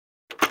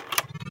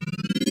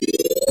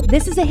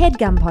This is a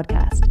HeadGum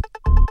podcast.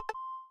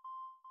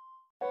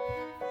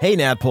 Hey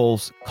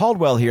Nadpoles,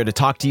 Caldwell here to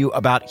talk to you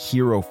about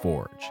Hero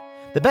Forge,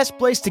 the best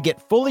place to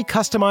get fully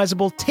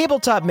customizable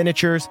tabletop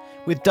miniatures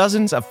with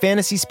dozens of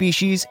fantasy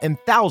species and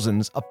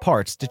thousands of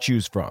parts to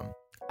choose from.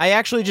 I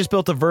actually just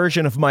built a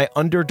version of my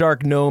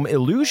Underdark Gnome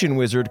illusion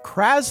wizard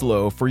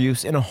Kraslow for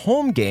use in a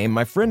home game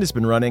my friend has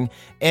been running,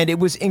 and it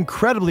was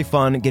incredibly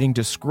fun getting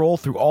to scroll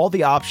through all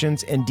the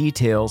options and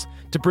details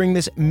to bring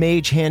this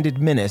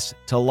mage-handed menace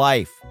to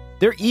life.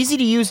 Their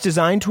easy-to-use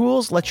design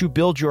tools let you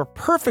build your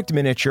perfect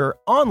miniature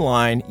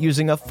online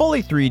using a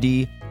fully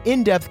 3D,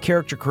 in-depth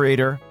character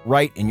creator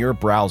right in your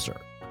browser.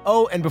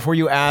 Oh, and before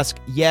you ask,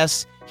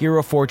 yes,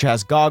 Hero Forge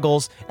has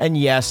goggles, and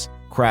yes,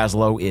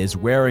 Kraslow is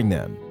wearing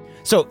them.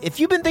 So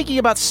if you've been thinking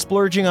about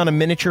splurging on a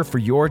miniature for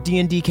your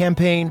D&D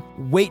campaign,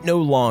 wait no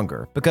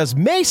longer, because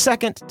May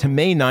 2nd to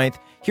May 9th,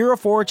 Hero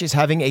Forge is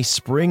having a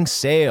spring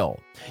sale.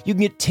 You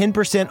can get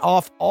 10%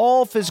 off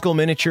all physical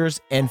miniatures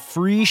and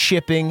free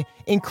shipping,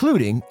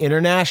 including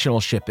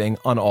international shipping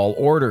on all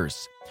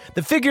orders.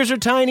 The figures are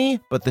tiny,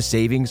 but the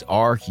savings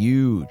are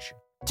huge.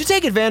 To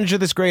take advantage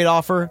of this great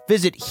offer,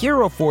 visit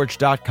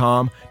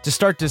HeroForge.com to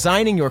start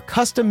designing your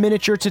custom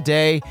miniature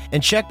today,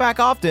 and check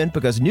back often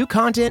because new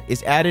content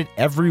is added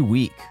every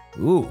week.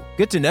 Ooh,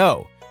 good to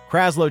know.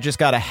 Kraslow just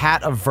got a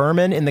hat of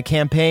vermin in the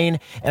campaign,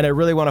 and I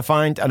really want to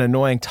find an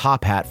annoying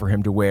top hat for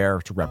him to wear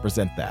to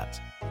represent that.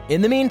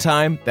 In the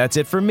meantime, that's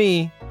it for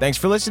me. Thanks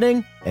for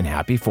listening, and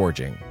happy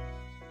forging.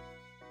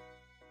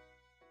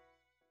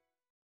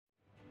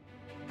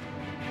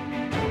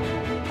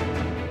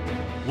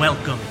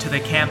 Welcome to the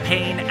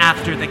campaign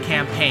after the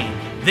campaign.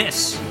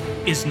 This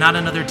is not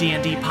another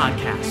D&D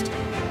podcast.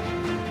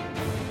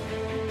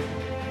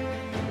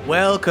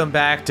 Welcome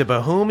back to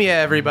Bohemia,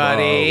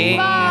 everybody.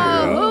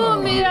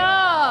 Bohemia!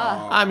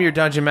 I'm your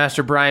Dungeon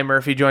Master, Brian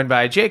Murphy, joined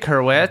by Jake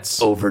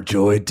Hurwitz.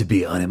 Overjoyed to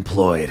be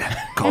unemployed.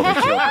 Call me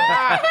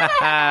Kilbert.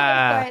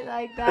 Quite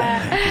like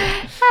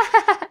that.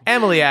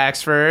 Emily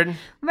Axford.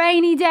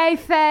 Rainy day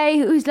Faye,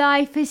 whose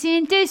life is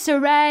in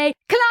disarray.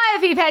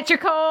 Calliope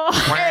Petrichor.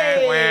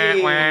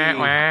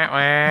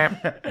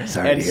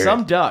 Sorry And to hear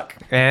some it. duck.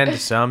 And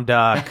some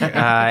duck.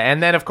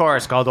 And then, of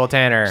course, Caldwell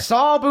Tanner.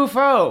 Saul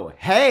Buffo.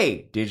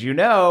 Hey, did you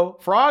know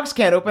frogs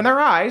can't open their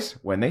eyes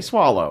when they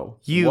swallow?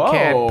 You Whoa.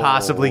 can't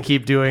possibly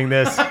keep doing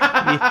this. You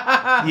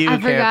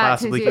can't forgot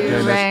possibly to keep do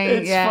doing this. rain.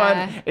 It's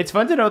fun. It's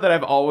fun to know that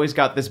I've always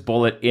got this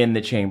bullet in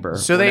the chamber.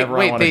 So they whenever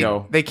I wanna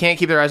go. they can't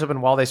keep their eyes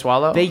open while they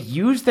swallow? They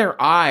use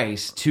their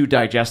eyes to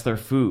digest their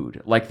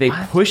food. Like they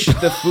push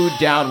the food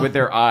down with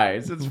their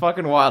eyes. It's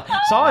fucking wild.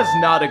 Saul is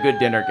not a good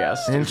dinner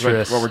guest. Is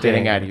what we're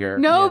getting at here.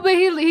 No, but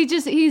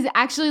he's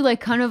actually like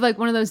kind of like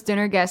one of those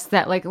dinner guests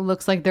that like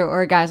looks like they're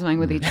orgasming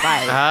with each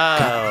bite.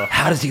 Oh.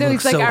 How does he So look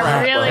he's like, so I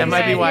hot? really That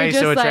might be why he's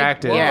You're so just like,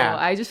 attractive. Whoa, Yeah.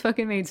 I just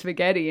fucking made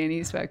spaghetti and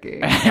he's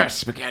fucking.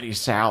 Spaghetti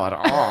salad.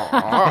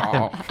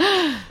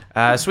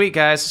 Sweet,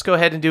 guys. Let's go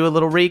ahead and do a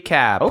little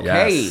recap.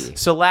 Okay. Yes.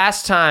 So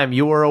last time,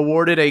 you were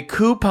awarded a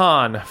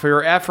coupon for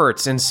your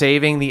efforts in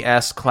saving the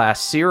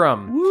S-Class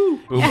serum. Woo!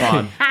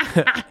 Coupon.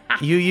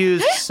 You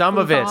used some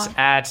of it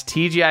at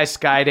TGI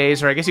Sky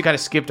Days, or I guess you kind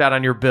of skipped out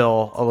on your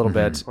bill a little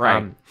bit.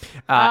 Right.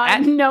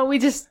 No, we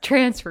just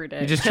transferred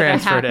it. You just to the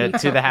transferred happy it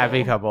to the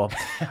happy couple.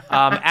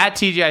 At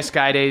TGI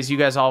Sky Days, you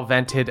guys all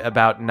vented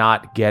about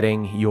not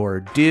getting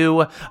your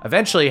due.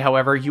 Eventually,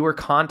 however, you were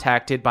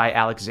contacted by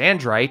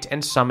Alexandrite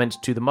and summoned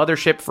to the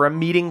mothership for a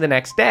meeting the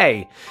next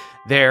day.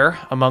 There,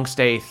 amongst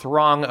a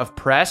throng of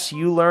press,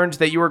 you learned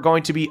that you were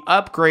going to be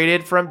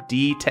upgraded from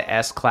D to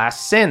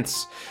S-Class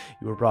synths.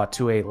 You were brought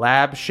to a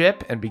lab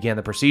ship and began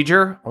the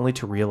procedure, only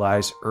to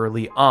realize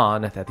early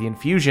on that the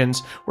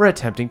infusions were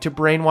attempting to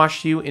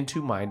brainwash you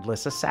into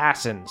mindless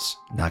assassins.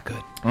 Not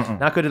good.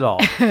 Not good at all.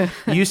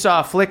 You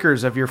saw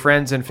flickers of your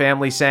friends and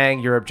family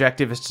saying your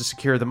objective is to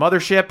secure the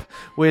mothership,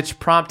 which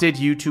prompted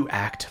you to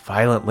act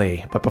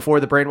violently. But before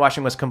the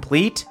brainwashing was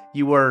complete,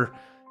 you were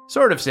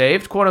sort of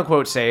saved,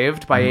 quote-unquote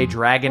saved, by a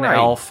dragon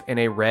elf in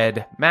a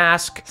red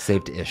mask.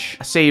 Saved-ish.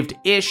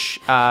 Saved-ish,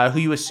 who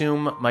you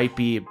assume might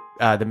be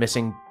the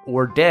missing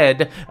or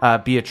dead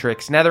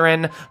Beatrix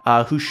Netherin,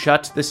 who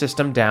shut the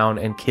system down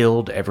and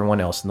killed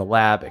everyone else in the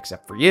lab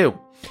except for you.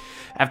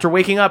 After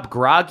waking up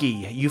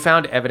groggy, you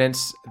found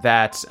evidence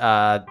that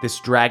this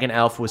dragon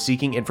elf was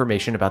seeking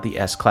information about the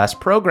S-Class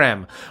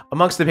program.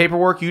 Amongst the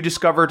paperwork, you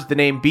discovered the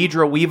name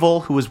Beedra Weevil,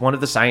 who was one of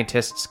the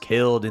scientists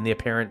killed in the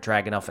apparent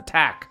dragon elf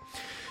attack.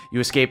 You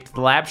escaped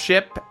the lab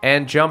ship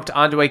and jumped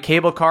onto a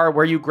cable car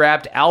where you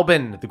grabbed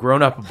Albin, the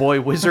grown-up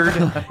boy wizard,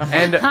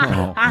 and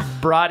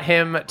brought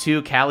him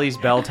to Callie's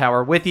bell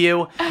tower with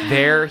you.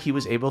 There, he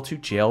was able to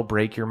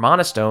jailbreak your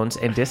monostones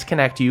and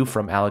disconnect you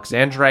from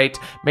Alexandrite,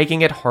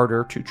 making it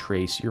harder to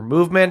trace your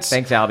movements.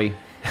 Thanks, Albie.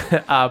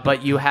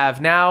 But you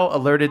have now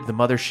alerted the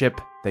mothership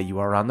that you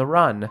are on the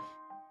run,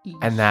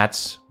 and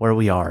that's where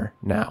we are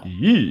now.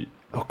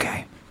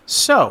 Okay.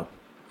 So,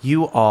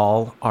 you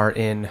all are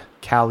in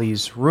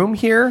Callie's room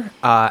here.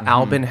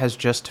 Albin has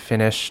just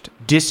finished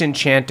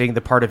disenchanting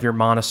the part of your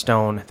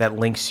monostone that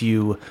links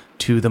you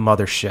to the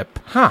mothership.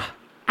 Huh.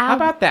 How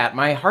about that?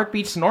 My heart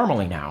beats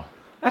normally now.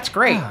 That's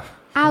great.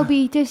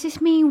 Albie, does this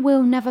mean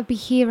we'll never be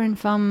hearing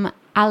from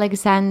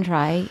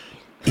Alexandrite?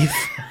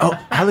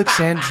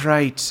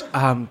 Alexandrite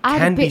I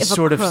had a can be bit of a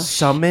sort of crush.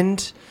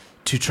 summoned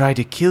to try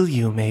to kill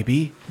you,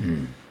 maybe.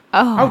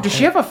 Oh, does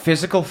she have a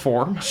physical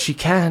form? She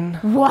can.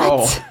 What?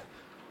 Oh.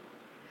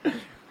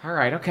 All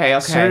right, okay.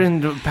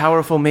 Certain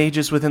powerful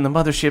mages within the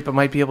mothership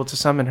might be able to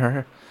summon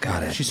her.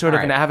 Got it. She's sort of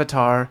All an right.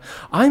 avatar.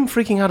 I'm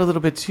freaking out a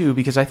little bit too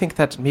because I think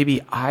that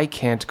maybe I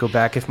can't go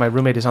back if my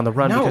roommate is on the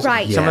run. No. Because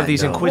Right. some Yeah, of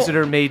these no.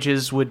 Inquisitor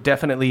mages would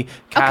definitely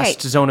cast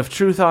Okay. Zone of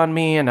Truth on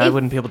me, and I If-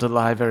 wouldn't be able to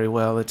lie very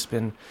well. It's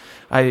been,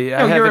 I No, you're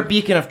a haven't-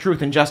 beacon of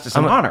truth and justice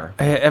and honor.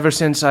 Ever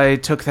since I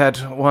took that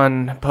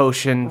one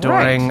potion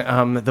during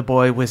the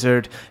boy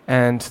wizard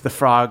and the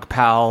frog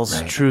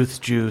pals Right.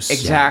 truth juice,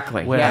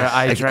 Exactly. where yes.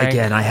 I drank.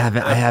 Again, I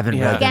haven't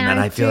Yeah. read them, and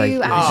I feel like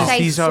Again, It's just say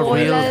these are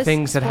real spoilers,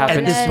 things that happen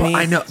At this to point- me,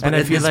 I know, but and I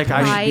at feel this like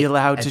I point- should be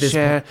allowed At to this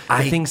share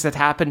point, the things that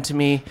happen to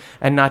me,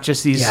 and not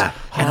just these. and I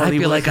feel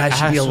Hollywood like I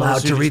should be assholes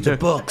allowed who to read the just-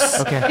 books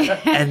Okay,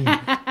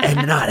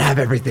 and not have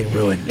everything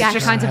ruined. Yeah, I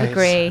kind of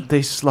agree.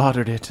 they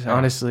slaughtered it.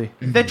 Honestly,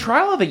 The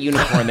trial of the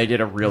unicorn, they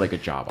did a really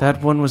good job on.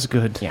 that one was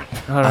good. Yeah.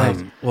 All right.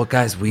 Well,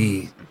 guys,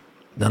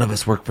 none of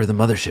us work for the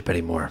mothership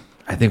anymore.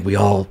 I think we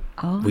are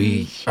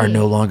shit.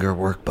 no longer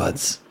work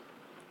buds.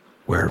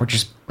 We're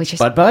just We're just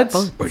bud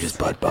buds? We're just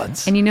bud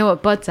buds. And you know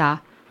what buds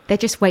are? They're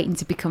just waiting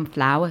to become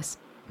flowers.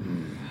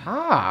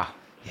 Ah,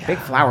 big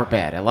flower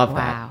bed. I love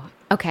that. Wow.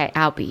 Okay,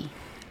 Albie.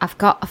 I've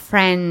got a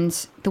friend,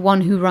 the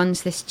one who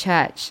runs this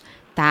church,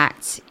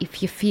 that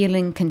if you're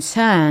feeling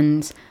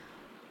concerned,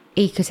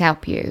 he could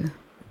help you.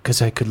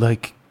 Because I could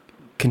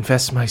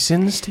confess my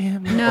sins to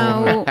him.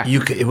 No,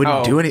 It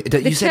wouldn't do any.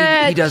 You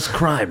said he church- does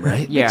crime,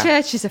 right? Yeah. the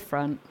church is a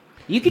front.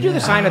 You could do the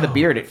sign of the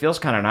beard. It feels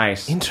kind of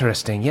nice.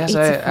 Interesting. Yes, It's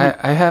a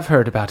I have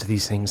heard about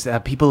these things.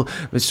 People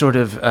sort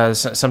of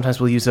sometimes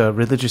will use a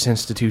religious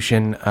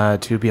institution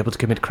to be able to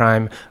commit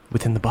crime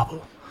within the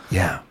bubble.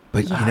 Yeah,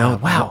 but you know,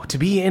 Wow, to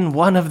be in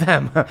one of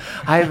them.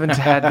 I haven't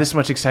had this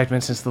much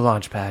excitement since the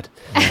launch pad.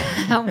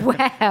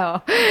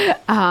 Well,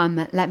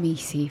 let me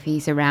see if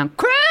he's around.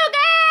 Kruger!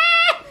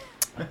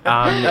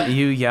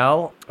 You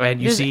yell, and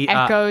you see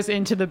echoes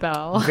into the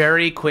bell.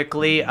 very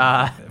quickly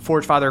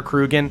Forge Father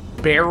Krugen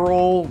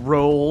barrel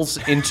rolls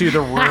into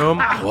the room,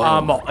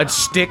 and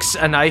sticks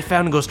a knife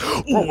out and goes,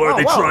 "Oh, are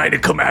they trying to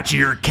come at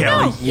you,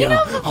 Kelly? You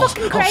know the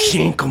fucking I'll great.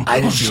 shank 'em. I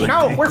didn't do No,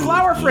 anything. we're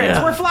flower friends.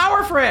 Yeah. We're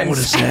flower friends. What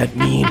does that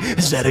mean?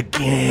 Is that a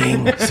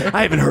gang?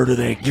 I haven't heard of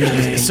that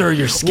gang. Sir,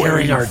 you're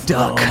scaring Where are our you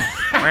duck.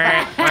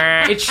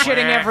 It's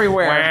shitting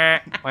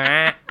everywhere.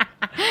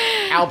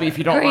 Albie, if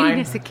you don't Green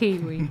mind. is a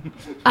kiwi.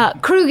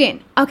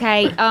 Krugen.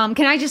 Okay.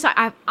 Can I just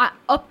I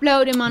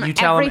upload him on You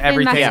tell him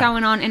everything that's everything.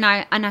 going on,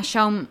 and I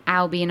show him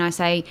Albie, and I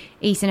say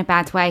he's in a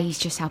bad way. He's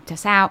just helped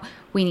us out.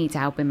 We need to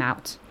help him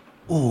out.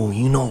 Oh,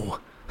 you know.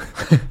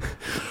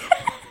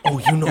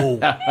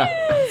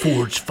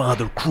 Forge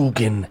Father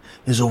Krugen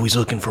is always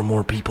looking for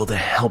more people to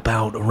help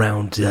out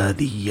around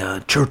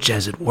the church,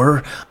 as it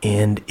were.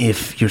 And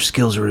if your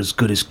skills are as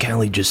good as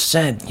Callie just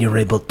said, you're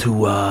able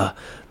to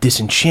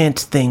disenchant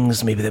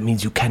things. Maybe that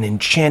means you can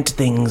enchant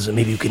things.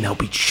 Maybe you can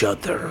help each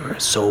other.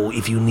 So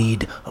if you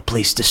need a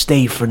place to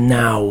stay for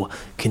now,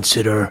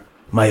 consider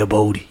my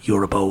abode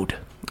your abode.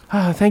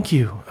 Thank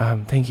you.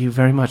 Thank you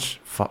very much,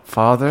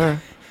 Father.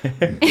 You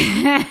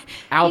can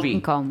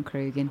Albie, call him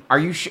Krugen. are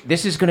you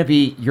this is going to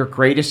be your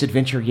greatest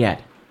adventure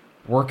yet?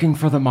 Working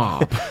for the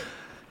mob.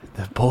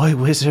 The boy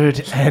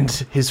wizard and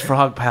his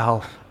frog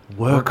pal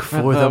work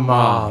for the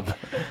mob.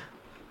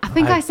 I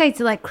think I say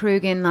to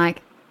Krugen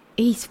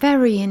he's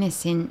very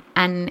innocent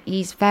and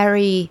he's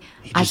very.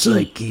 He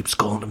just keeps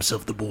calling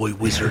himself the boy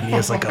wizard, and he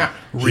has like a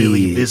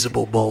really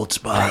visible bald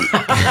spot.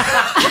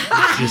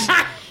 It's just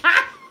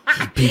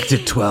He peaked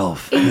at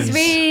 12. He's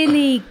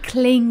really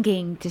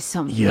clinging to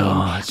something.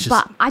 Yeah, it's just-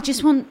 But I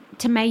just want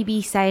to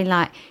maybe say,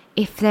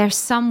 if there's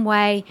some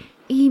way,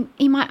 he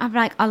might have,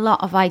 a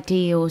lot of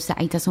ideals that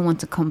he doesn't want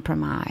to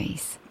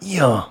compromise.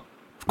 yeah,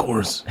 of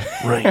course,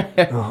 right?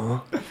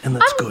 And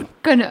that's good.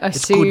 Gonna It's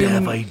assume. good to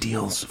have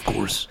ideals, of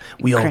course.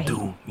 We all Great.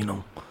 do, you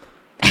know.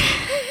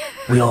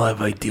 We all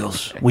have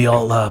ideals. We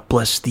all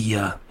bless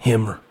the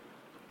hymn.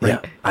 Yeah,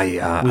 We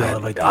all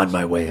have ideals. on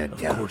my way in.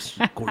 Of Yeah. course,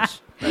 of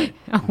course.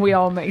 We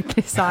all make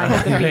the sign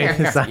of the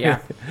beer. Yeah.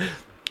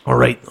 All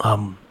right.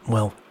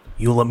 Well,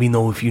 you'll let me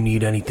know if you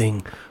need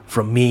anything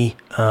from me.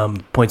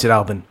 Points at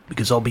Alvin,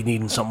 because I'll be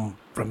needing something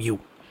from you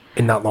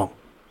in not long.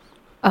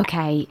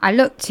 Okay, I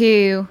look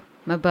to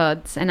my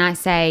buds and I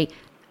say,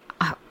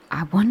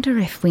 I wonder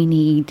if we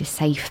need a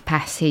safe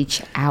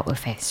passage out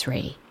of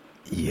Esri.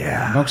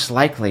 Yeah. Most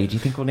likely. Do you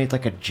think we'll need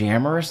a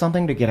jammer or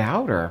something to get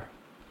out, or?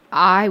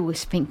 I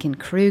was thinking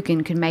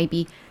Krugen could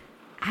maybe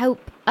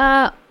help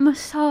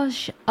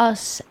massage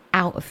us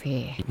out of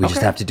here. We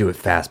just have to do it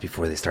fast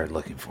before they start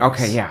looking for us.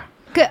 Okay, yeah.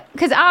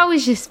 Because I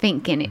was just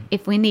thinking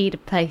if we need a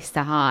place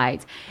to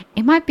hide,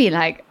 it might be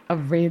a a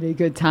really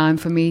good time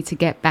for me to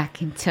get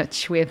back in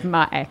touch with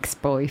my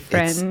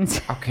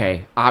ex-boyfriend.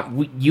 Okay,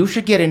 you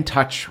should get in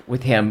touch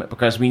with him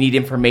because we need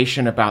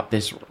information about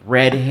this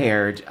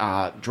red-haired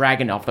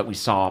dragon elf that we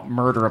saw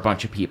murder a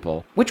bunch of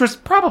people, which was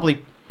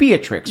probably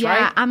Beatrix, right?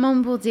 Yeah, I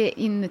mumbled it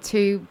in the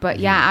tube, but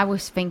yeah, I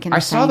was thinking I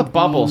the saw the same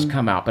bubbles thing.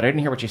 come out, but I didn't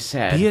hear what you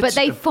said. But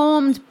they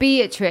formed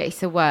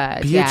Beatrix, a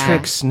word.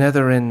 Beatrix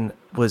Netherin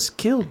was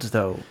killed,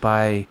 though,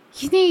 by... Yeah.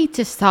 You need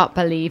to stop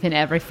believing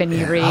everything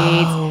you read.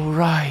 Oh,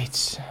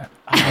 right.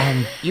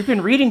 You've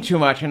been reading too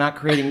much and not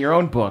creating your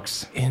own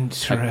books.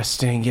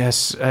 Interesting.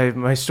 Yes,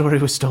 my story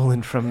was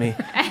stolen from me.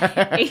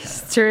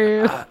 It's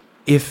true.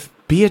 If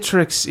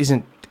Beatrix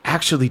isn't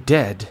actually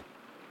dead,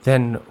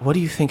 then what do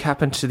you think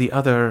happened to the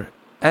other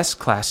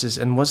S-classes,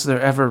 and was there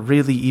ever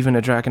really even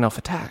a Dragon Elf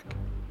attack?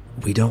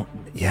 We don't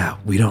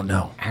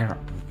know.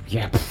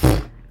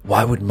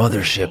 Why would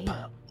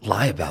Mothership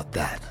lie about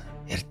that?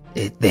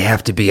 They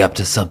have to be up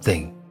to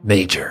something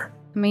major.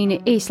 I mean,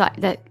 it is like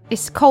that.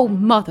 It's called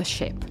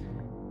Mothership.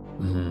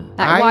 Mm-hmm.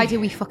 Why do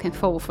we fucking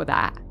fall for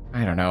that?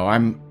 I don't know.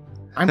 I'm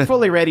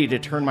fully ready to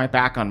turn my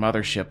back on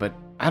Mothership, but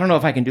I don't know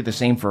if I can do the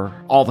same for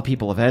all the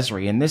people of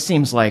Esri, and this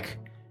seems like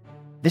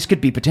this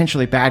could be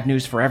potentially bad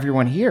news for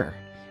everyone here.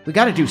 We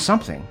got to do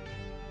something.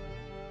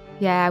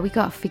 Yeah, we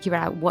got to figure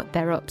out what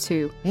they're up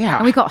to. Yeah.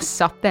 And we got to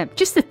stop them.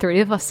 Just the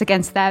three of us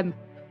against them.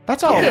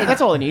 That's all. Yeah. That's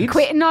all it needs.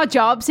 Quitting our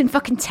jobs and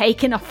fucking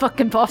taking our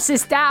fucking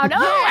bosses down. Oh,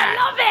 I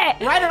love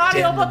it! Write an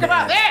audiobook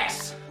about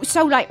this!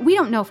 So, like, we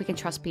don't know if we can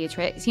trust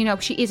Beatrix. You know,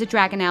 she is a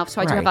dragon elf,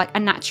 so I do have, like, a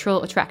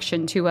natural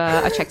attraction to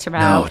her. I checked her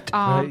out.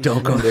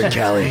 Don't go there,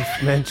 Callie.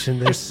 I've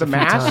mentioned this The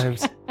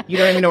mask? You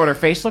don't even know what her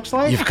face looks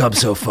like? You've come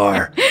so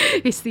far.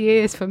 It's the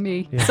ears for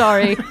me. Yeah.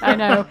 Sorry, I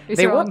know.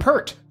 They were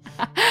pert.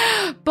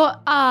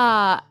 But,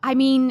 I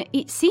mean,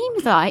 it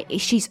seems like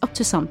she's up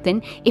to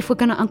something. If we're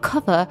going to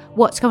uncover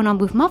what's going on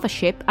with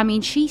Mothership, I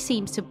mean, she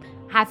seems to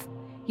have,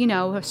 you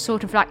know, a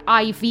sort of like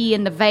IV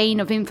in the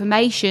vein of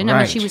information. Right. I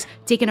mean, she was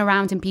digging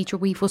around in Peter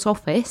Weevil's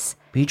office.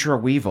 Petra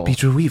Weevil.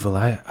 Petra Weevil,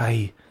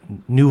 I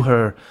knew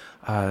her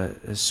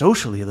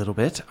socially a little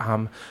bit.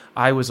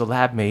 I was a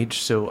lab mage,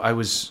 so I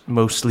was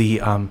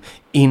mostly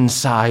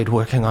inside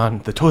working on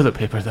the toilet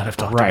paper that I've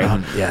talked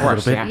about Yeah. a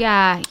little bit.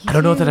 Yeah. I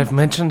don't know that I've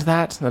mentioned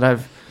that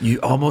I've You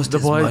almost the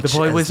as boy much as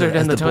wizard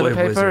and the boy toilet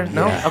paper. wizard,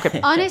 No, yeah. okay.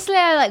 Honestly,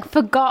 I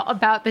forgot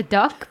about the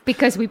duck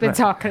because we've been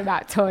talking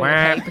about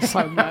toilet paper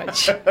so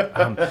much.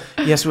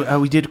 Yes,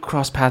 we did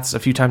cross paths a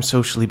few times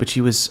socially, but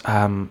she was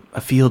a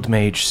field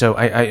mage, so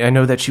I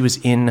know that she was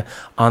in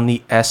on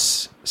the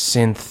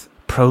S-Synth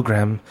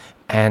program,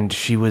 and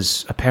she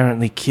was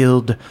apparently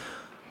killed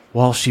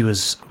while she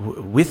was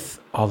with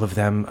all of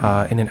them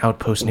in an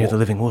outpost near the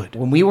Living Wood.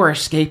 When we were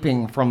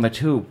escaping from the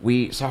tube,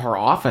 we saw her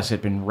office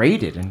had been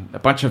raided and a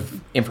bunch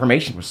of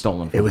information was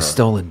stolen from her. It was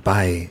stolen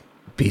by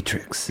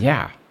Beatrix.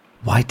 Yeah.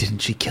 Why didn't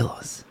she kill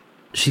us?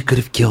 She could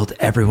have killed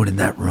everyone in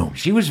that room.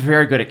 She was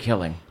very good at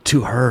killing.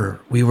 To her,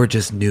 we were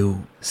just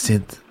new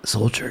synth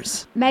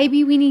soldiers.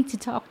 Maybe we need to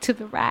talk to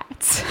the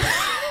rats.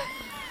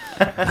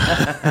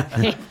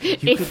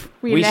 if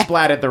We left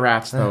splatted the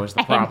rats, though, is the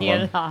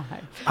any problem.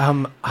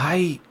 alive.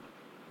 I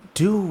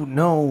do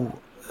know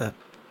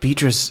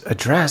Beatrice's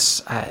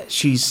address.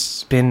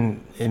 She's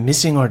been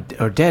missing or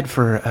dead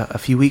for a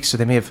few weeks, so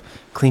they may have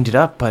cleaned it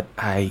up, but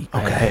I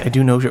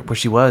do know where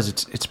she was.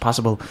 It's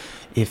possible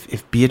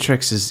if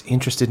Beatrix is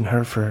interested in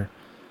her for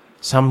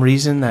some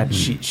reason that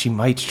she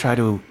might try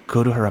to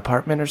go to her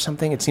apartment or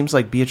something. It seems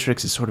like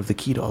Beatrix is sort of the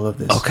key to all of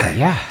this. Okay.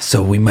 Yeah.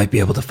 So we might be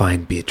able to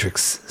find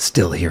Beatrix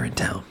still here in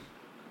town.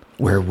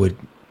 Where would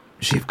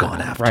she have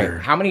gone after?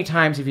 Right. How many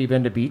times have you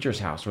been to Beecher's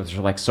house? Was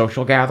there, like,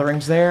 social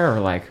gatherings there,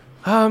 or, like...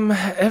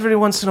 Every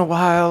once in a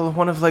while,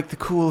 one of, like, the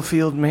cool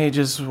field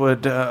mages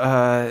would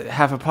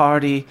have a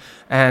party,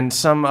 and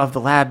some of the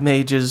lab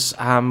mages,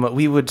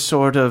 we would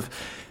sort of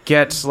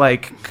get,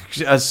 like,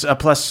 a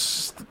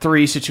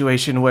 +3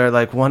 situation where,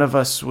 like, one of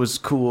us was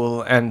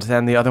cool, and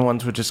then the other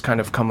ones would just kind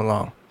of come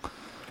along.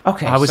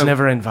 Okay, I was so-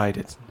 never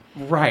invited.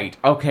 Right.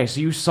 Okay, so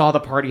you saw the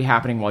party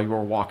happening while you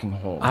were walking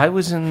home. I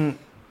was in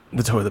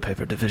the toilet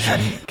paper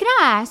division. Can I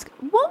ask,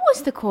 what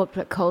was the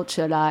corporate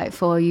culture like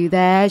for you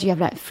there? Do you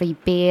have like free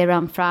beer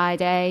on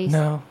Fridays?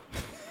 No.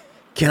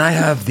 Can I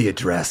have the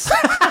address?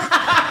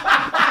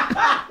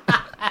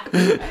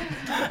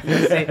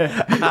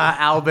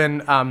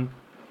 Albin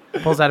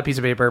pulls out a piece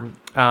of paper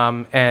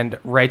and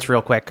writes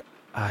real quick.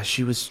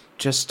 She was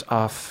just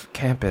off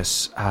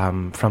campus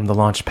from the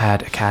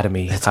Launchpad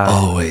Academy. It's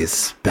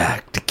always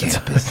back to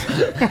campus.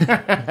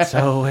 It's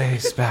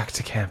always back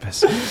to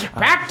campus.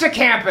 Back to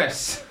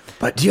campus!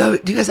 But do you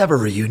guys have a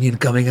reunion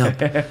coming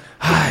up?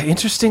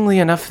 Interestingly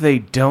enough, they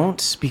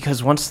don't,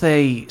 because once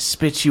they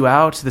spit you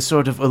out, the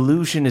sort of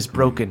illusion is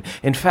broken.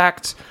 In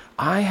fact,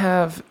 I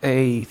have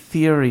a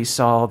theory,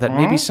 Saul, that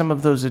maybe some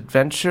of those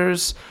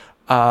adventures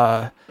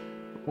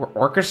were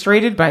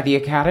orchestrated by the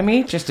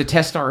Academy just to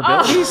test our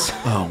abilities?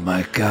 Oh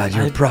my God,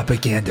 you're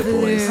propaganda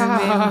boys.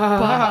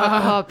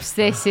 Buttercups,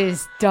 this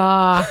is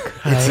dark.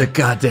 It's a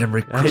goddamn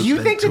recruitment.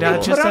 You think that tool. they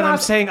Just put that on I'm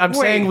us- saying, I'm Wait.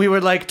 saying we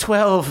were like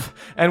 12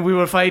 and we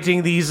were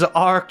fighting these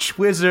arch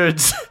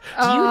wizards. Do you think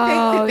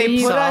that they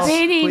You've put us...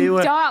 been we were-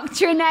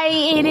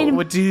 indoctrinated in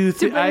What do you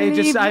think?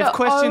 I've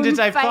questioned it.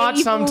 I've thought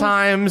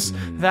sometimes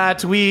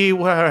that we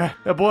were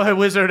a boy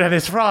wizard and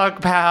his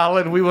frog pal,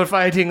 and we were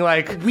fighting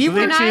like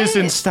witches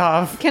and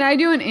stuff. Can I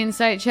do an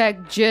insight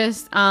check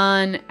just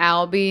on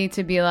Albie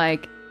to be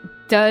like,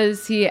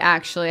 does he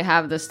actually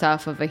have the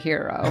stuff of a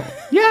hero?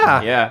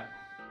 Yeah. Yeah.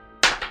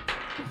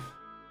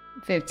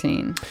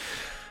 15.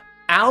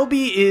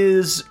 Albie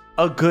is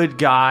a good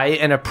guy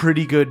and a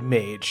pretty good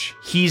mage.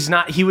 He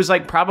was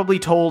like probably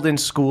told in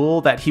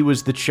school that he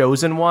was the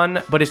chosen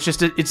one, but it's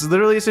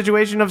literally a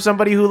situation of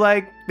somebody who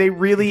like they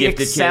really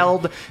Gifted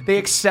excelled. They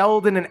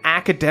excelled in an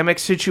academic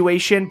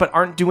situation, but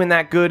aren't doing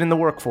that good in the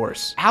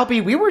workforce.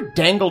 Albie, we were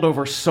dangled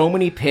over so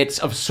many pits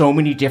of so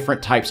many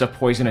different types of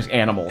poisonous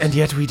animals. And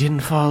yet we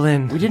didn't fall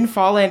in. we didn't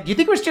fall in. Do you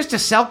think it was just to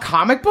sell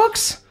comic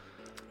books?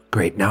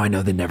 Great, now I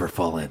know they never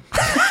fall in.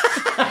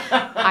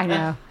 I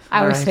know.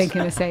 I was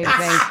thinking the same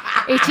thing.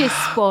 It's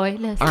just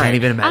spoilers. Can't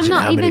even imagine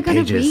not how many even gonna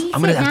pages. read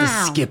I'm gonna it have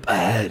now. to skip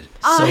ahead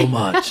so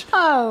much.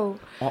 Oh.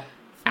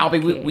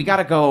 Albie, we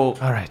gotta go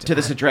right, to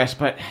this address,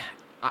 but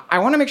I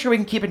want to make sure we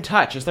can keep in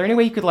touch. Is there any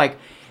way you could, like,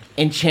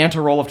 enchant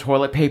a roll of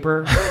toilet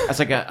paper as,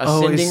 like, a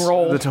sending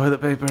roll? The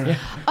toilet paper.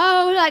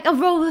 Oh, like a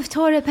roll of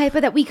toilet paper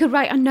that we could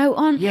write a note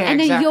on. Yeah, and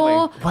then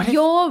exactly.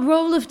 your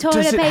roll of toilet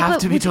Does it paper. have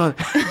to be would- toilet?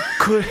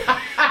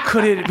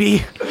 Could it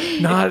be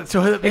not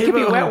toilet paper? could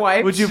be wet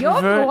wipes. Would you You're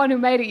prefer? the one who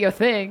made it your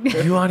thing.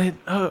 You want it?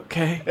 Oh,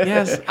 okay.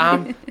 Yes.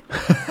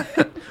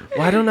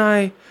 Why don't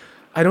I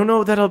don't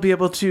know that I'll be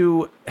able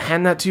to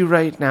hand that to you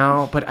right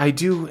now, but I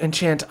do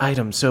enchant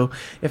items. So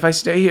if I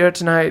stay here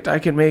tonight, I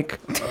can make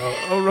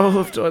a roll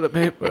of toilet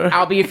paper.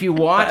 Albie, if you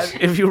want,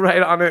 If you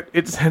write on it,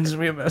 it sends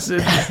me a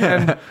message.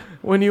 And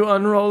when you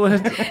unroll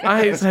it,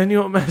 I send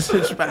you a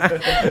message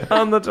back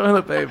on the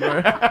toilet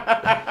paper.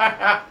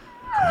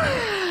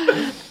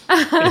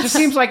 it just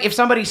seems like if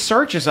somebody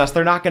searches us,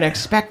 they're not going to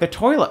expect the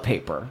toilet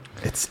paper.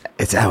 It's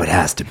how it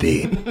has to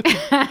be.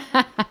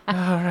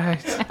 All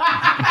right.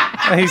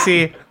 I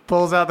see.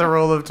 Pulls out the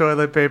roll of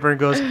toilet paper and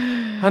goes,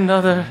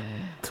 another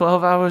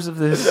 12 hours of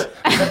this.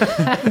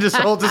 Just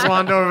holds his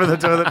wand over the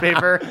toilet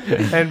paper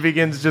and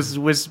begins just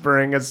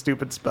whispering a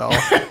stupid spell.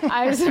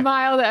 I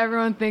smiled at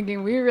everyone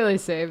thinking, we really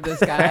saved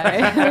this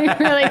guy.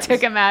 We really took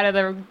him out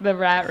of the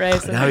rat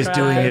race. Now he's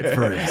doing it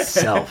for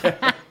himself.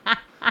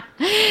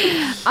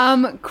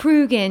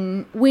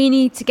 Krugen, we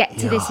need to get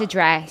to this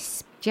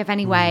address. Do you have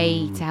any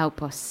way to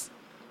help us?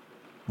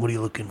 What are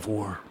you looking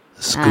for?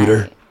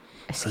 Scooter.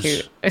 A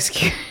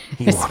scooter.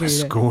 You want a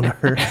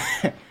scooter?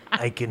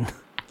 I can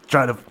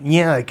try to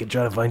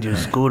find you a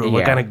scooter. What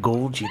Yeah. kind of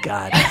gold you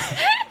got?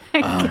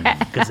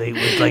 Because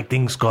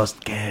things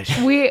cost cash.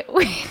 We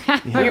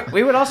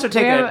We would also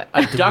take Yeah,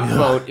 a duck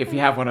boat if you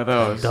have one of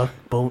those. Duck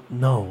boat?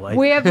 No.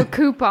 we have a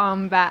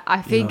coupon that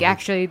I think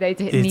actually they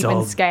didn't it's even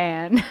all-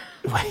 scan.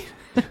 Wait,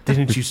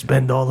 didn't you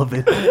spend all of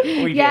it?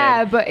 We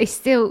Yeah, did. but I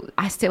still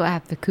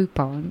have the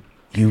coupon.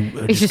 You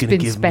are It's just gonna been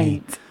give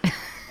spent. me.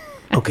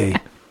 Okay.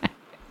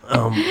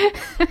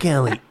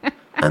 Callie,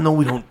 I know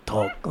we don't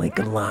talk like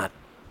a lot.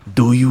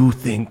 Do you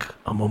think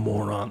I'm a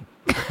moron?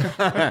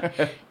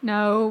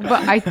 No,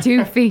 but I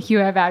do think you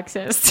have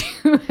access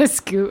to a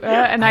scooter,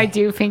 and I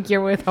do think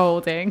you're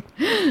withholding.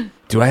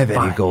 Do I have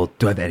any gold?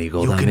 Do I have any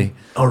gold You on can. me?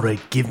 All right,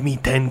 give me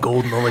 10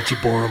 gold and I'll let you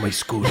borrow my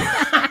scooter.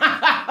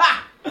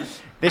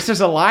 This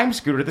is a lime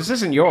scooter. This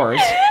isn't yours.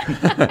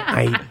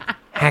 I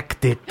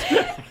hacked it,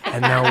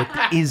 and now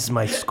it is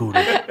my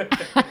scooter.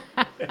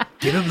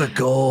 Give him the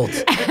gold.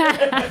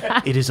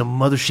 It is a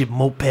mothership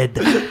moped,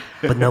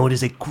 but now it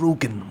is a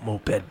Krugen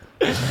moped.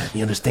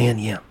 You understand?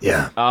 Yeah.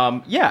 Yeah.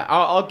 Yeah,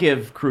 I'll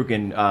give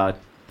Krugen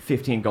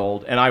 15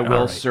 gold, and I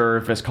will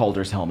serve as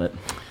Calder's helmet.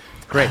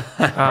 Great.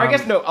 Or I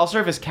guess, no, I'll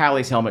serve as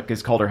Callie's helmet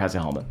because Calder has a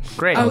helmet.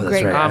 Great. Oh, that's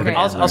great. right. Okay.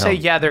 I'll say,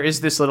 yeah, there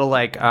is this little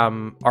like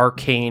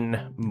arcane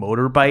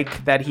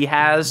motorbike that he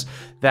has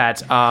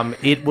that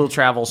it will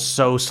travel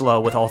so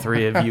slow with all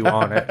three of you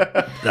on it.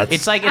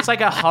 It's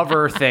like a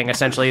hover thing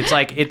essentially. It's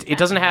like it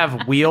doesn't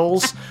have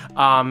wheels.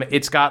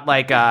 It's got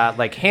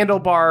like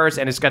handlebars,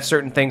 and it's got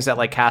certain things that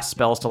like cast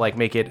spells to like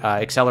make it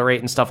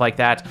accelerate and stuff like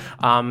that.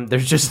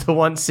 There's just the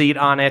one seat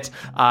on it,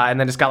 and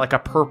then it's got like a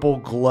purple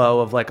glow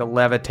of like a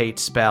levitate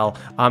spell.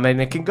 And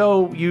it can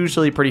go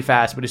usually pretty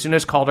fast, but as soon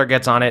as Calder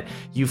gets on it,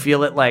 you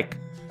feel it like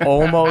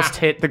almost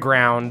hit the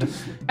ground,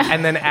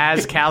 and then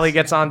as Callie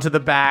gets onto the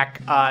back,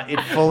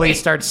 it fully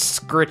starts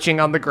scritching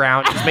on the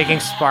ground, just making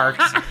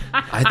sparks.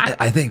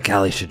 I think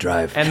Callie should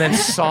drive. And then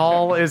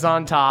Saul is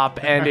on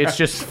top, and it's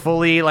just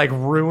fully like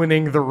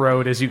ruining the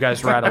road as you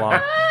guys ride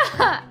along.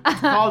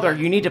 Calder,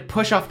 you need to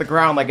push off the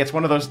ground like it's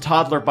one of those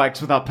toddler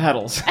bikes without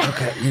pedals.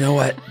 Okay, you know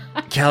what?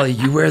 Callie,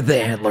 you wear the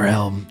antler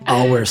helm.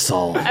 I'll wear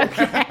Saul.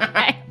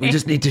 We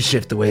just need to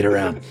shift the weight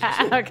around.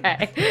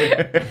 Okay.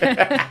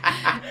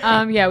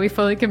 Yeah, we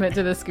fully commit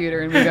to the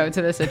scooter and we go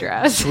to this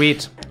address.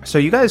 Sweet. So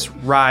you guys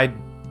ride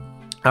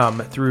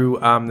through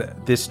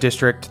this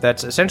district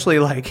that's essentially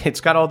like it's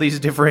got all these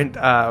different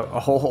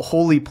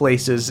holy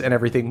places and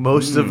everything,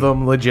 most of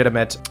them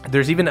legitimate.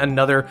 There's even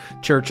another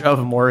church of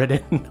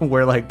Moradin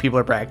where like people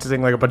are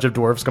practicing, like a bunch of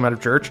dwarves come out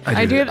of church.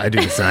 I do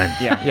the sign.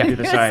 Yeah, do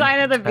the sign. Sign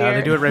of the beard.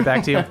 They do it right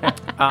back to you.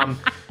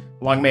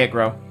 Long may it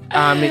grow.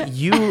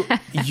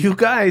 You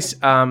guys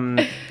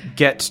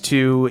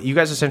you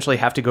guys essentially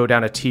have to go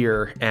down a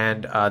tier,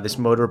 and this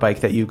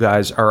motorbike that you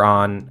guys are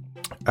on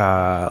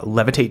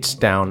levitates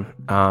down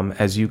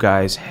as you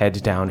guys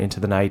head down into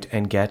the night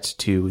and get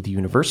to the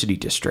university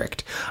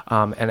district.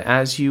 And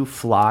as you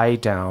fly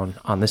down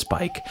on this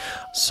bike,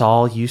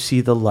 Saul, you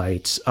see the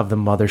lights of the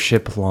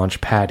Mothership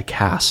Launchpad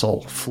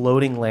Castle.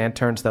 Floating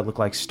lanterns that look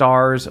like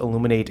stars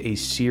illuminate a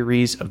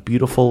series of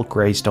beautiful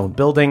gray stone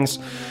buildings.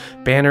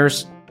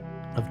 Banners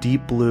of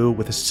deep blue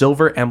with a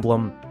silver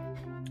emblem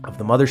of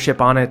the mothership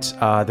on it.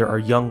 There are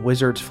young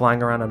wizards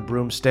flying around on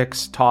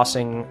broomsticks,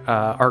 tossing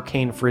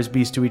arcane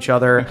frisbees to each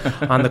other.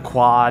 On the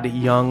quad,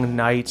 young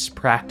knights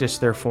practice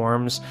their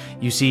forms.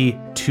 You see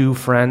two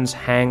friends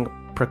hang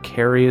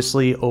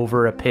precariously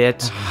over a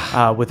pit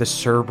with a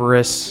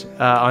Cerberus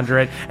under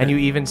it, and you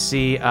even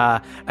see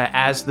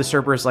as the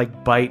Cerberus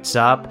like bites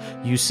up,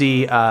 you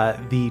see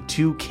the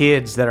two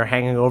kids that are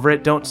hanging over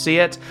it don't see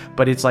it,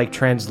 but it's like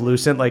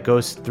translucent, like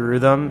goes through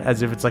them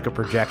as if it's like a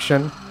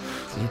projection.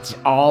 It's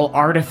all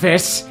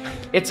artifice.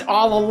 It's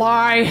all a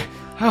lie.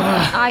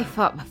 I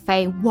thought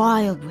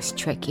Feywild was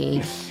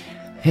tricky.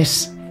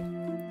 This...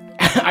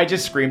 I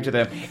just screamed to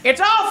them,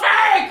 it's all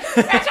fake!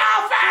 It's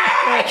all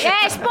fake!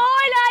 Yeah,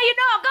 spoiler! You're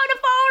not going to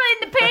fall in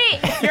the pit!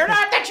 You're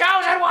not the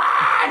chosen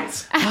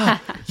ones!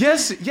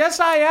 Yes,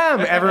 I am.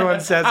 Everyone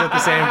says at the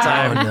same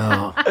time.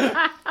 Oh,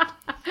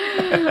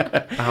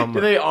 no. Do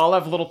they all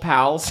have little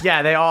pals?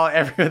 Yeah, they all.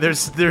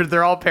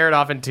 They're all paired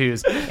off in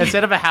twos.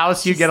 Instead of a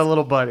house, you get a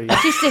little buddy.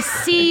 Just a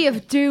sea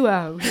of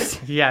duos.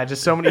 Yeah,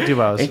 just so many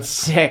duos. It's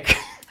sick.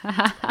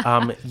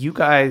 You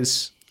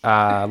guys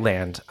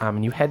land,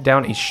 and you head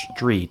down a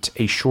street,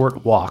 a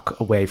short walk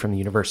away from the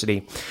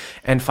university,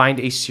 and find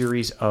a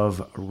series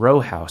of row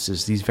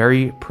houses. These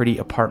very pretty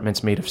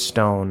apartments made of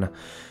stone.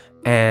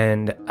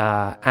 And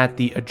at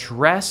the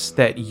address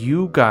that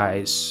you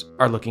guys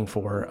are looking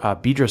for,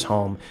 Bedra's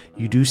home,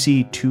 you do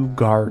see two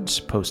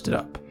guards posted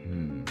up.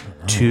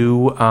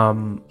 Two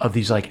of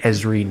these like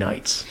Esri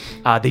knights.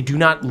 They do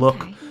not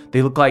look,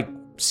 they look like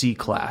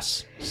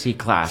C-class.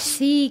 C-class.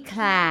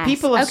 C-class.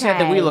 People have said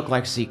that we Okay. look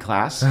like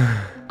C-class.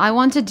 I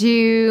want to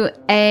do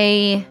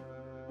a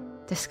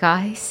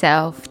disguise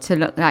self to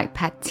look like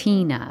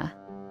Patina.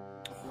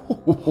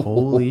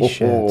 Holy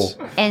shit.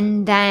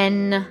 And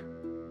then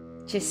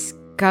just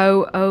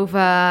go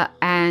over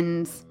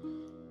and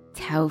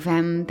tell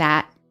them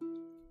that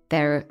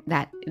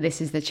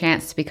this is the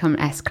chance to become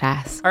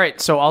S-class. All right,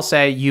 so I'll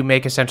say you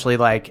make essentially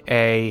like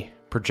a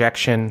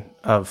projection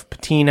of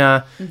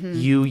Patina.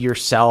 You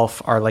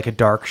yourself are like a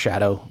dark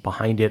shadow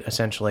behind it,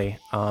 essentially.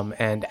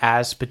 And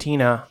as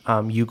Patina,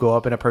 you go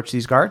up and approach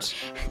these guards.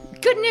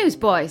 Good news,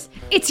 boys.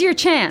 It's your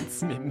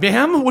chance.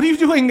 Ma'am, what are you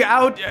doing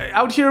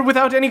out here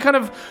without any kind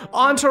of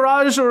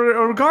entourage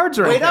or guards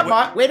or Wait anything?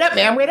 up, wait up,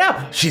 ma'am, wait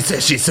up. She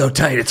says she's so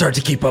tight, it's hard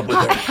to keep up with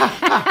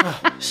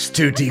her. It's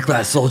two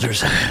D-class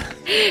soldiers.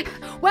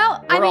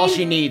 Well, We're all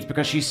she needs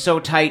because she's so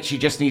tight, she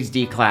just needs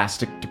D-class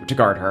to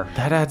guard her.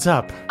 That adds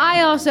up.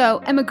 I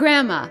also am a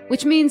grandma,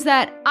 which means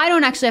that I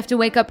don't actually have to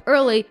wake up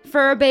early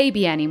for a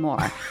baby anymore.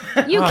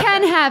 You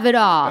can have it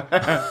all.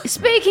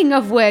 Speaking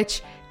of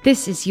which,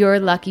 this is your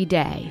lucky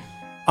day.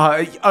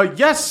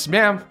 Yes,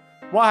 ma'am.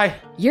 Why?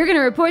 You're going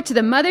to report to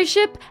the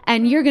mothership,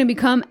 and you're going to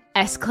become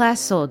S-class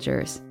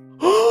soldiers.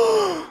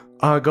 Go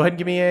ahead and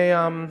give me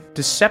a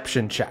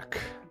deception check.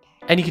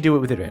 And you can do it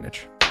with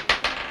advantage.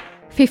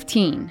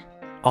 15.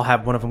 I'll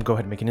have one of them go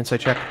ahead and make an insight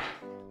check.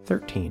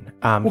 13.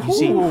 You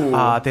see,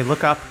 they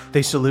look up,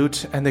 they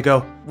salute, and they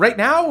go, right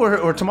now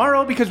or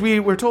tomorrow? Because we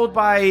were told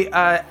by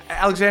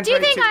Alexandra. Do you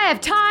think I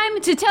have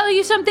time to tell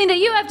you something that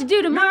you have to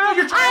do tomorrow?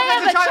 Your child I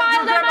has have a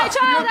child, and my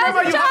child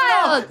has a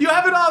child. You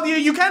have it all.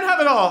 You can have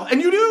it all.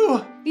 And you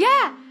do.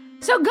 Yeah,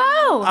 so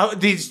go.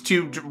 These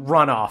two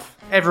run off.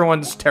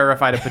 Everyone's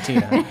terrified of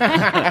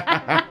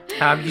Patina.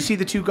 You see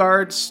the two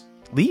guards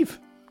leave.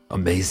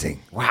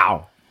 Amazing.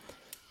 Wow.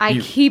 I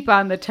keep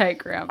on the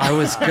tightrope. I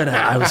was gonna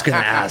ask.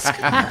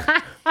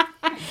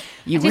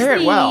 You Just wear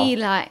it well. Need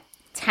like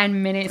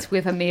 10 minutes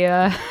with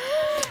Amir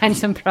and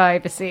some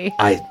privacy.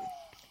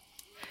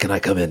 Can I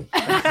come in?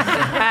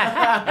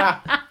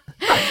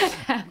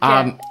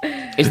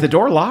 Is the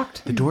door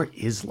locked? The door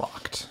is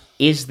locked.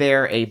 Is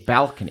there a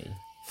balcony?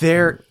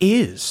 There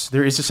is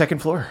a second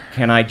floor.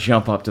 Can I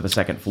jump up to the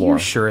second floor? You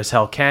sure as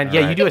hell can.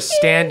 Yeah, you do a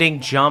standing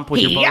jump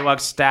with your Bullywug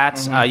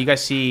stats. You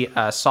guys see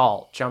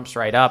Saul jumps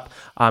right up.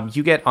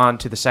 You get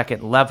onto the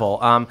second level.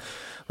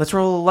 Let's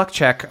roll a luck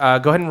check. Go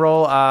ahead and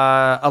roll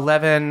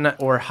 11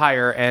 or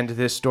higher, and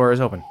this door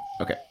is open.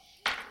 Okay.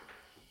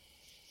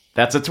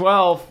 That's a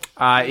 12.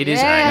 It is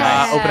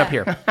open up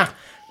here.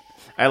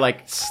 I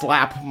like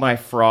slap my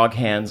frog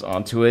hands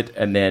onto it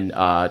and then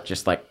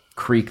just like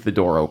creak the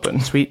door open.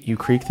 Sweet, you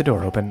creak the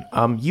door open.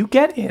 You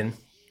get in.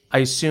 I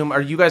assume,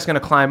 are you guys going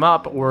to climb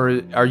up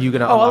or are you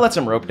going to... Oh, I'll let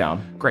some rope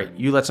down. Great.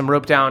 You let some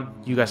rope down.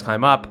 You guys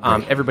climb up.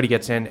 Everybody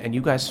gets in and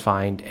you guys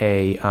find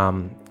a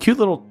cute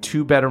little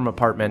 2-bedroom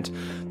apartment.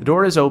 The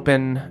door is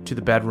open to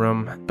the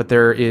bedroom, but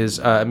there is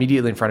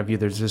immediately in front of you,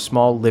 there's a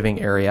small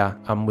living area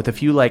with a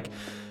few like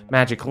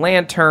magic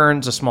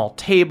lanterns, a small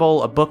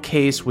table, a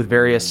bookcase with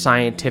various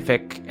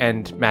scientific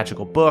and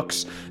magical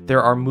books.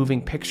 There are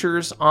moving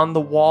pictures on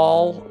the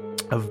wall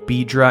of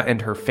Beedra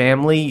and her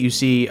family. You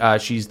see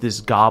she's this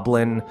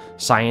goblin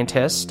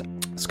scientist.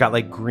 It's got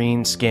like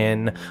green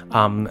skin,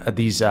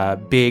 these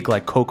big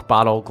like Coke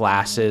bottle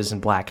glasses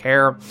and black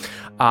hair.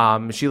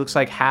 She looks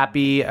like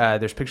happy.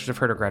 There's pictures of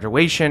her at her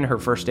graduation, her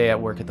first day at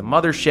work at the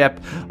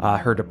mothership,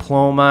 her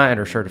diploma and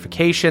her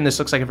certification. This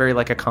looks like a very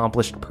like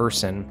accomplished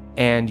person.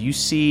 And you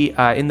see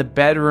in the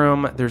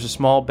bedroom, there's a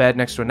small bed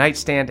next to a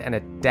nightstand and a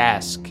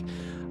desk.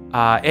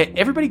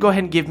 Everybody go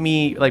ahead and give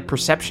me like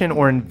perception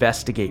or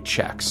investigate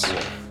checks.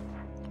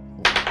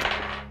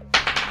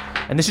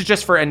 And this is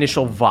just for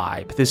initial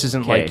vibe. This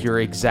isn't like your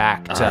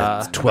exact...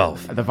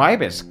 12. The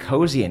vibe is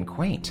cozy and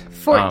quaint.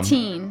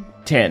 14.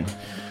 10.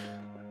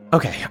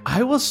 Okay,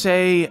 I will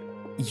say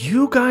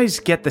you guys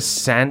get the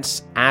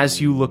sense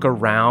as you look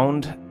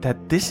around that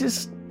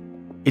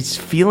it's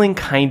feeling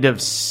kind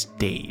of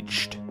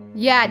staged.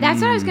 Yeah,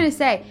 that's what I was going to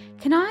say.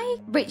 Can I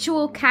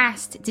ritual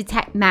cast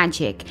detect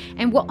magic?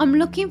 And what I'm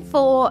looking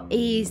for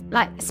is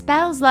like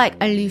spells like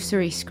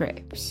illusory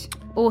scripts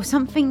or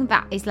something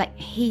that is like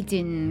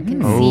hidden,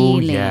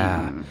 concealing.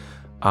 Oh,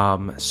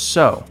 yeah.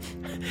 So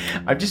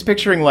I'm just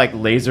picturing like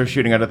laser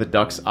shooting out of the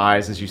duck's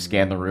eyes as you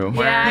scan the room.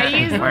 Yeah, I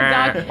use the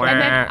duck,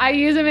 and then I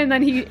use him, and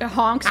then he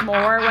honks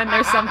more when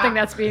there's something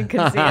that's being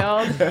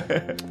concealed.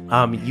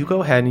 You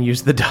go ahead and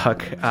use the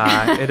duck.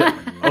 It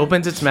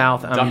opens its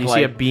mouth. You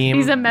see a beam.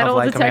 He's a metal of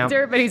light coming out.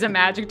 detector, but he's a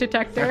magic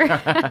detector.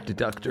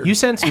 Deductor. You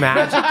sense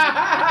magic.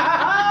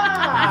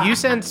 You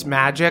sense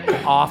magic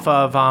off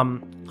of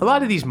a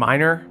lot of these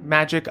minor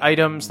magic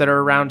items that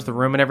are around the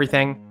room and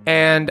everything.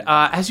 And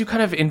as you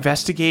kind of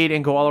investigate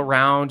and go all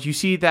around, you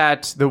see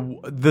that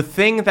the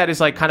thing that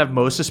is like kind of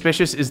most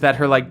suspicious is that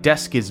her like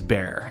desk is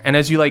bare. And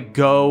as you like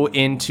go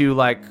into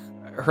like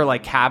her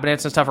like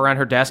cabinets and stuff around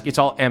her desk, it's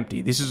all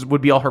empty.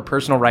 Would be all her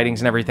personal writings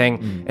and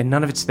everything, and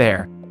none of it's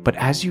there. But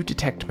as you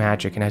detect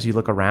magic and as you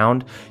look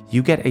around,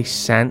 you get a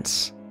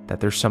sense that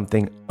there's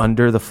something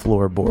under the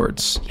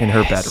floorboards in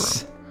her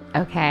bedroom.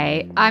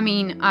 Okay, I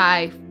mean,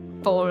 I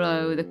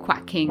follow the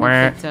quacking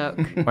of the duck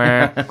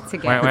to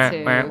get to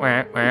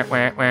I find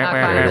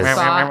the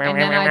spot, and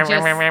then I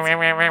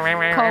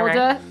just...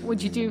 Calder,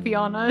 would you do the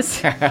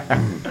honors?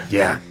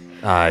 Yeah.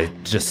 I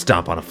just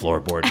stomp on a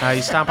floorboard.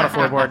 You stomp on a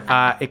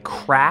floorboard. It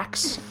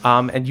cracks,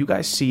 and you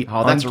guys see...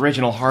 Oh, that's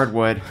original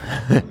hardwood.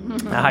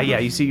 Yeah,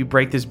 you see you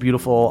break this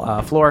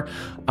beautiful floor.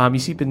 You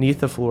see beneath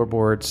the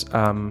floorboards,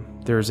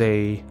 there's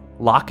a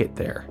locket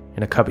there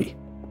in a cubby.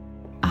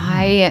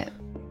 I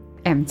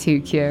am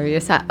too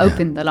curious. I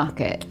opened the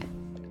locket.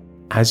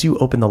 As you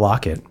open the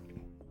locket,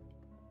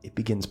 it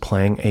begins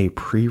playing a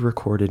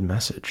pre-recorded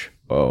message.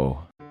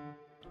 Oh.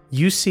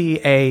 You see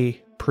a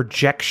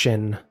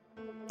projection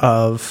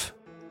of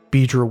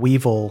Beedra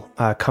Weevil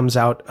comes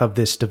out of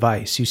this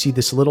device. You see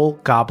this little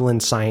goblin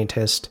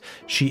scientist.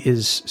 She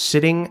is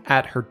sitting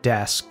at her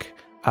desk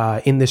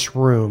in this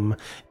room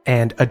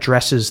and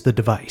addresses the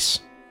device.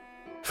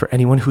 For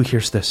anyone who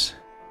hears this,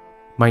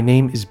 my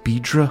name is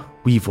Beedra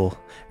Weevil,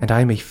 and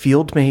I am a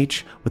field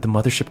mage with the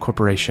Mothership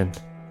Corporation.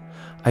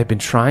 I have been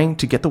trying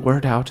to get the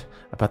word out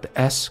about the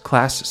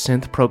S-Class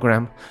Synth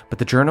program, but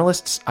the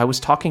journalists I was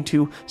talking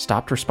to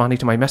stopped responding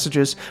to my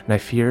messages, and I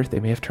fear they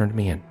may have turned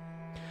me in.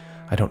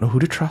 I don't know who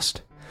to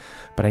trust,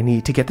 but I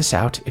need to get this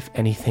out if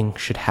anything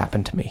should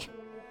happen to me.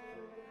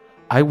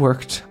 I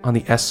worked on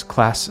the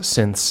S-Class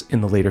synths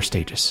in the later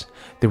stages.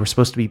 They were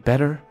supposed to be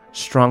better,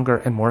 stronger,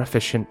 and more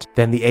efficient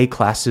than the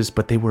A-classes,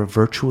 but they were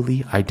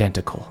virtually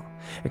identical,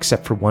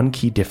 except for one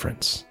key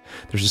difference.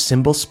 There's a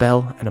symbol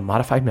spell and a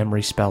modified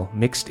memory spell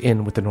mixed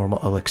in with the normal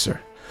elixir.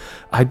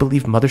 I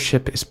believe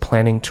Mothership is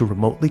planning to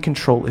remotely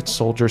control its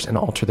soldiers and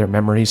alter their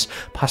memories,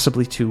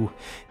 possibly to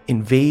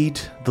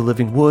invade the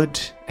Living Wood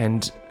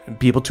and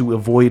be able to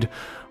avoid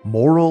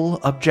moral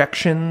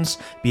objections,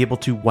 be able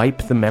to wipe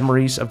the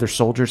memories of their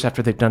soldiers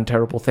after they've done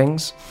terrible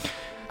things.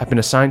 I've been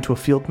assigned to a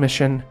field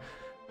mission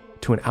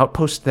to an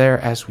outpost there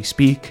as we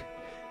speak.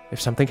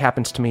 If something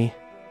happens to me,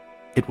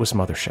 it was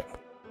Mothership.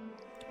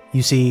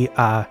 You see,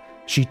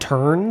 she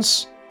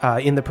turns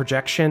in the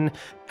projection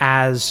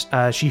as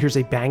she hears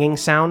a banging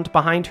sound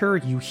behind her.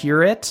 You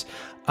hear it.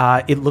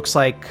 It looks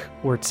like,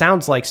 or it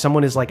sounds like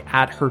someone is like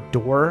at her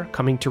door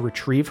coming to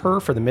retrieve her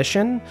for the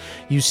mission.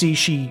 You see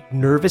she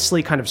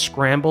nervously kind of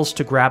scrambles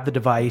to grab the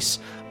device,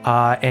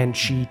 and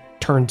she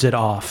turns it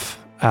off,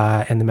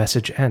 and the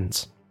message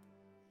ends.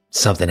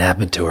 Something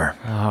happened to her.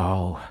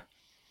 Oh.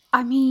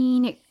 I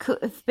mean, it could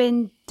have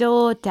been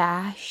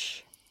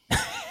DoorDash.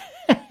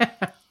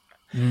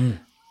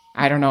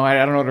 I don't know. I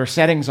don't know what her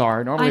settings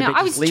are. Normally, I know. they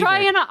I just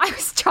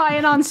was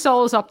trying on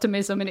Soul's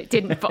optimism, and it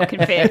didn't fucking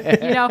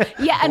fit. You know,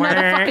 yet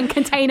another fucking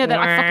container that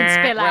I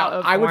fucking spill out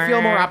of. I would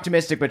feel more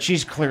optimistic, but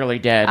she's clearly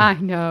dead. I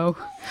know.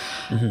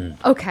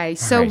 Okay,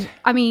 so Right.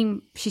 I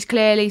mean, she's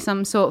clearly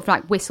some sort of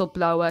like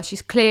whistleblower.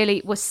 She's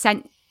clearly was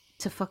sent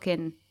to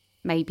fucking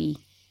maybe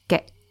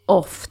get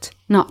offed,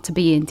 not to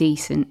be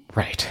indecent.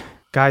 Right.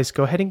 Guys,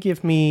 go ahead and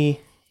give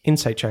me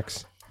insight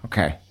checks.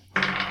 Okay.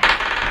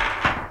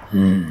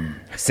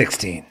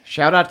 16.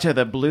 Shout out to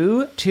the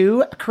Blue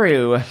 2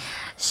 crew.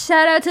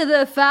 Shout out to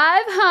the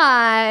 5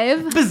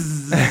 Hive.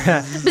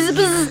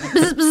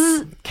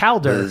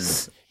 Calder,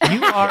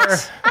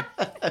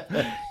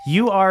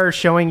 you are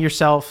showing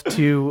yourself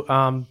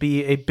to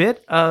be a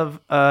bit of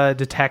a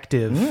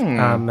detective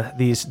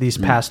these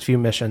past few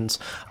missions.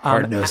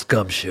 Hard-nosed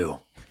gumshoe.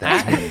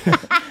 That's me.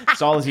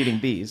 Saul is eating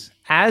bees.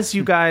 As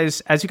you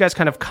guys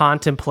kind of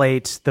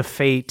contemplate the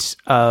fate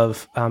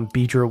of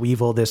Beedra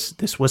Weevil, this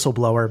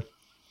whistleblower,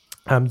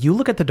 you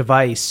look at the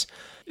device.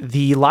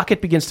 The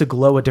locket begins to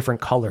glow a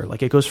different color.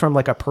 Like it goes from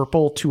like a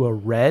purple to a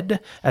red,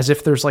 as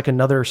if there's like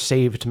another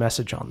saved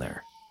message on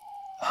there.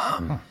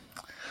 I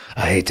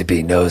hate to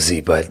be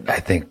nosy, but I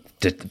think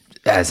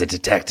as a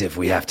detective,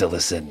 we have to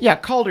listen. Yeah,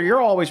 Calder,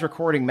 you're always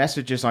recording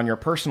messages on your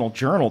personal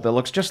journal that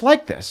looks just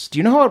like this. Do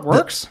you know how it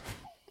works?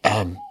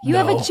 You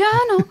have a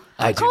journal.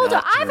 I do Calder,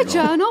 not I have a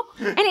journal.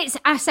 And it's,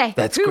 I say,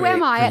 That's who great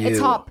am I for at the you.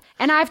 top?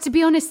 And I have to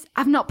be honest,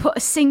 I've not put a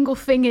single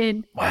thing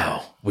in.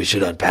 Wow, we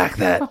should unpack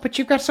that. Oh, but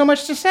you've got so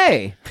much to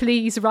say.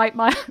 Please do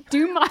my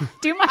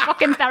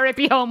fucking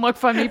therapy homework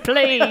for me,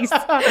 please.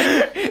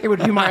 It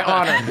would be my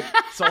honor.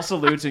 Saul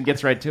salutes and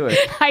gets right to it.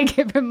 I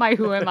give him my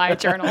Who Am I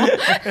journal.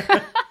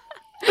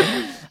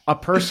 A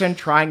person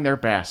trying their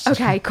best.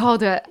 Okay,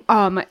 Calder,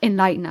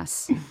 enlighten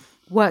us.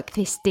 Work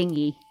this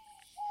dinghy.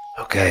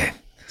 Okay.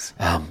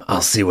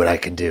 I'll see what I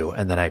can do,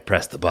 and then I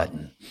press the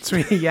button.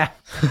 Sweet, yeah.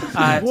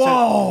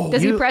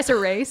 Does he press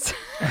erase?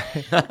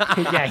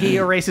 Yeah, he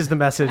erases the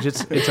message.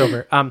 It's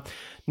over.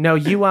 No,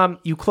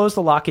 you close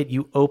the locket,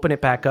 you open it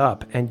back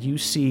up, and you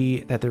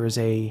see that there is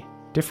a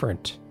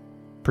different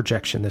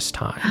projection this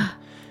time.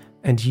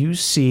 And you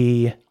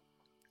see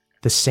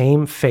the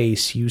same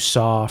face you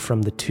saw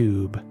from the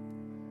tube.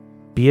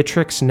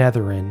 Beatrix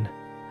Netherin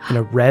in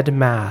a red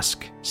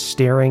mask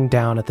staring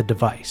down at the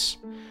device.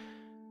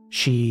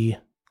 She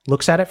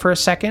looks at it for a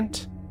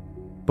second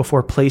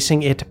before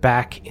placing it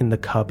back in the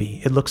cubby.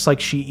 It looks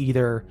like she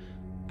either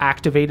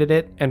activated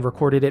it and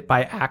recorded it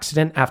by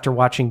accident after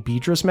watching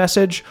Beedra's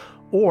message,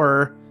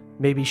 or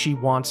maybe she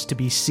wants to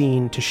be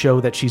seen to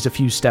show that she's a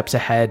few steps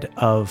ahead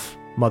of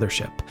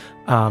Mothership.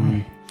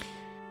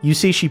 You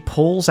see she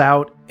pulls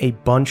out a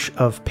bunch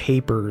of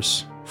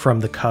papers from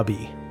the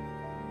cubby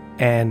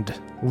and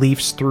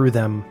leafs through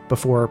them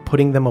before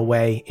putting them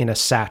away in a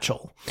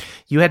satchel.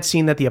 You had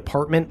seen that the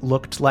apartment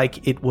looked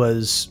like it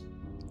was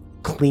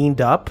cleaned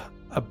up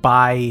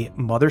by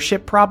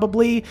Mothership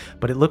probably,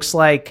 but it looks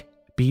like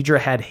Beedra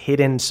had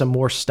hidden some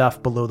more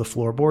stuff below the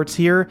floorboards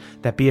here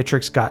that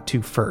Beatrix got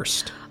to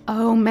first.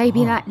 Oh,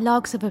 maybe like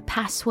logs of her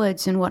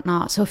passwords and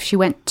whatnot. So if she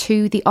went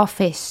to the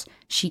office,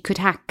 she could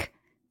hack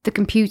the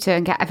computer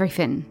and get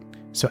everything.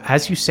 So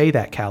as you say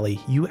that, Callie,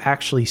 you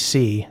actually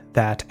see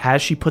that as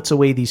she puts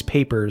away these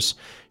papers,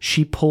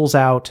 she pulls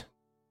out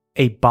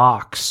a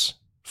box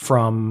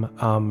from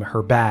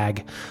her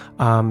bag.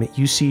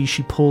 You see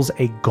she pulls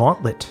a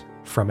gauntlet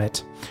from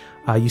it.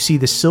 You see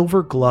the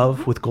silver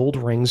glove with gold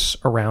rings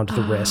around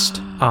the wrist.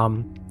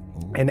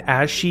 And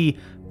as she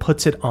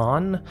puts it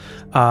on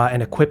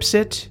and equips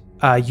it,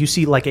 you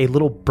see like a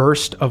little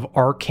burst of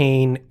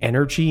arcane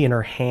energy in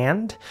her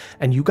hand.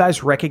 And you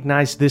guys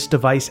recognize this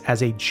device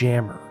as a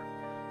jammer.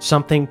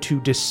 Something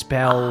to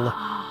dispel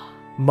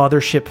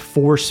Mothership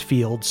force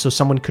fields so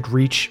someone could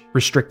reach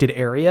restricted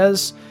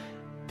areas.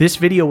 This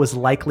video was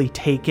likely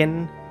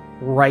taken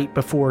right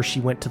before she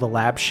went to the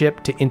lab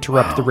ship to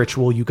interrupt the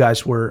ritual you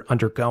guys were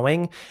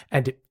undergoing.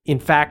 And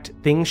in fact,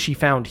 things she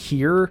found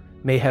here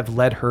may have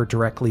led her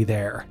directly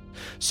there.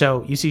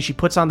 So you see she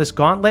puts on this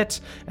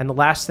gauntlet, and the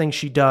last thing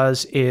she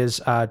does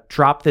is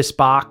drop this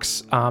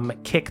box,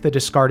 kick the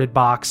discarded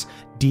box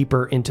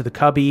deeper into the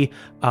cubby,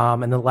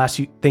 and the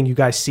last thing you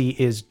guys see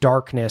is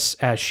darkness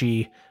as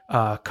she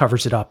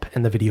covers it up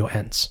and the video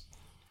ends.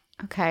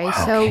 Okay,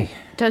 so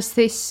does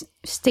this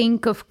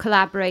stink of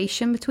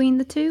collaboration between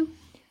the two?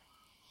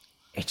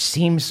 It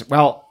seems,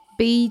 well...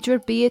 Beedra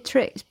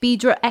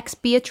x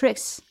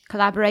Beatrix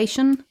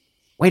collaboration?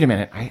 Wait a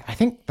minute. I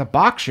think the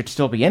box should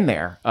still be in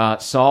there.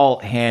 Saul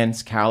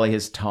hands Callie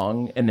his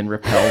tongue and then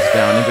repels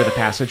down into the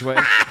passageway.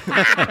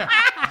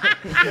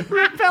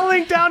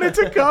 Repelling down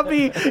into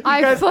cubby.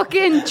 I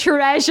fucking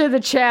treasure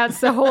the chance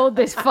to hold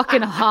this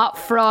fucking hot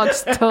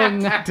frog's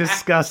tongue.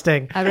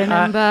 Disgusting. I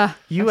remember.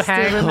 You I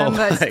still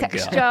remember its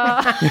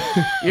texture.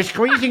 You're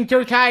squeezing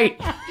too tight.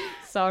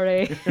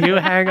 Sorry. You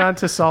hang on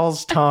to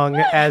Saul's tongue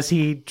as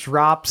he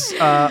drops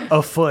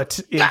a foot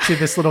into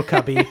this little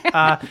cubby.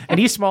 And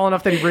he's small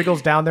enough that he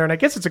wriggles down there. And I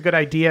guess it's a good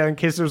idea in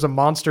case there's a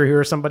monster here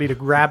or somebody to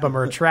grab him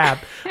or a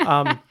trap.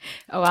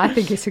 I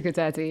think it's a good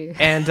idea.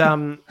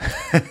 And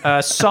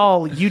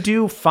Saul, you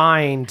do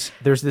find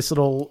there's this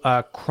little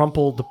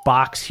crumpled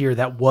box here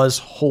that was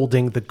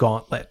holding the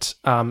gauntlet.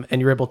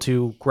 And you're able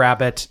to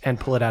grab it and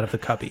pull it out of the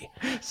cubby.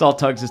 Saul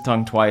tugs his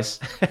tongue twice.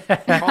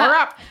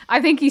 I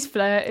think he's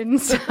flirting.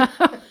 So.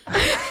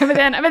 but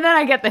then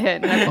I get the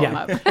hit and I pull him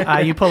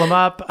up. You pull him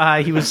up.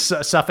 He was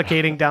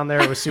suffocating down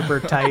there. It was super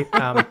tight.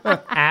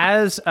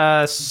 As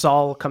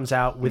Saul comes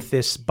out with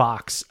this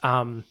box,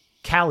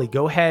 Callie,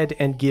 go ahead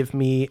and give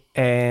me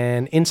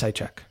an insight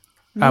check.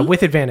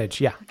 With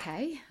advantage, yeah.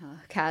 Okay.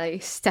 Callie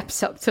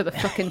steps up to the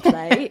fucking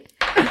plate.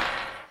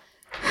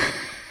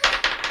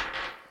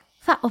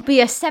 That'll be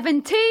a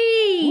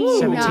 17.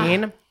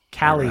 17.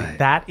 Callie,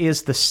 that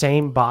is the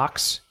same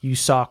box you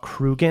saw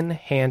Krugen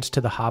hand to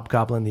the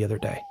hobgoblin the other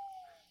day.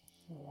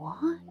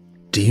 What?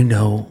 Do you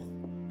know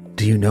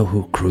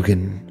who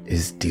Krugen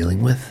is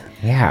dealing with?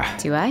 Yeah.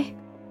 Do I?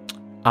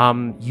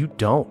 You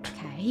don't.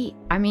 Okay.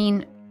 I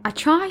mean, I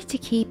try to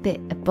keep it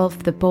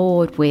above the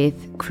board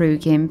with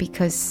Krugen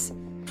because,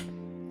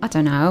 I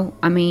don't know.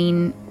 I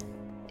mean,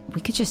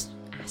 we could just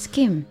ask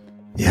him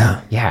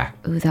Yeah.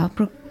 who the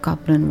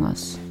hobgoblin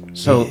was.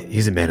 So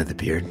he's a man of the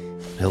beard.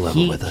 He'll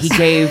level with us. he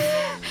gave...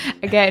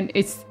 Again,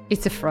 it's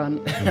a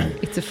front.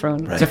 It's a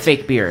front. It's a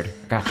fake beard.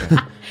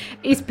 Gotcha.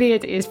 His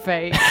beard is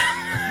fake.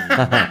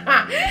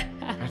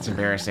 That's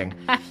embarrassing.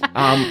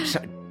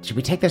 So should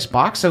we take this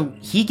box? So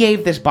he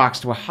gave this box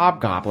to a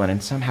hobgoblin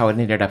and somehow it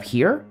ended up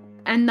here?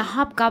 And the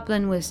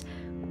hobgoblin was,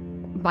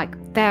 like,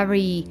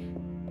 very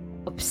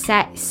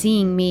upset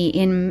seeing me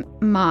in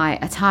my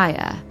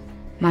attire.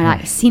 My,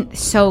 like, synth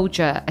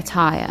soldier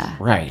attire.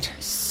 Right.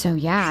 So,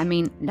 yeah, I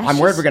mean... I'm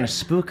worried we're going to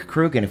spook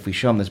Krugen if we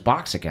show him this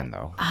box again,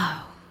 though.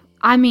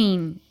 I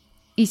mean,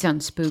 he's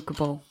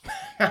unspookable.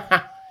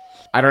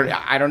 I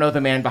don't know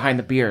the man behind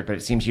the beard, but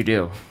it seems you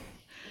do.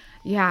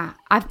 Yeah,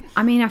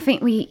 I mean, I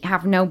think we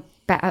have no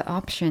better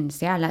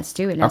options. Yeah, let's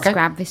do it. Let's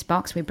grab this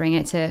box. We bring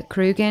it to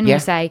Krugen. Yeah. We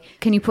say,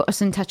 can you put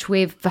us in touch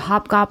with the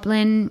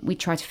hobgoblin? We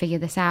try to figure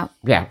this out.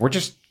 Yeah, we're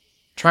just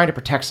trying to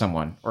protect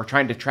someone or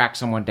trying to track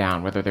someone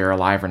down, whether they're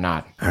alive or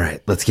not. All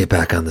right, let's get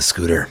back on the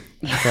scooter.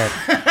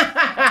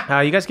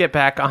 You guys get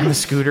back on the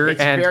scooter,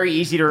 It's and very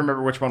easy to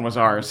remember which one was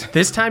ours.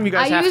 this time you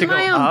guys I have use to go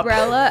my up.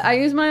 umbrella. I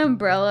use my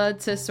umbrella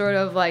to sort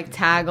of like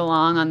tag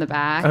along on the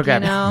back. Okay. You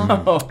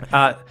know.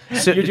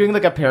 So You're doing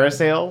like a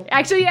parasail?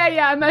 Actually,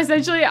 yeah. I'm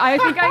essentially. I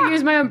think I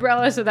use my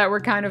umbrella so that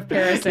we're kind of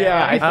parasailing.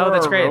 Yeah, I throw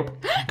that's a great.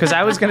 rope. Because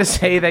I was gonna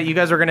say that you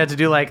guys were gonna have to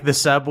do like the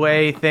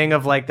subway thing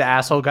of like the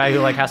asshole guy who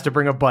like has to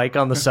bring a bike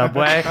on the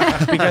subway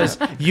because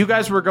you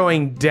guys were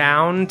going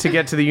down to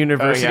get to the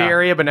university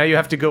area, but now you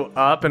have to go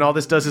up, and all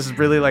this does is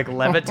really like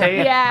levitate.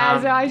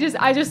 Yeah, so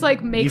I just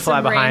like make you fly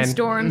some behind.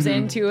 rainstorms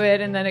into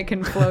it, and then it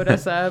can float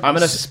us up. I'm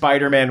going to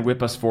Spider-Man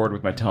whip us forward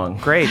with my tongue.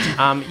 Great.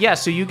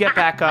 So you get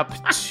back up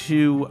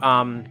to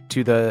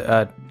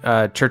the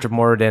Church of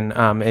Moradin,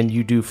 and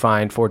you do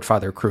find Forge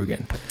Father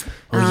Krugen.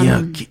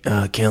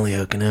 Kelly,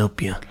 how can I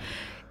help you?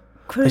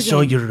 I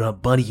saw your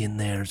buddy in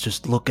there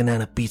just looking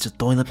at a piece of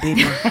toilet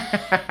paper.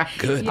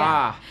 Good.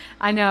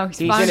 I know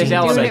he's in finally his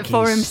doing element. it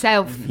for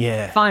himself.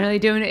 Yeah. Finally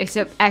doing it. It's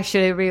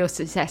actually a real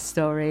success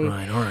story.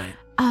 Right, all right.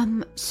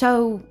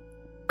 So,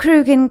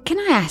 Krugen, can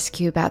I ask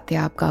you about the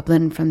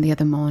hobgoblin from the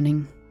other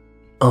morning?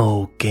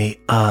 Okay,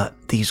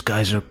 these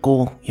guys are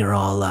cool. You're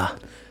all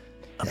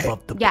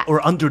above the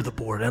or under the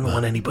board. I don't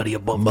want anybody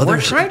above the We're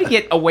board. trying to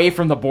get away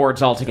from the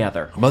boards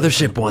altogether.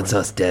 Mothership wants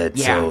us dead,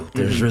 so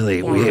there's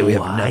really we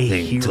have I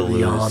nothing hear to you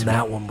lose. on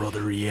that one,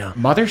 brother. Yeah.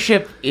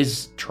 Mothership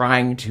is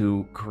trying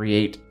to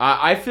create...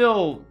 I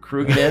feel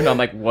Krugen in on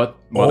like what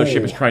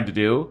Mothership is trying to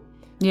do.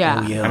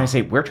 Yeah. Oh, yeah. And I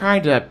say, we're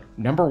trying to,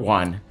 number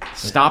one,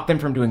 stop them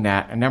from doing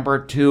that. And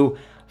number two,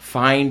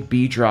 find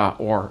Beedra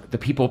or the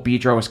people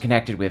Beedra was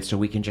connected with so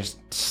we can just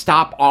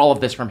stop all of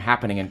this from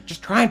happening and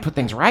just try and put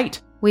things right.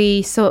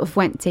 We sort of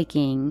went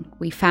digging.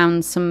 We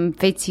found some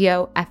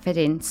video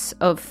evidence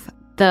of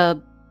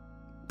the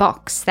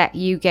box that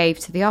you gave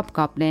to the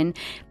hobgoblin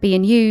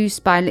being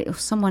used by a little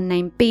someone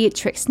named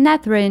Beatrix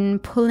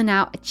Netherin pulling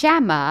out a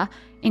jammer.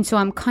 And so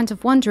I'm kind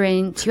of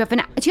wondering, do you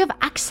have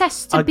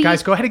access to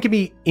Guys, go ahead and give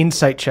me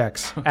insight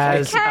checks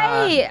as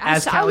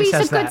as so Callie always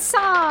says a good that.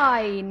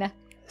 sign.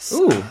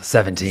 Ooh,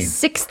 17.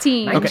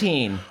 16.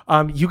 19.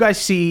 You guys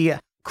see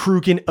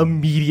Krugen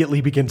immediately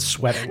begins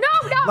sweating.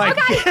 No, Like,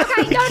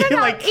 okay, no.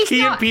 like It's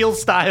Key and not. Peele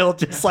style,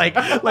 just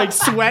like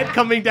sweat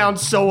coming down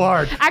so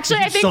hard.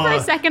 Actually, I think for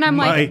a second I'm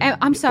like,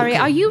 I'm sorry,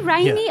 are you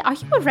Rainy? Yeah. Are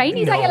you a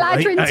Rainy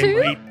Dialadrin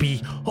too? I might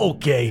be.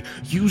 Okay,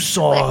 you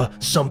saw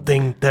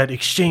something that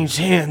exchanged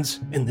hands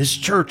in this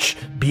church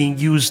being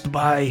used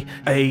by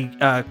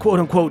a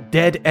quote-unquote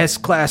dead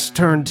S-class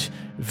turned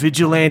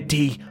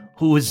vigilante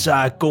who is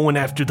going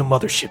after the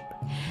mothership.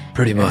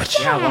 Pretty much.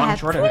 Yeah, long,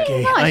 short of it.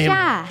 Okay, much, I am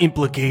yeah.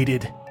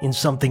 implicated in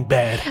something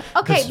bad.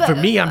 Okay, 'Cause but- for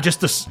me, I'm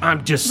just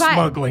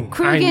smuggling.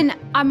 Krugen,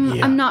 I'm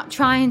yeah. not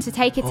trying to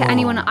take it to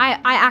anyone. I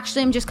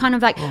actually am just kind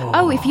of like,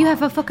 if you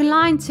have a fucking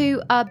line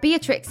to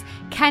Beatrix,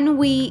 can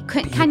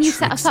you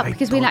set us up Beatrix,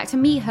 because we like to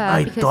meet her?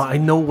 I because thought I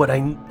know what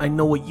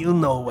you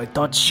know. I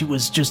thought she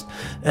was just.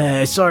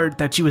 I saw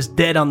that she was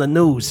dead on the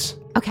news.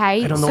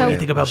 okay, I don't know so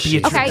anything about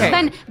Beatrix.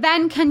 okay,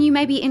 then can you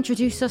maybe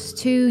introduce us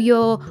to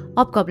your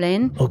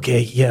hobgoblin?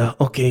 Okay, yeah,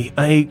 okay.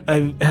 I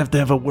have to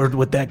have a word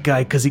with that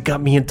guy because he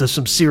got me into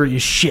some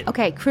serious shit.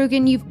 Okay,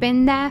 Krugen, you've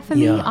been there for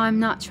me. Yeah. I'm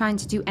not trying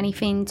to do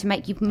anything to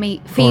make you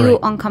feel right.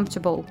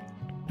 uncomfortable.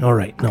 All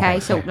right. No, Okay,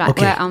 so like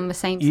okay. we're on the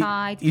same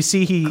side. You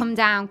see, he Come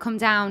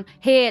down.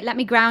 Here, let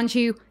me ground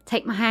you.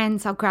 Take my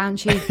hands, I'll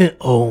ground you.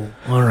 Oh,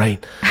 all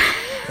right.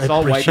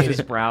 Saul wipes appreciate his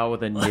it. brow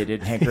with a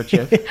knitted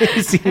handkerchief.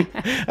 you see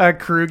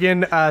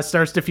Krugen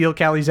starts to feel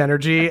Callie's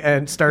energy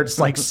and starts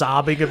like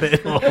sobbing a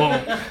bit.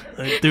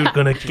 They're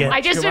gonna get. I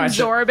just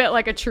absorb it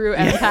like a true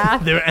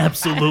empath. They're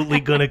absolutely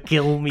gonna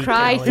kill me.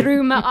 Cry Callie.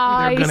 through my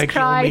eyes. gonna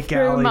kill Cry me,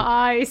 through Callie. my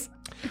eyes.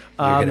 You're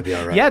gonna be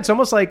all right. Yeah, it's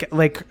almost like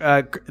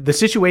the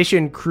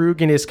situation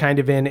Krugen is kind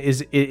of in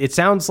is it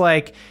sounds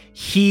like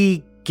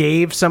he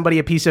gave somebody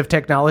a piece of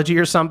technology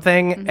or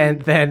something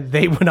and then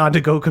they went on to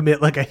go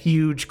commit like a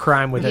huge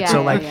crime with it. Yeah, So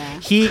yeah, like yeah.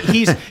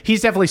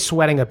 he's definitely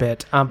sweating a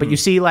bit. But you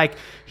see like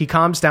he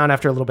calms down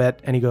after a little bit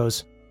and he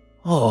goes,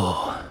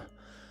 Oh,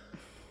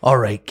 all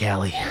right,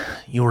 Callie.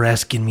 You were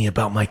asking me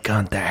about my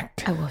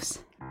contact, I was.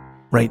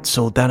 right?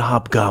 So that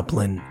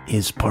hobgoblin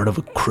is part of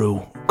a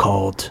crew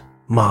called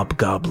Mob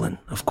Goblin,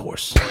 of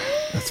course.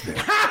 That's fair.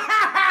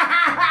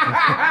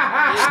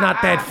 It's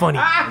not that funny.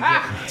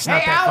 It's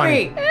not that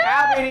funny.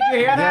 Albie, did you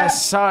hear that?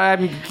 "Yes,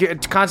 sorry, I'm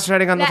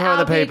concentrating on the Let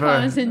toilet Albie paper.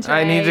 concentrate.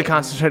 I need to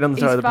concentrate on the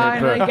He's toilet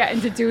finally paper.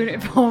 getting to doing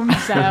it for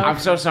himself. I'm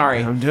so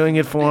sorry. I'm doing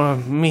it for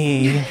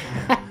me.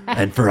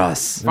 And for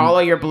us. Follow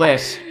your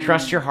bliss.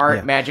 Trust your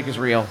heart. Magic is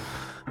real.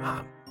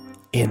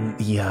 In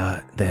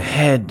the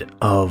head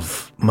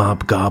of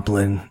Mob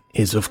Goblin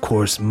is, of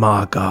course,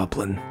 Ma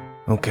Goblin.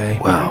 Okay?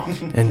 Wow.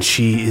 And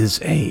she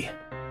is a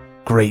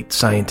great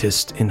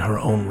scientist in her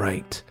own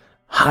right.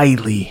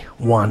 Highly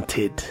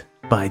wanted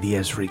by the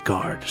Esri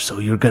Guard. So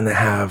you're gonna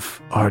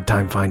have a hard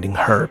time finding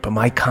her. But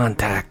my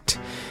contact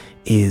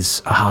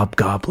is a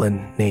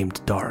hobgoblin named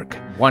Dark.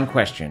 One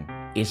question.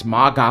 Is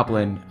Ma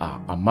Goblin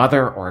a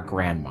mother or a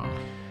grandma?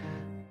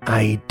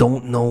 I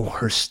don't know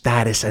her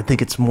status. I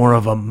think it's more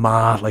of a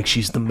Ma, like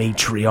she's the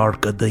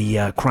matriarch of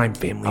the crime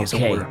family, as it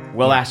Okay, were.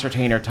 we'll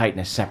ascertain her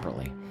tightness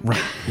separately.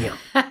 Right,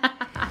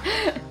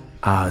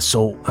 yeah.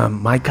 So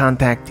my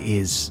contact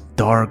is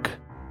Dark.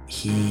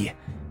 He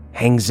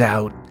hangs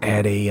out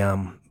at a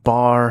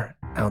bar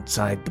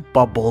outside the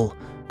bubble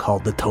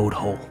called the Toad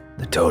Hole.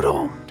 The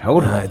total.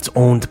 Totally. It's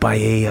owned by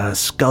a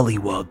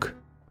Scullywug.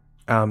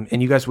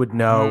 And you guys would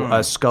know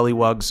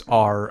Scullywugs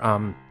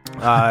are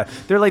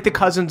they're like the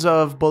cousins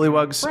of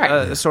Bullywugs,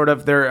 Right. sort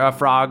of. They're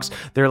frogs.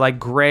 They're like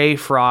gray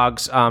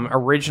frogs.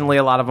 Originally,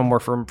 a lot of them were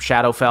from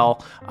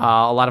Shadowfell.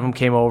 A lot of them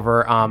came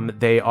over.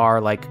 They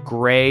are like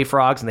gray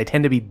frogs, and they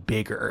tend to be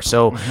bigger.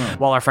 So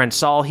while our friend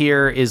Saul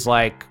here is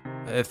like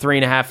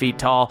 3.5 feet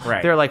tall,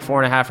 Right. they're like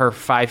 4.5 or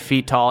 5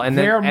 feet tall, and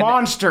then They're and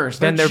monsters.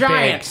 Then They're they're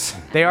giants.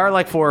 big. They are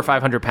like 400 or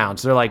 500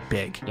 pounds. They're like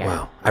big. Yeah.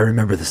 Wow. I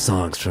remember the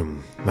songs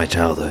from my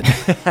childhood.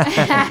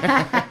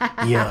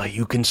 Yeah,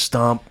 you can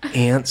stomp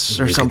ants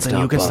or You can something.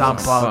 stomp You can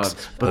stomp bugs.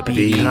 bugs, But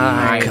be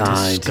kind to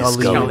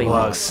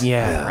Scullywugs.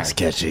 Yeah, Yeah. it's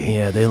catchy.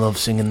 Yeah, they love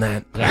singing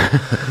that.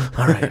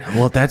 All right.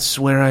 Well, that's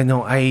where I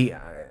know. I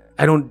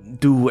don't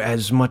do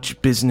as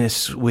much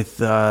business with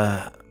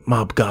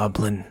Mob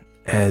Goblin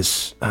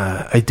as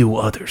I do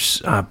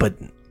others. But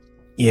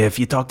yeah, if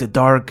you talk to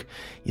Dark,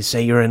 you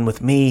say you're in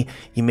with me.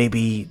 You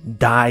maybe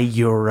dye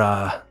your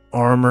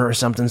armor or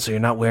something so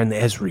you're not wearing the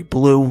Esri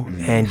blue,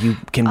 and you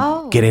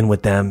can get in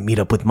with them, meet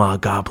up with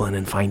Mob Goblin,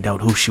 and find out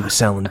who she was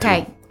selling to.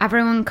 Okay,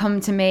 everyone come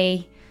to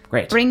me.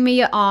 Great. Bring me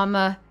your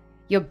armor,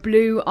 your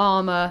blue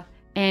armor,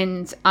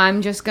 and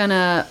I'm just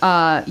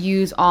gonna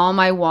use all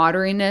my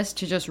wateriness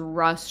to just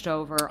rust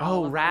over.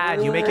 all Oh, of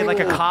rad! You make it like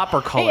a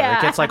copper color. Yeah.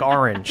 It gets like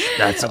orange.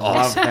 That's Love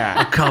awesome.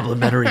 that.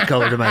 Complimentary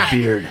color to my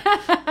beard.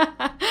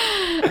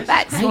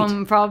 That's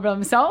one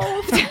problem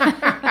solved.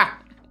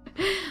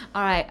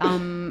 All right,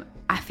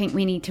 I think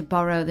we need to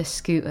borrow the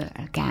scooter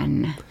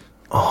again.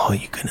 Oh,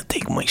 you're gonna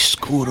take my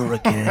scooter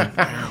again,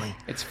 Allie.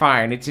 It's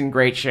fine. It's in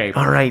great shape.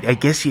 All right, I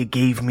guess you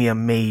gave me a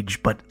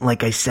mage, but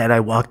like I said, I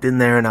walked in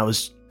there and I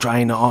was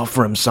trying to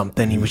offer him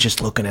something. He was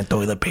just looking at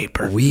toilet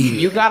paper.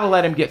 You gotta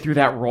let him get through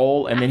that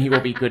roll, and then he will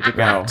be good to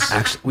go.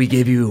 Actually, we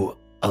gave you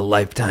a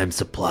lifetime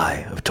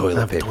supply of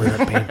toilet paper.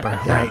 Toilet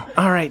paper, right?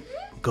 All right,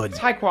 good. It's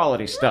high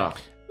quality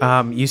stuff.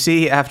 You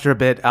see, after a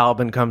bit,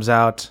 Albin comes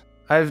out.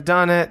 I've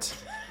done it.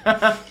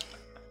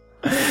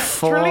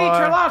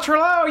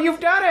 Trello, you've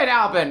done it,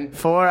 Albin.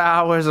 4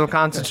 hours of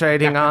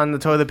concentrating on the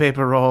toilet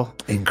paper roll.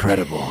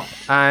 Incredible.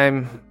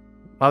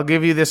 I'll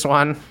give you this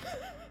one,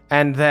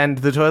 and then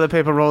the toilet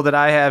paper roll that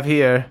I have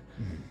here.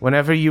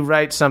 whenever you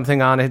write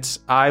something on it,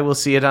 I will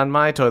see it on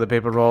my toilet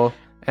paper roll,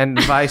 and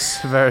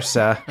vice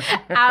versa.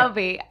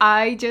 Albie,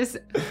 I just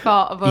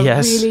thought of a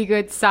Yes. really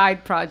good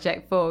side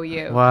project for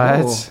you.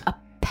 What? A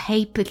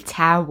paper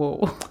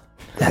towel.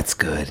 That's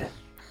good.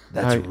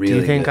 That's really Do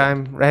you think good.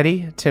 I'm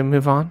ready to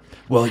move on?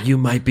 Well, you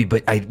might be,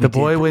 but The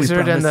boy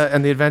wizard and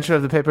the adventure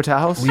of the paper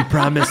towels? We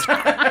promised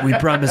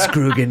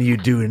Krugen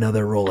you'd do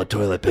another roll of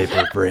toilet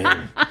paper for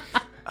him.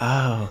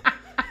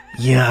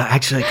 Yeah,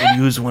 actually, I could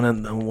use one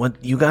of the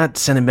what you got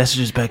sending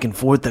messages back and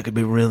forth. That could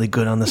be really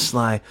good on the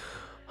sly.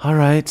 All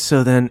right,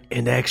 so then,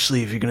 and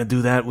actually, if you're gonna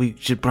do that, we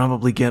should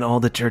probably get all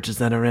the churches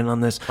that are in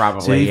on this.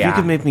 Probably, so if yeah. you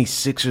could make me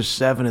 6 or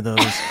 7 of those.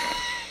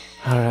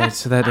 All right,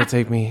 so that'll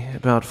take me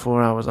about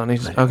 4 hours on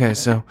each. Okay,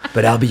 so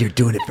But Albie, you're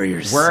doing it for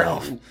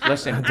yourself.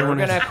 Listen, we're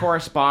gonna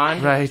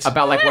correspond Right.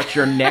 about like what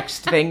your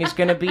next thing is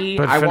gonna be.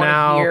 But I for want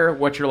now, to hear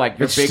what your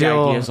big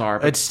ideas are.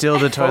 But It's still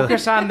the toilet.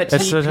 focus on the It's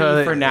TP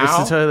toilet, for now.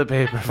 It's the toilet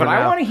paper for but I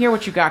now. want to hear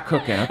what you got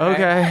cooking. Okay.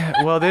 Okay,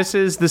 well, this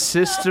is the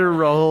sister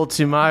roll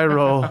to my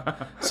roll,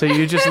 so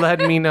you just let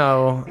me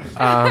know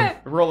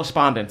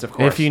Correspondence, of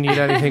course. if you need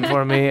anything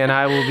for me, and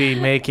I will be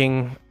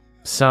making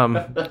some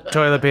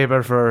toilet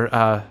paper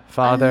for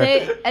Father.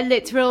 A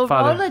literal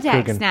Father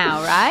Rolodex Krugen.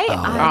 now, right?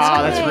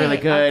 Oh, that's really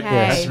good. Okay.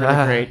 That's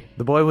really great.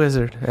 The boy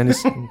wizard and his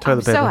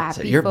toilet So paper.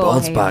 happy Your for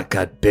bald him. spot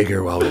got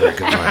bigger while we were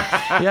gone.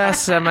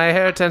 Yes, my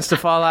hair tends to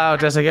fall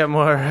out as I get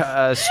more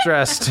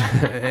stressed,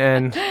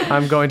 and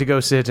I'm going to go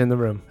sit in the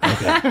room.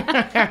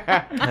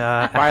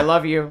 I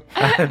love you.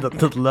 I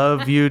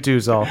love you too,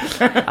 Zol.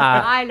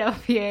 I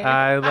love you.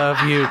 I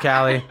love you,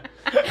 Callie.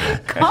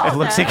 It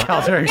looks at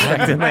Calder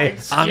expectantly.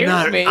 I'm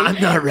not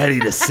ready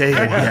to say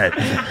it yet.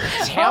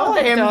 Tell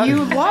him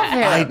you love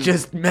him.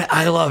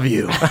 I love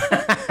you.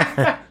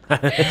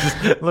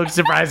 Looks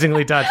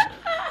surprisingly touched.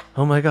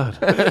 Oh my god.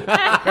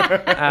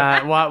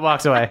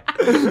 Walks away.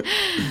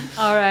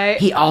 All right.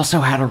 He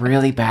also had a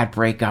really bad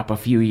breakup a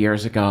few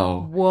years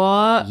ago.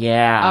 What?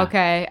 Yeah.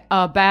 Okay.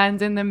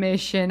 Abandon the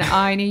mission.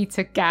 I need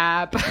to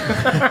gab.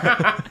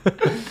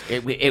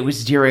 It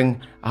was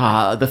during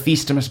the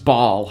Feastimus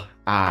Ball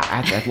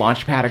at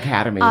Launchpad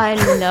Academy. I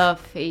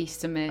love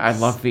Feastimus. I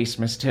love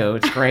Feastimus too.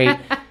 It's great.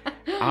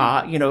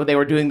 They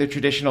were doing the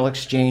traditional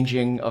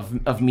exchanging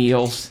of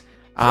meals.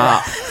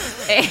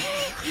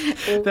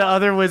 The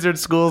other wizard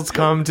schools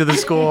come to the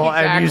school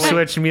and you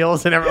Exactly. switch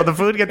meals and the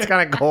food gets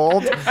kind of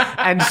cold.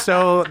 And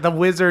so the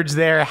wizards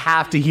there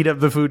have to heat up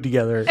the food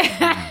together.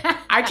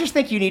 I just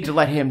think you need to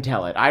let him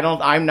tell it.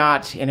 I'm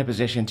not in a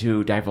position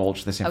to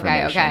divulge this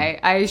information. Okay.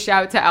 I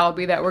shout to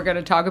Albie that we're going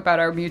to talk about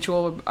our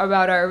mutual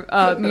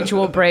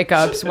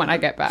breakups when I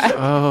get back.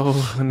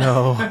 Oh,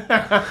 no.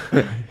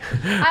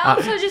 I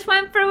also just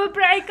went through a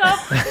breakup.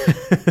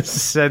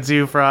 Sends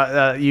you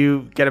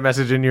you get a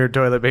message in your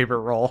toilet paper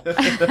roll.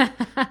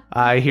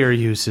 I hear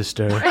you,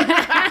 sister.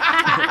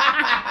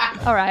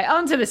 All right,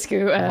 onto the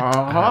scooter.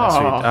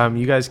 Sweet.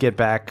 You guys get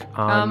back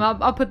on.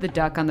 I'll put the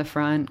duck on the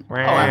front. Oh,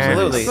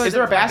 absolutely. Put Is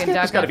there a the fucking basket? duck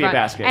There's got to on be a the front.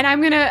 basket. And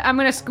I'm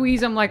gonna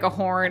squeeze him like a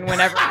horn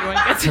whenever anyone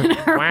gets in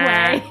our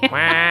way.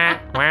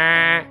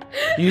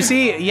 You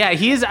see, yeah,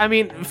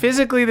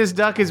 physically this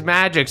duck is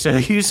magic, so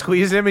you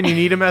squeeze him and you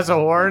need him as a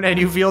horn and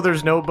you feel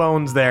there's no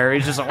bones there.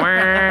 He's just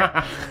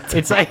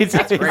it's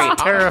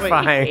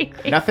terrifying.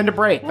 Nothing to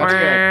break. That's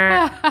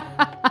good.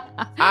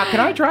 Can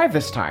I drive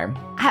this time?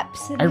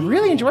 Absolutely. I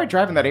really enjoyed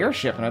driving that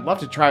airship, and I'd love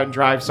to try and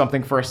drive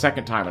something for a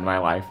second time in my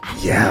life.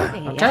 Yeah.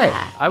 Okay.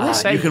 I will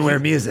say You can wear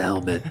me as a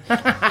helmet.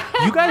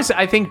 you guys,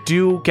 I think,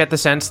 do get the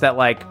sense that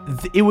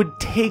it would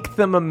take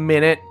them a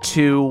minute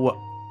to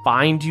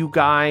find you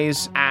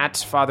guys at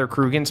Father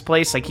Krugen's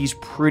place. Like, he's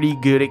pretty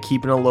good at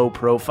keeping a low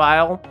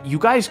profile. You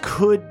guys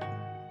could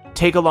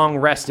take a long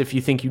rest if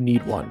you think you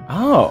need one.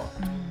 Oh.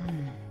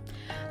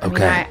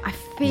 Okay. I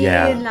feel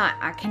Yeah. like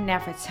I can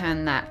never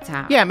turn that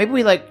down. Yeah, maybe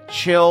we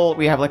chill.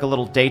 We have a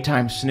little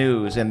daytime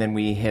snooze, and then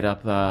we hit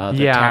up the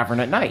Yeah. tavern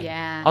at night.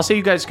 Yeah. I'll say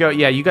you guys go.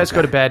 Yeah, you guys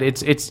go to bed.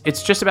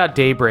 It's just about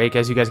daybreak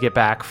as you guys get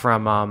back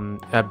from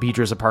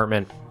Beedra's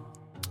apartment.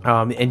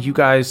 And you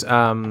guys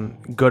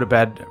go to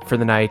bed for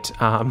the night.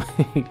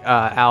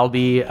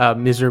 Albie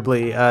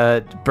miserably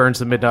burns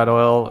the midnight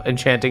oil,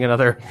 enchanting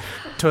another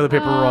toilet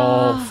paper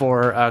roll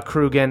for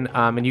Krugen.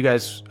 And you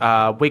guys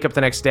wake up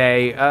the next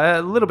day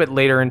a little bit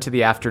later into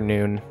the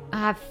afternoon. I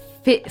have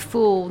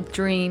fitful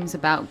dreams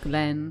about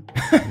Glenn.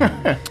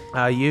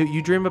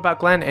 You dream about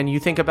Glenn, and you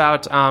think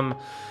about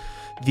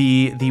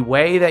the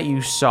way that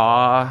you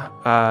saw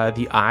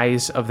the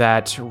eyes of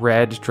that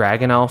red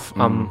dragon elf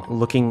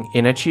looking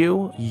in at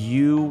you.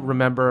 You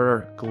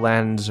remember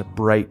Glenn's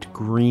bright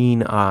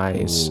green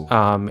eyes,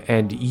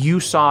 and you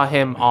saw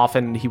him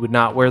often. He would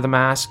not wear the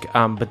mask,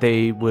 but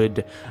they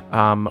would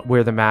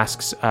wear the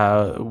masks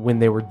when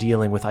they were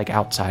dealing with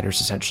outsiders,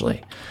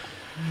 essentially.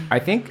 I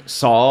think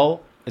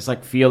Saul is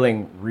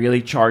feeling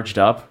really charged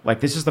up.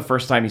 This is the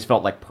first time he's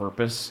felt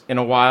purpose in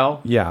a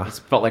while. Yeah. It's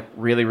felt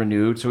really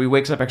renewed. So he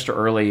wakes up extra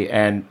early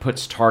and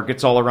puts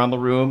targets all around the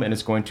room and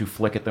is going to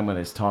flick at them with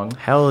his tongue.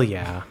 Hell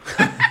yeah.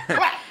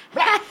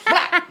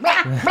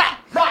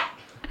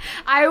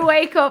 I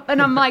wake up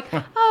and I'm like,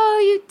 oh,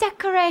 you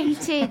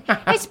decorated.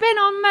 It's been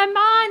on my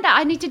mind that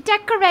I need to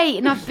decorate,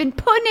 and I've been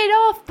putting it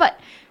off, but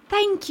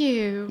thank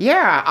you.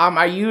 Yeah,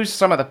 I used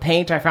some of the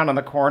paint I found on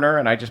the corner,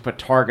 and I just put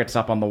targets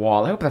up on the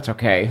wall. I hope that's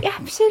okay.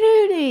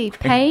 Absolutely.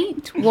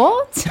 Paint?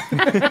 What?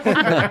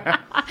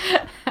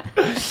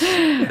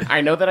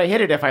 I know that I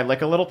hit it if I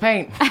lick a little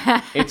paint.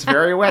 It's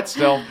very wet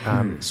still.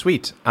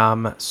 Sweet.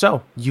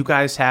 So you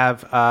guys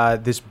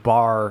have this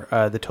bar,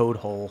 the Toad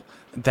Hole,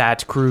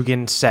 that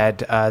Krugen said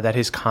that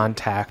his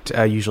contact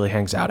usually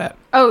hangs out at.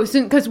 Oh,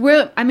 because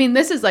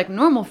this is like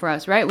normal for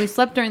us, right? We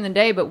slept during the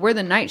day, but we're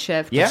the night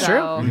shift. Yeah,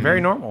 so.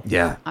 Very normal.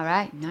 Yeah. All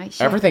right, nice.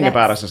 Everything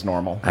about us is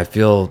normal. I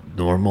feel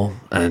normal,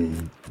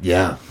 and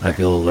I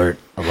feel alert,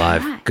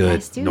 alive, good,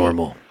 let's do it.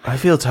 normal. I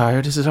feel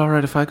tired. Is it all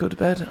right if I go to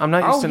bed? I'm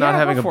not used to not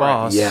having go a for it.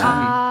 boss.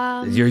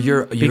 Yeah.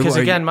 Because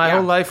again, my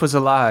whole life was a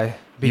lie.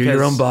 You're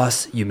your own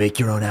boss. You make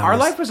your own hours. Our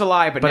life was a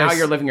lie, but now it's-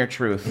 you're living your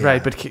truth.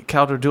 Right, but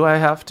Calder, do I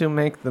have to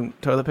make the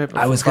toilet paper?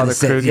 I was going to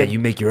say, you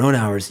make your own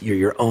hours. You're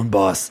your own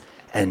boss.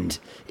 And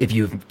if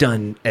you've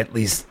done at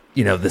least,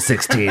 the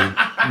 16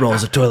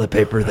 rolls of toilet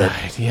paper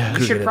that yeah. You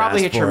Krugen should had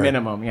probably asked hit your for,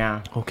 minimum,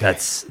 yeah. Okay.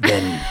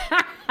 then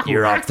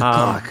you're off the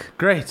clock.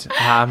 Great.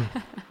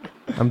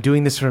 I'm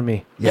doing this for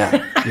me. Yeah,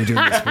 you're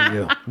doing this for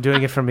you. I'm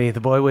doing it for me, the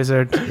boy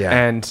wizard, Yeah.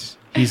 and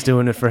he's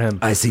doing it for him.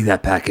 I see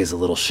that Pack is a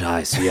little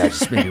shy, so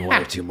just maybe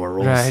 1 or 2 more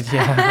rolls. Right,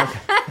 yeah.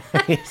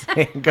 Okay.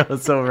 He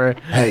goes over.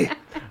 Hey,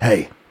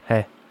 Hey.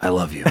 I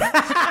love you.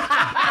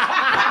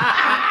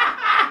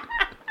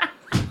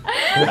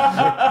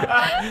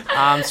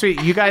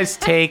 Sweet. You guys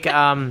take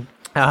once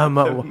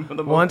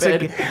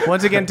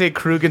again take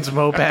Krugen's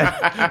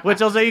moped,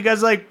 which I'll say you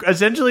guys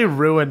essentially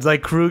ruins.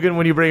 Like Krugen,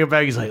 when you bring it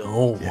back, he's like,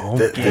 oh,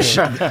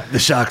 The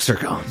shocks are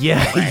gone.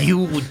 yeah,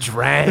 you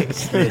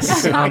dragged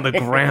this on the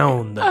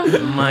ground.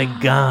 My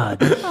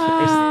God. Is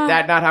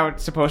that not how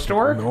it's supposed to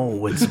work?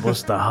 No, it's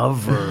supposed to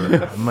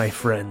hover, my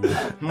friend.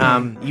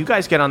 You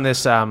guys get on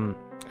this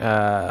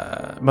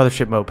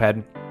mothership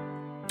moped,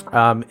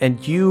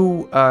 and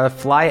you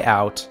fly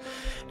out,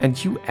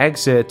 and you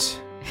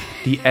exit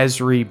the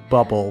Esri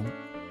bubble.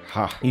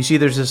 You see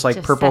there's this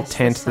Just purple as the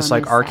tint, this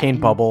sun is arcane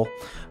setting. bubble,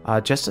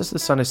 just as the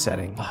sun is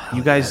setting.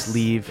 You guys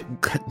leave.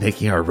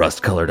 Making our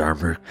rust-colored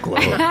armor glow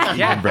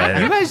even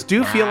brighter. You guys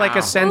do feel like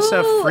a sense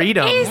of Ooh,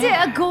 freedom. Is it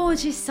a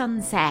gorgeous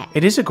sunset?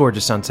 It is a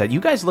gorgeous sunset.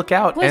 You guys look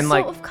out What and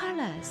sort of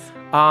colours?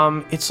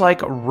 it's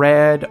like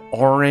red,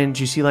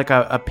 orange. You see like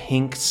a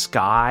pink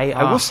sky.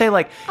 I will say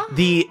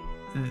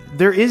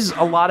there is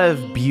a lot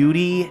of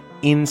beauty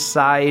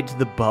inside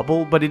the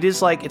bubble, but it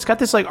is it's got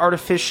this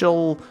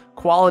artificial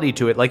quality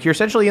to it. Like you're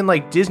essentially in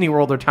Disney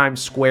World or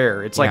Times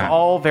Square. It's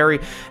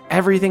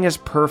everything is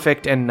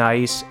perfect and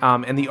nice.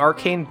 And the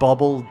arcane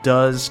bubble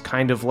does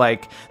kind of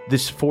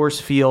this force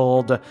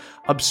field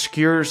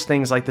obscures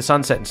things like the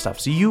sunset and stuff.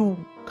 So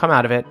you come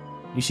out of it,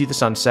 you see the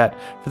sunset.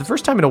 For the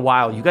first time in a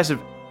while, you guys have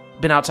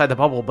been outside the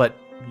bubble, but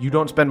you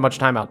don't spend much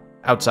time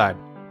outside.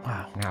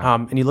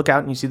 Wow. And you look out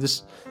and you see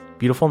this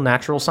beautiful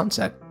natural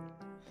sunset.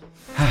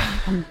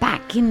 I'm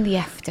back in the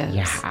afters.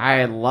 Yeah,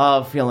 I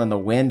love feeling the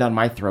wind on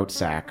my throat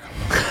sack.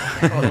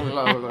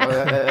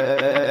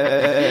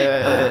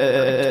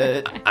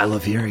 I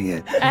love hearing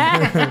it.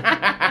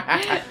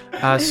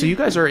 So you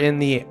guys are in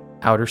the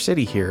outer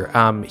city here.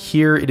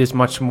 Here it is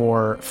much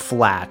more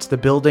flat. The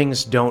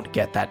buildings don't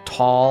get that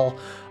tall.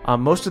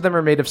 Most of them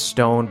are made of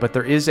stone, but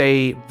there is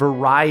a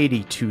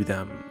variety to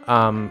them,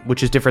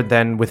 which is different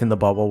than within the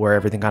bubble where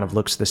everything kind of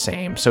looks the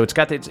same. So it's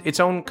got its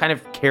own kind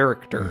of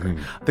character.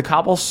 Mm-hmm. The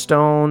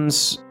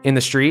cobblestones in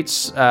the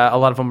streets, a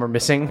lot of them are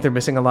missing. They're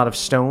missing a lot of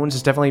stones.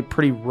 It's definitely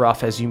pretty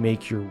rough as you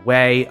make your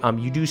way.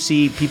 You do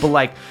see people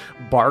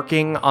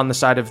barking on the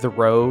side of the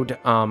road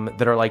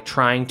that are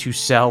trying to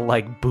sell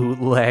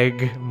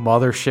bootleg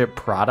mothership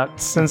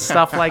products and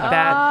stuff like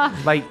that.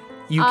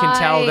 You can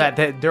tell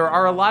that there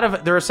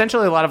are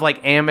essentially a lot of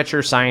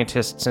amateur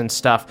scientists and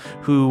stuff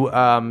who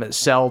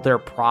sell their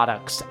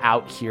products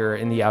out here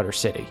in the outer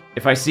city.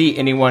 If I see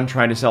anyone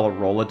trying to sell a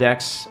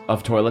Rolodex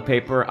of toilet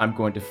paper, I'm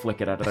going to flick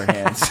it out of their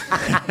hands.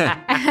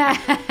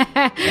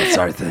 That's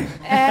our thing.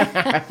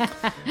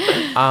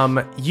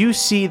 You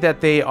see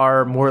that they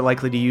are more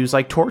likely to use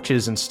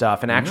torches and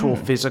stuff and actual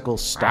physical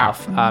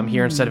stuff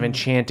here instead of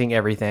enchanting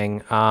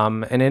everything.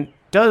 And it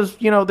does,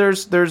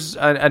 there's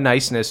a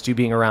niceness to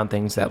being around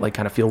things that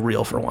kind of feel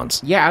real for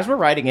once. Yeah, as we're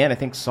riding in, I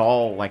think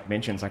Saul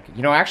mentions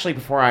actually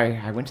before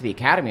I went to the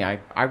academy,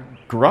 I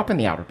grew up in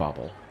the outer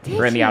bubble.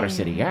 Or in the outer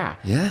city, yeah.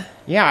 Yeah?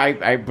 Yeah,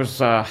 I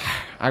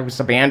was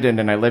abandoned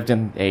and I lived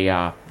in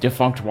a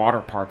defunct water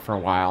park for a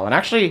while. And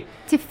actually,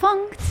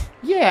 Defunct?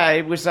 yeah,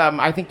 it was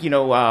I think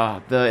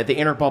the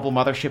inner bubble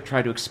mothership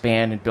tried to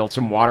expand and build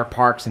some water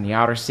parks in the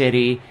outer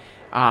city.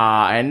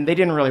 And they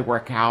didn't really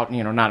work out.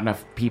 Not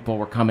enough people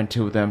were coming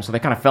to them, so they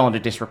kind of fell into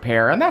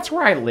disrepair. And that's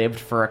where I lived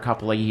for a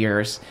couple of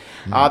years.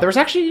 There was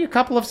actually a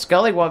couple of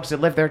Scullywugs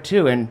that lived there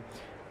too, and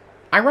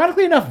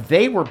ironically enough,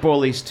 they were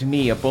bullies to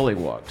me, a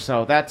bullywug.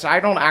 So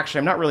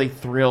I'm not really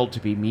thrilled to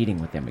be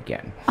meeting with them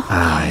again.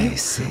 I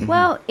see.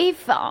 Well,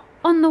 if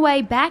on the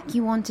way back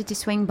you wanted to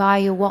swing by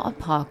your water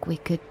park, we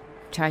could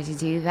try to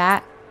do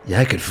that. Yeah,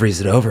 I could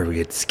freeze it over. We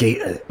could skate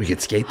there.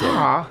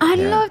 I'd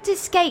love to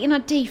skate in a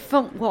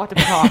defunct water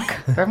park.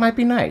 That might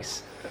be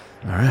nice.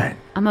 All right.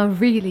 I'm a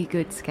really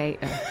good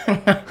skater.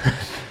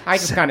 I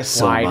just kind of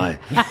slide.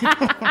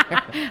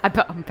 I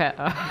bet I'm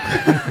better.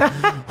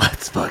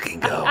 Let's fucking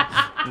go.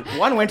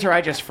 One winter,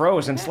 I just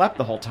froze and slept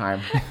the whole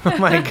time. Oh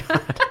my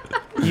god.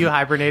 You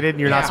hibernated and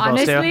you're not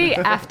supposed Honestly,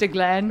 after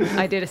Glenn,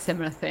 I did a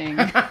similar thing.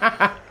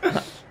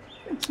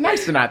 It's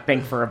nice to not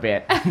think for a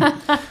bit.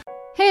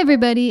 Hey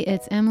everybody,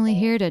 it's Emily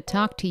here to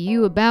talk to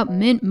you about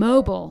Mint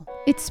Mobile.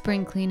 It's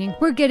spring cleaning.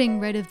 We're getting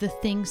rid of the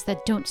things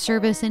that don't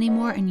serve us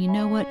anymore, and you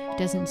know what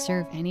doesn't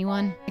serve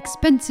anyone?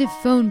 Expensive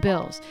phone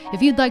bills.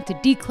 If you'd like to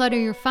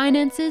declutter your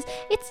finances,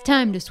 it's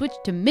time to switch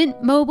to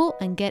Mint Mobile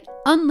and get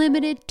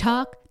unlimited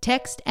talk,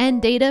 text,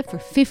 and data for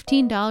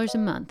 $15 a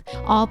month.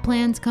 All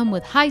plans come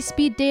with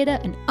high-speed data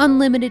and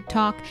unlimited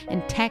talk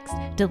and text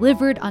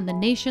delivered on the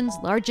nation's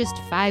largest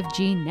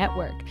 5G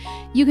network.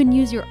 You can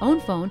use your own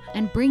phone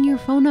and bring your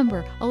phone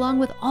number along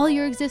with all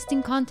your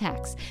existing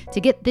contacts. To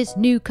get this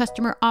new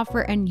customer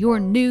offer and your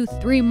new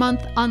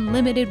 3-month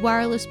unlimited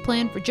wireless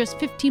plan for just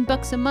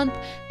 $15 a month,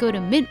 go to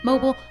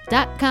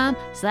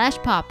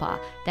mintmobile.com/pawpaw.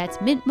 That's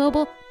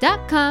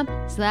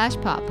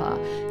mintmobile.com/pawpaw.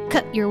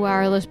 Cut your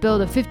wireless bill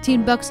to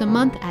 $15 a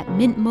month at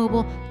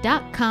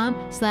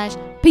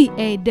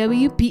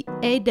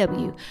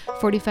mintmobile.com/PAWPAW.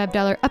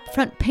 $45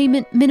 upfront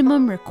payment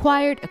minimum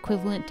required,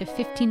 equivalent to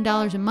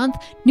 $15 a month.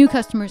 New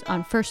customers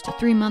on first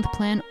 3-month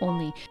plan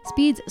only.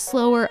 Speeds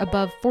slower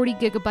above 40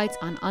 gigabytes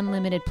on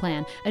unlimited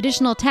plan.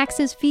 Additional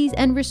taxes, fees,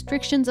 and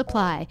restrictions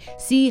apply.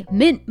 See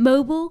Mint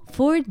Mobile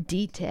for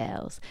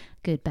details.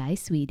 Goodbye,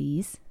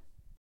 sweeties.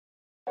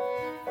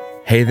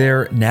 Hey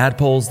there,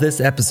 Nadpoles.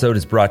 This episode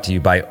is brought to you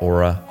by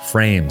Aura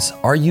Frames.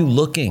 Are you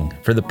looking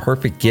for the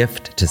perfect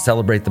gift to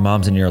celebrate the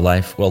moms in your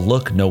life? Well,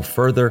 look no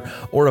further.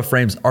 Aura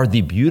Frames are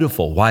the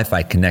beautiful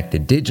Wi-Fi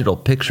connected digital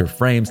picture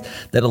frames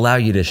that allow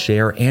you to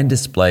share and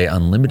display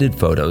unlimited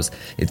photos.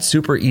 It's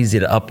super easy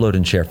to upload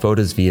and share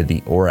photos via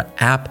the Aura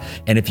app.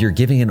 And if you're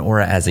giving an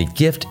Aura as a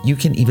gift, you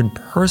can even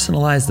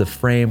personalize the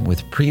frame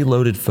with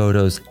preloaded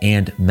photos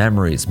and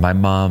memories. My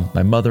mom,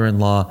 my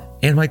mother-in-law,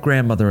 and my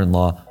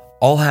grandmother-in-law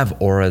all have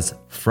Auras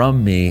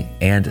from me,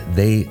 and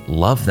they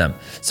love them.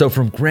 So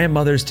from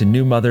grandmothers to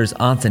new mothers,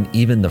 aunts, and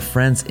even the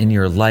friends in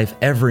your life,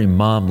 every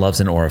mom loves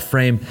an Aura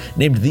frame.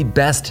 Named the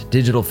best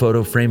digital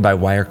photo frame by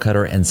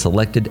Wirecutter and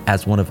selected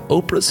as one of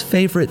Oprah's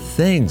favorite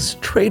things.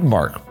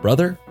 Trademark,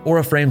 brother.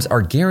 Aura frames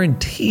are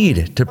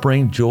guaranteed to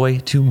bring joy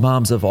to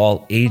moms of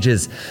all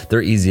ages.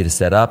 They're easy to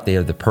set up, they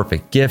are the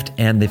perfect gift,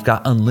 and they've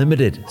got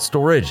unlimited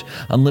storage,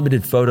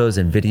 unlimited photos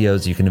and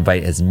videos. You can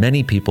invite as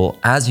many people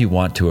as you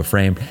want to a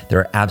frame. There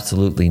are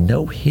absolutely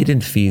no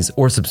hidden fees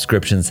or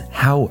subscriptions.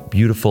 How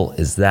beautiful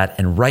is that?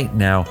 And right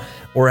now,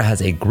 Aura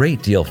has a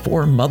great deal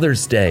for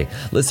Mother's Day.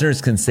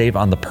 Listeners can save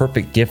on the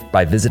perfect gift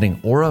by visiting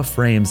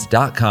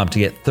auraframes.com to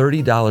get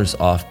 $30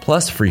 off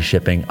plus free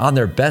shipping on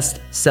their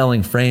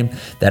best-selling frame.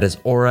 That is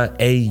Aura,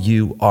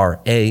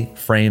 A-U-R-A,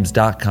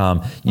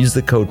 frames.com. Use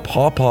the code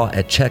PAWPAW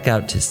at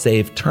checkout to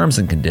save. Terms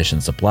and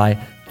conditions apply.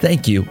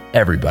 Thank you,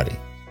 everybody.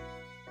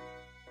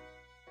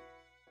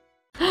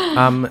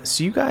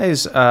 So you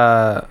guys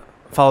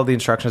follow the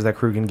instructions that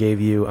Krugen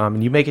gave you,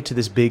 and you make it to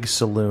this big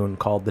saloon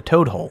called the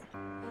Toad Hole.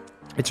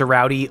 It's a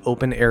rowdy,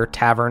 open-air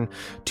tavern,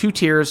 2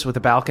 tiers with a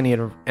balcony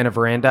and a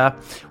veranda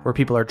where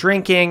people are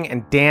drinking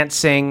and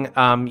dancing.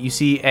 You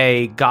see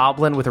a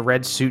goblin with a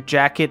red suit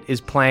jacket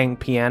is playing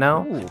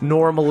piano. Ooh.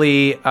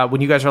 Normally,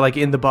 when you guys are like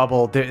in the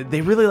bubble,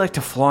 they really like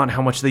to flaunt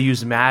how much they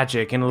use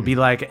magic, and it'll be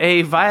like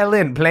a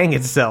violin playing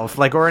itself,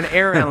 like, or an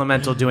air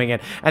elemental doing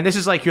it. And this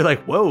is like, you're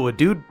like, whoa, a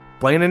dude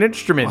playing an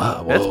instrument.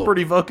 Whoa. That's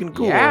pretty fucking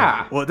cool.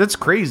 Yeah. Well, that's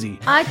crazy.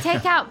 I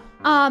take out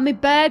my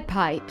bird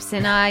pipes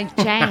and I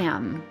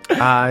jam. Go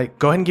ahead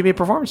and give me a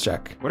performance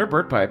check. What are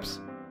bird pipes?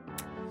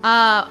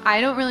 I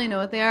don't really know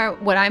what they are.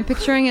 What I'm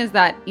picturing is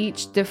that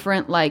each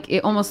different, like,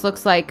 it almost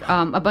looks like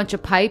a bunch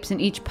of pipes, and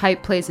each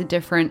pipe plays a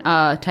different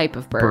type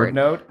of bird. Bird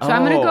note? So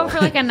I'm going to go for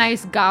like a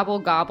nice gobble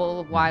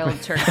gobble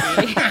wild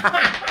turkey.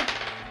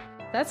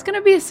 That's going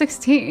to be a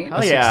 16.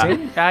 Oh, yeah.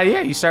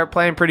 Yeah, you start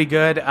playing pretty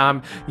good.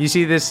 You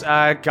see this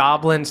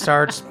goblin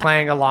starts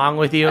playing along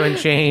with you and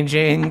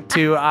changing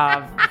to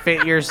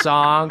fit your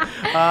song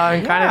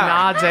and kind of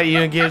nods at you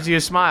and gives you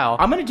a smile.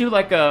 I'm going to do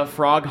like a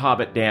frog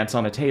hobbit dance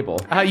on a table.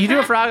 You do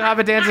a frog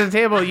hobbit dance at the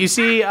table. You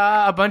see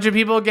a bunch of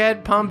people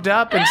get pumped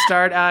up and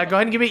start. Go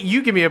ahead and give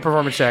me a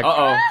performance check.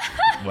 Uh-oh.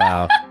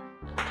 Wow.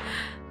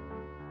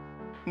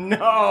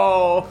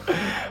 No.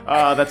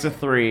 That's a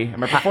 3. And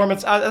my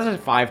performance, that's a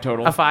 5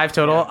 total. A 5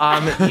 total.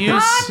 You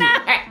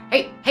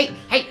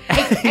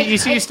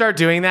see you start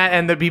doing that,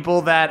 and the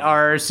people that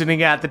are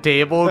sitting at the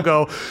table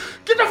go,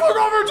 "Get the fuck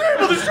off our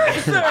table! The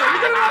drinks there! You're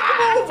gonna knock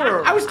them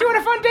over!" I was doing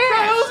a fun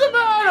dance. What's the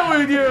matter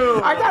with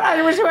you? I thought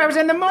I was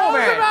in the moment.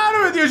 What's the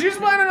matter with you? She's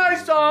playing a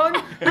nice song.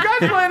 The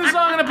guy's playing a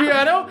song on a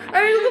piano,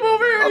 and you come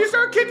over here and you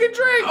start kicking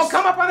drinks. Oh,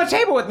 come up on the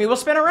table with me. We'll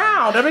spin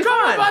around. It'll be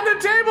fun. Come up on the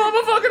table. I'm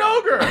a fucking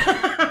ogre.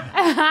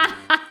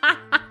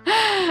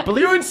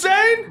 You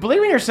insane?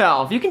 Believe in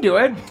yourself. You can do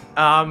it.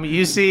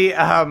 You see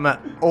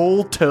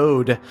old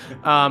Toad,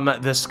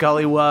 the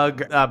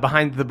Scullywug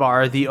behind the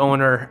bar, the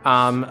owner.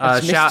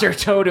 Mr.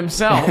 Toad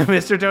himself.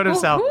 Mr. Toad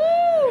himself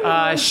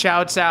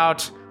shouts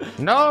out,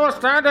 "No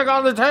standing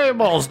on the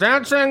tables,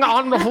 dancing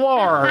on the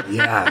floor."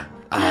 Yeah,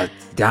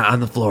 down on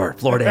the floor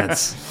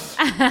dance.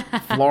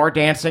 Floor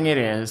dancing it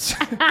is.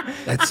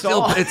 It's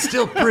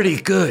still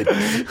pretty good.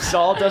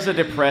 Saul does a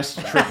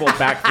depressed triple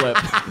backflip.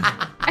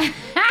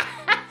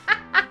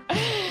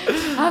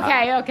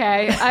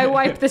 Okay. I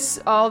wipe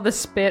all the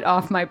spit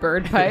off my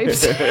bird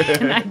pipes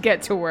and I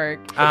get to work.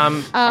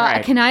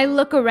 right. Can I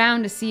look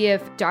around to see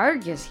if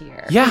Darg is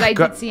here? Yeah, 'Cause I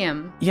did see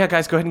him. Yeah,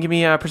 guys, go ahead and give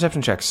me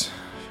perception checks.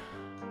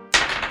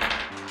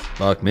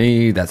 Fuck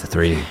me, that's a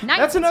 3. 19.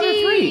 That's another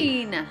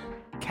 3.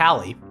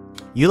 Callie,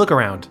 you look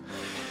around.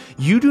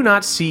 You do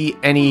not see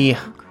any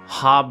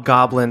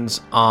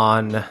hobgoblins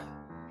on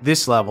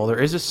this level.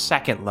 There is a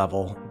second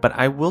level, but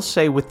I will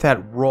say with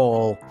that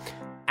roll,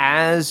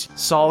 as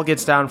Saul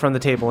gets down from the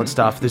table and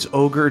stuff, this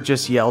ogre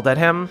just yelled at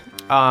him.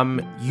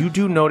 You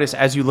do notice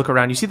as you look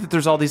around, you see that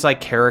there's all these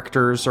like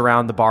characters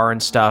around the bar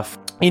and stuff.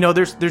 You know,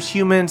 there's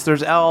humans,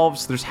 there's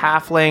elves, there's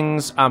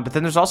halflings, but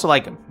then there's also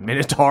like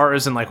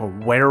minotaurs and like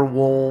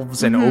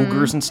werewolves and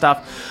ogres and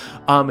stuff.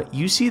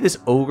 You see this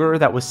ogre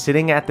that was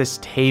sitting at this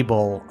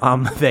table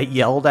that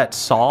yelled at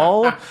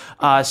Saul,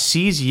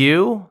 sees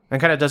you and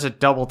kind of does a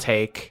double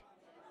take.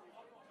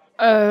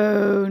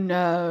 Oh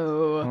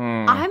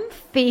no. I'm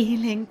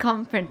feeling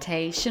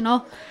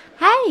confrontational.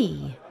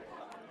 Hey,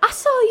 I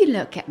saw you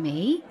look at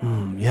me.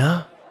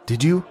 Yeah?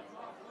 Did you?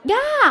 Yeah,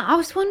 I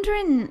was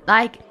wondering,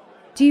 like,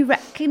 do you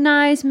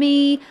recognize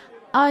me?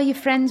 Are you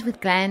friends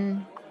with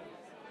Glenn?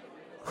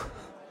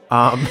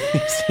 You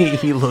see,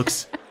 he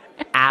looks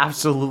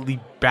absolutely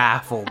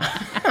baffled.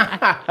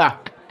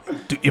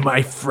 Am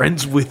I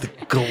friends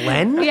with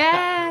Glenn?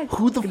 Yeah.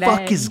 Who the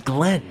fuck is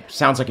Glenn?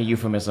 Sounds like a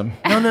euphemism.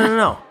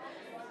 No.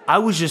 I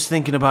was just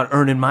thinking about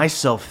earning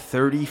myself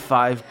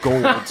 35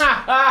 gold.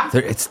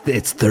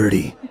 It's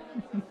 30.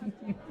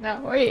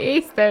 No,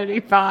 he's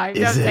 35.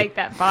 Is Don't it? take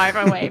that 5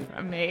 away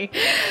from me.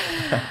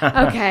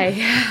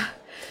 Okay.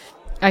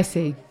 I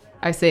see.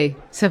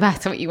 So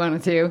that's what you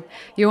want to do.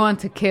 You want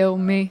to kill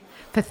me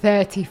for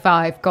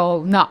 35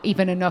 gold, not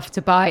even enough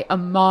to buy a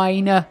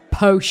minor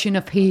potion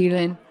of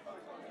healing.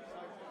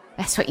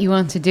 That's what you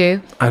want to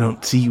do? I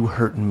don't see you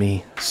hurting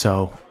me,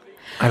 so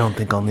I don't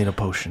think I'll need a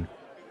potion.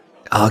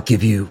 I'll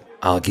give you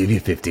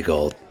 50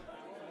 gold.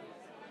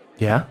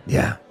 Yeah?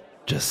 Yeah,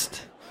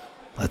 just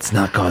let's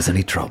not cause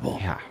any trouble.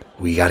 Yeah.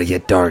 We got to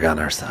get Darg on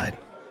our side.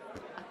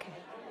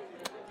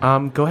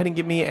 Go ahead and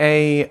give me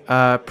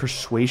a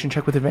persuasion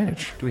check with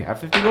advantage. Do we have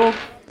 50 gold?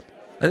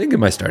 I think in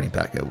my starting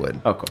pack I would.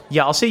 Oh, cool.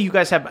 Yeah, I'll say you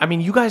guys have. I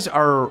mean, you guys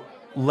are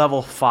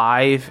level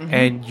 5,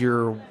 and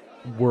you're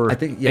worth. I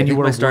think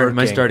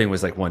my starting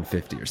was like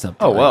 150 or something.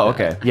 Oh, like well,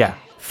 that. okay. Yeah,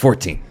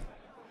 14.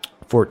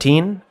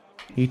 14.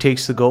 He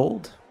takes the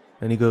gold,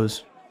 and he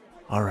goes,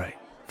 All right,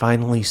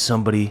 finally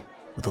somebody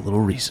with a little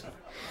reason.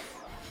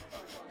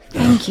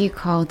 Thank you,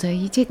 Calder.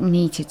 You didn't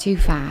need to do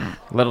that.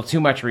 A little too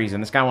much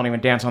reason. This guy won't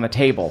even dance on the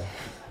table.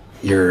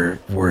 You're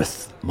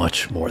Worth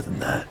much more than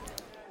that.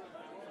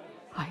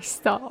 I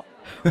stop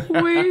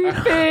weeping.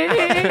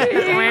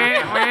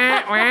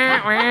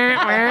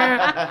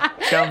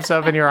 jumps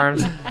up in your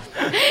arms.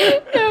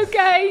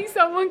 Okay,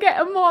 someone get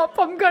a mop.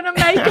 I'm going to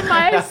make a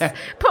mess.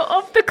 Put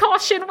up the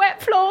caution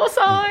wet floor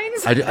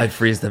signs. I'd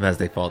freeze them as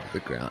they fall to the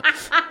ground.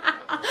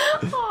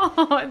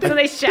 Oh, do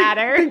they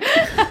shatter?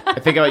 I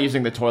think about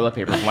using the toilet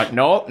paper. I'm like,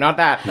 no, not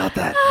that. Not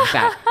that. Not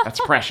that. That's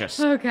precious.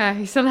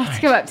 Okay, so let's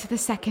go up to the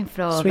second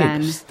floor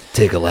then.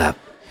 Take a lap.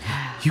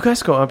 You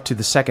guys go up to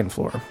the second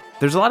floor.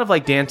 There's a lot of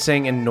like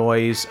dancing and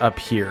noise up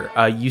here.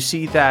 You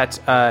see that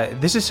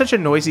this is such a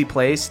noisy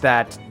place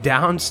that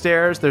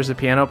downstairs there's a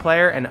piano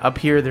player and up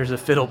here there's a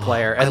fiddle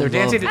player, and they're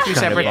dancing to two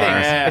separent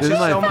things. It's This is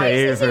just so my much.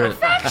 favorite.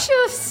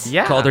 Infectious.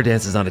 Yeah. Calder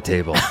dances on a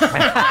table. You two.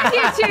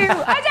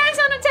 I dance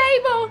on a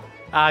table.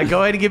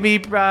 Go ahead and give me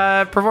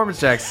performance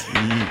checks.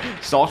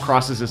 Saul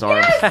crosses his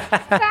arms.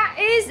 That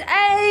is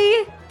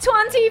a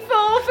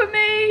 24 for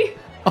me.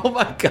 Oh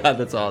my god,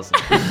 that's awesome.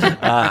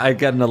 I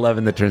got an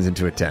 11 that turns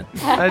into a 10.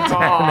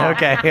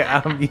 Okay.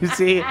 You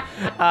see,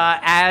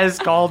 as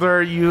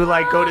Calder, you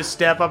like go to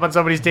step up on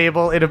somebody's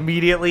table, it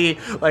immediately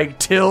like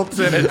tilts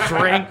and a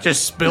drink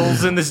just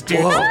spills in this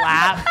dude's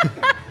lap.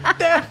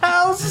 The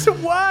hell's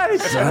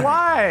what?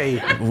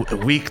 Why?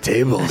 Weak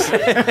tables.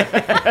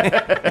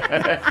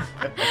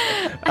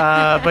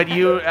 But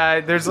you,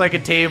 there's like a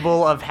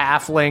table of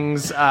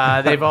halflings.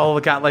 They've all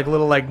got like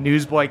little like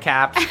newsboy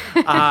caps,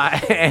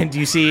 and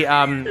you see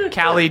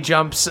Callie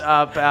jumps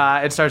up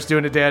and starts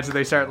doing a dance, and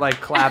they start like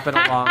clapping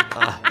along.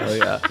 Oh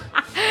yeah.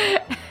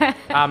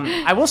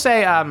 I will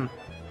say, I'll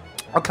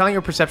count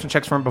your perception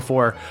checks from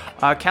before.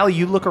 Callie,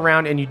 you look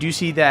around and you do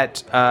see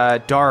that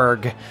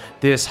Darg,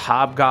 this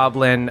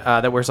hobgoblin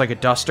that wears like a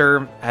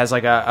duster, has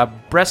like a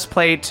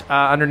breastplate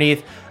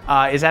underneath,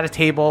 is at a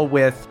table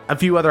with a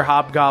few other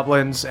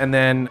hobgoblins and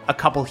then a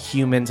couple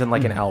humans and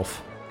like an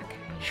elf.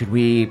 Should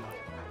we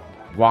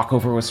walk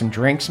over with some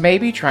drinks,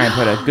 maybe try and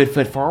put a good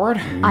foot forward.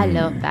 I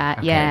love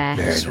that. Yeah.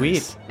 Very Sweet.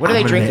 nice. What are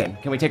they drinking?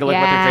 Can we take a look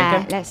at what they're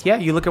drinking? Let's Yeah,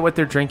 you look at what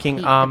they're drinking.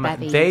 Eat the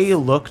bevies. They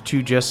look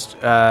to just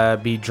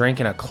be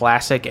drinking a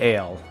classic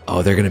ale.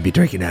 Oh, they're going to be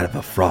drinking out of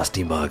a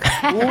frosty mug.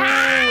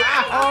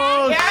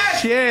 Oh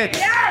shit!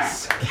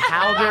 Yes.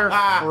 Calder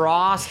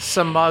frost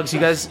some mugs. You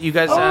guys.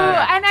 Oh,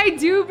 and I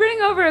do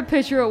bring over a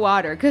pitcher of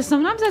water because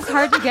sometimes that's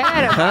hard to get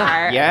at a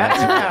bar.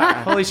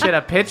 Yeah. Holy shit!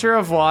 A pitcher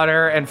of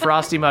water and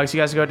frosty mugs. You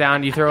guys go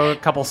down. You throw a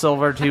couple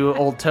silver to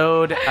Old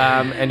Toad,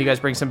 and you guys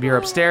bring some beer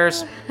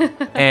upstairs,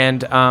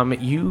 and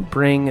you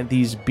bring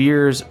these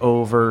beers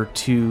over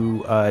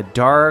to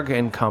Darg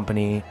and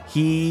Company.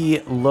 He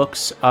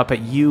looks up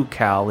at you,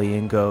 Callie,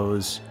 and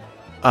goes,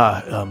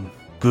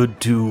 Good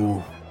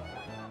to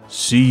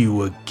see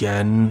you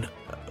again.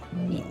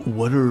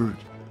 What are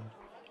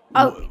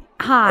Hi.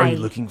 are you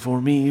looking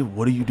for me?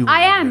 What are you doing?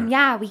 I here? am.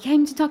 Yeah, we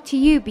came to talk to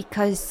you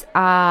because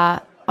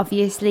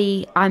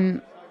obviously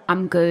I'm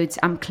good.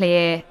 I'm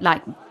clear.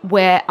 Like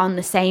we're on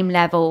the same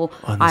level.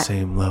 On the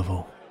same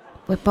level.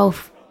 We're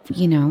both,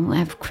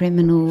 have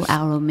criminal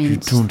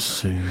elements. Don't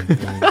say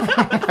anything.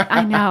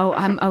 I know.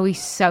 I'm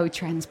always so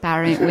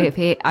transparent with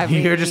it. I you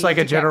hear really just like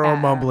need a to get general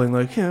better. mumbling,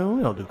 like, yeah,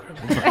 we all do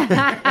criminals.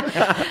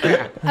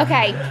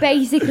 Okay,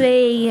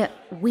 basically,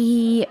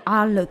 we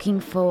are looking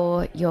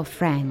for your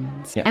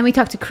friends. Yeah. And we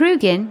talked to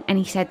Krugen, and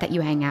he said that you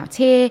hang out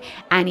here,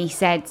 and he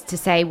said to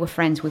say we're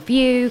friends with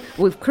you,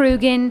 with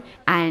Krugen,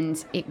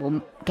 and it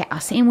will get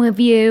us in with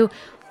you.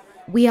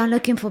 We are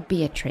looking for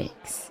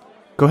Beatrix.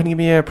 Go ahead and give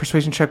me a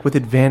persuasion check with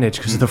advantage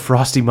because of the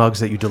frosty mugs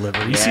that you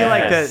deliver. You see,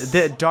 like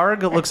the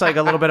Darg looks like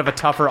a little bit of a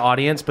tougher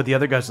audience, but the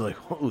other guys are like,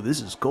 "Oh,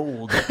 this is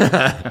gold."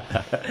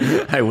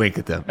 I wink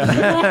at them.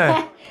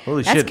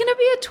 Holy That's shit! gonna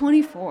be a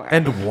 24.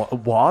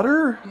 And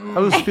water? I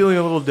was feeling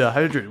a little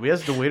dehydrated. We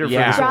asked the waiter for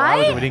this a while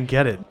ago. Right? We didn't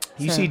get it.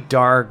 You see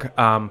Darg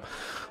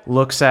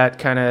looks at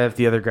kind of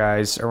the other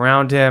guys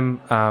around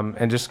him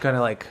and just kind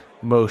of like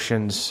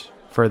motions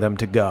for them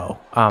to go.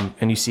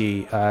 And you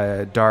see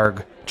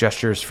Darg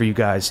gestures for you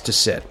guys to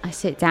sit. I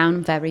sit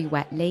down very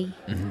wetly.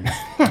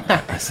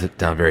 I sit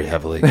down very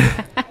heavily.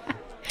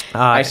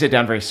 I sit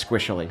down very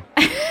squishily.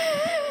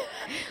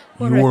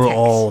 You're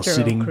all textural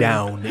sitting creep.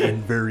 down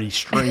in very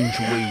strange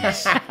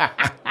ways.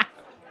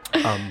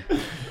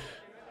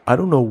 I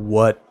don't know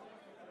what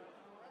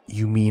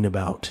you mean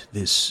about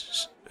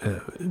this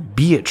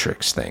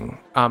Beatrix thing.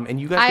 And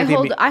you guys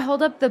give me, I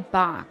hold up the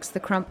box, the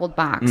crumpled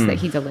box that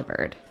he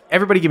delivered.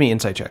 everybody give me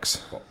insight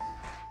checks.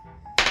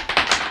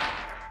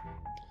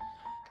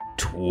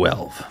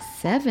 12.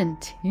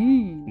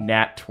 17.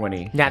 Nat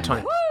 20. Nat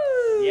 20.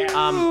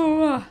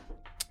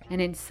 An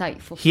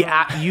insightful. He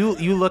thought.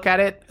 you look at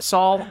it,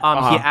 Saul. He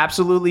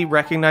absolutely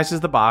recognizes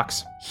the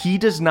box. He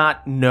does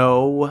not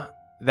know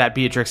that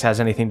Beatrix has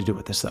anything to do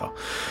with this, though.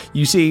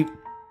 You see,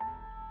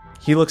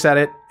 he looks at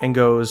it and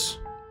goes,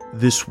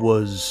 This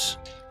was...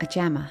 A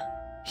jammer.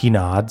 He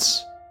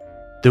nods.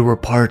 There were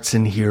parts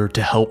in here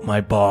to help my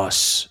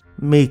boss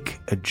make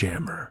a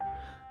jammer.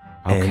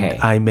 Okay.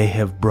 And I may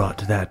have brought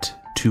that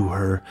to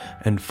her,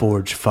 and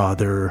Forge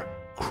Father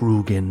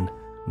Krugen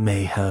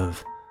may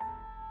have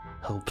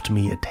helped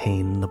me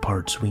attain the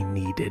parts we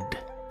needed.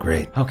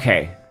 Great.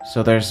 Okay,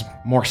 so there's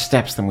more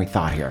steps than we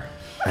thought here.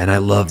 And I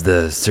love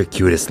the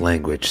circuitous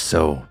language,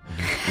 so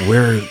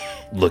we're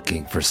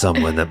looking for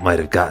someone that might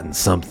have gotten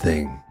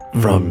something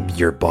from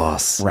your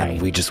boss. Right.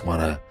 And we just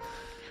want to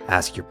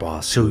ask your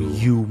boss. So who-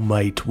 you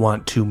might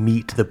want to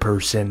meet the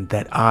person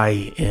that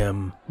I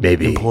am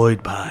Maybe.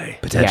 employed by.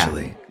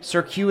 potentially. Yeah.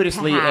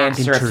 Circuitously and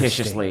Perhaps.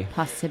 surreptitiously.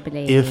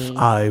 Possibly. If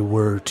I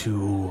were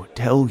to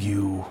tell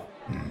you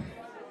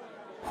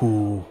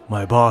who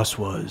my boss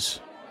was,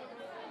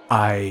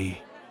 I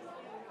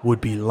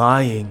would be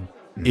lying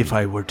if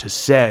I were to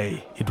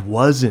say it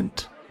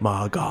wasn't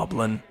Ma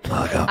Goblin.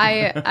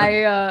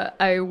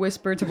 I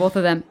whispered to both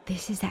of them.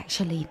 This is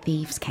actually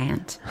Thieves'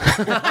 Cant.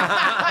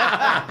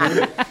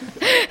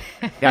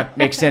 That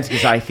makes sense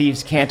because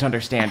thieves can't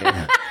understand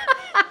it.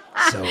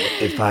 So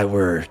if I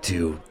were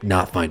to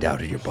not find out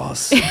who your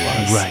boss was,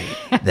 Right.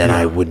 then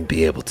I wouldn't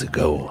be able to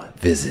go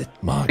visit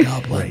Ma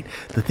Goblin. Right.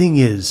 The thing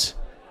is,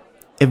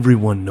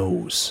 everyone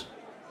knows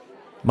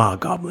Ma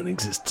Goblin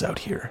exists out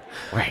here.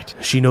 Right.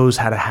 She knows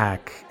how to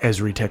hack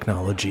Esri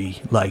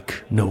technology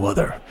like no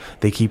other.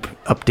 They keep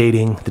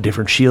updating the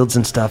different shields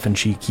and stuff, and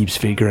she keeps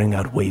figuring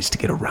out ways to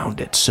get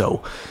around it.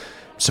 So,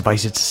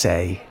 suffice it to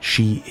say,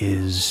 she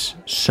is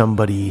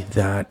somebody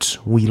that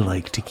we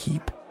like to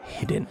keep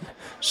hidden.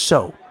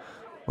 So,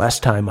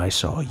 last time I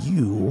saw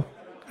you,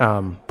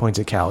 points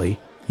at Callie,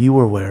 you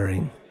were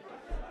wearing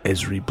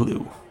Esri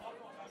blue.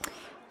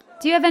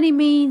 Do you have any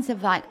means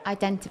of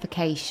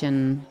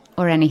identification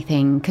or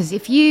anything? Because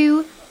if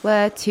you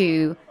were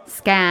to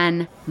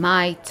scan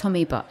my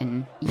tummy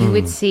button, you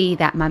would see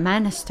that my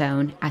mana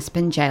stone has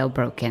been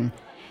jailbroken,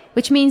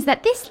 which means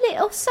that this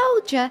little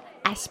soldier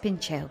has been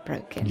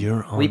jailbroken.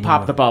 You're on We your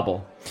pop own. the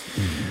bubble.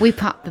 We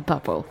popped the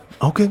bubble.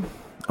 Okay.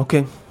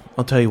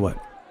 I'll tell you what.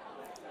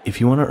 If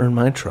you want to earn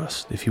my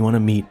trust, if you want to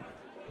meet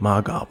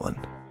Ma Goblin,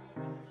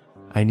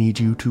 I need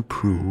you to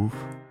prove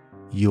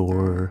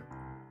your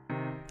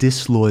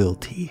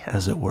disloyalty,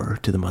 as it were,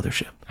 to the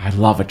mothership. I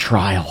love a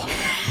trial.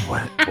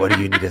 What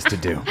do you need us to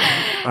do?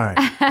 All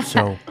right.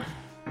 So,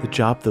 the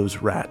job those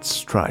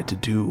rats tried to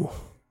do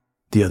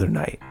the other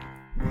night,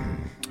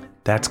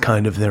 that's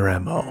kind of their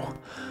MO.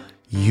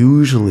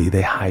 Usually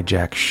they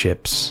hijack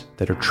ships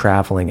that are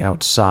traveling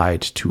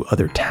outside to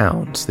other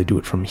towns. They do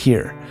it from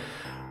here.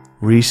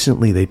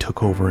 Recently, they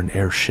took over an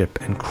airship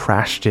and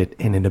crashed it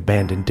in an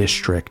abandoned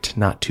district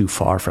not too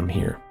far from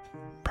here.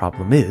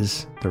 Problem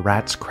is, the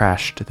rats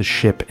crashed the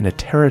ship in a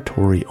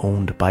territory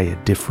owned by a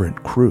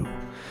different crew.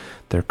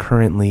 They're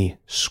currently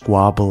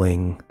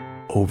squabbling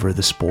over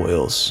the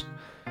spoils.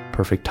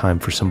 Perfect time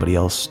for somebody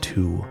else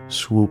to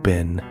swoop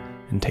in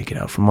and take it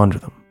out from under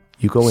them.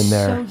 You go in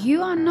there. So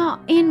you are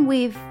not in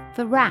with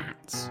the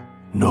rats?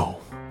 No,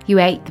 You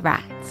ate the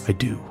rats? I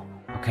do.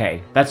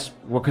 Okay, that's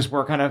because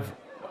we're kind of...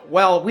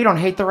 Well, we don't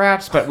hate the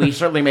rats, but we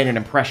certainly made an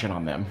impression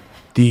on them.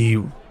 The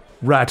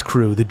rat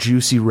crew, the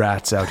juicy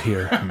rats out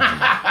here,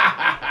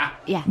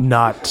 Yeah.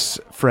 not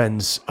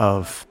friends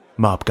of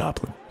Mob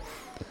Goblin.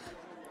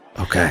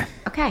 Okay.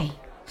 Okay.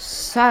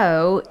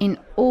 So, in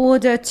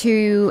order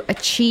to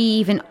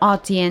achieve an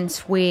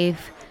audience with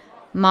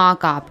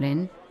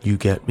Margoblin, You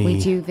get me. we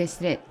do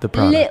visit the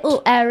product.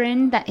 little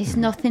errand that is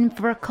nothing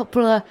for a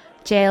couple of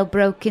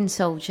jailbroken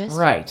soldiers.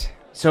 Right.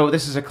 So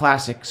this is a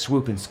classic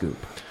swoop and scoop.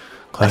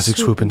 Classic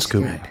swoop and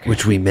scoop.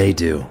 Which we may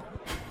do.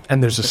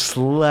 And there's a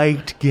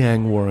slight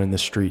gang war in the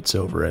streets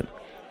over it.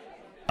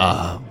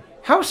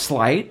 How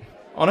slight?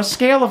 On a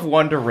scale of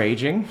 1 to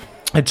raging.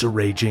 It's a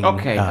raging.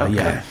 Okay, okay.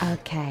 Yeah.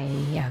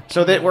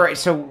 Okay.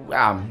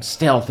 So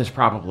stealth is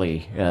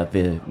probably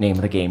the name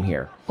of the game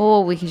here.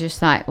 Or we could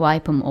just like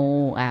wipe them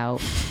all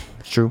out.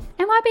 It's true.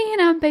 Am I being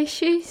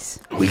ambitious?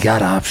 We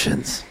got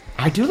options.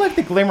 I do like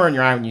the glimmer in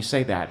your eye when you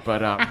say that,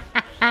 but I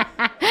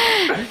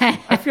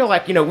feel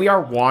like, we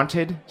are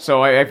wanted,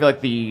 so I feel like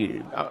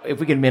if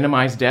we can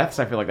minimize deaths,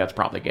 I feel like that's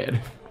probably good.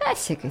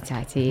 That's a good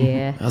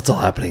idea. That's all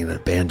happening in an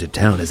abandoned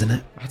town, isn't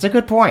it? That's a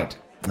good point.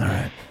 All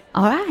right.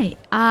 All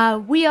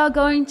right. We are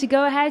going to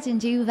go ahead and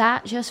do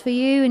that just for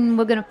you, and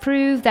we're going to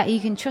prove that you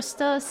can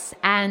trust us,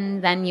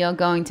 and then you're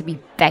going to be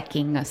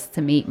begging us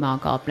to meet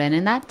Margoblin,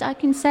 and that I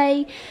can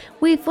say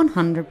with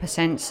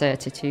 100%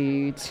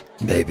 certitude.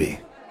 Maybe.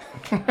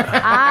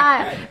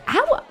 How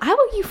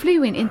are you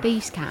fluent in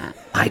Beast Cat?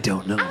 I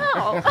don't know.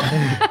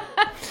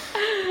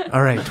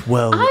 All right.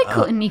 Well, I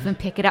couldn't even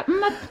pick it up.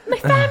 My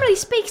family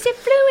speaks it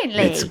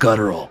fluently. It's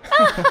guttural.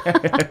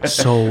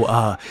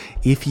 so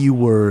if you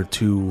were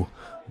to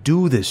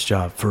do this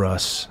job for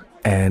us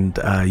and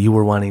you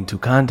were wanting to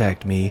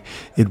contact me,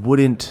 it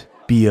wouldn't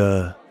be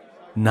a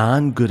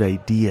non-good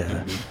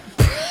idea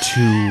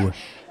to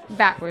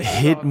Backwards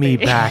hit me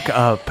back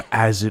up,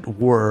 as it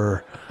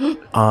were,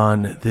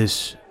 on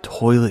this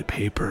toilet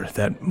paper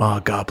that Ma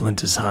Goblin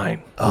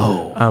designed.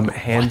 Oh.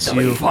 Hands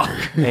you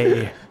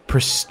a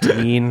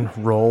pristine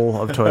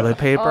roll of toilet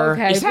paper.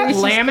 Okay, Is that this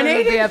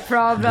laminated? Is gonna be a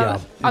problem. Yeah,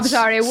 I'm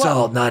sorry. What?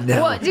 Salt, not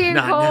now. What do you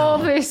Not call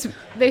now.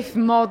 this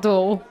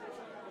model?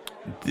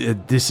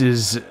 This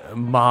is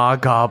Ma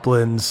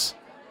Goblin's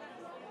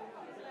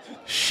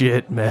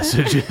shit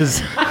messages.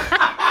 Hey,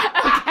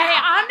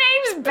 our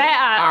name's better.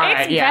 right,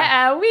 It's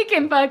yeah. better. We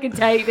can fucking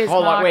take this.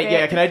 Hold on, wait, market.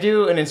 yeah, can I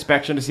do an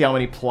inspection to see how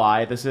many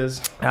ply this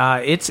is?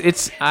 It's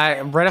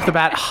right off the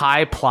bat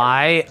high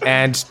ply,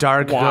 and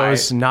Dark Why?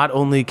 goes, not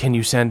only can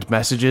you send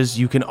messages,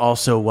 you can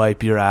also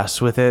wipe your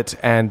ass with it,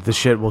 and the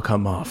shit will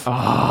come off.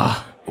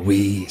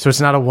 We So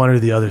it's not a one or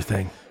the other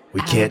thing.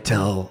 can't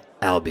tell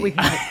Albie. We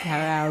can't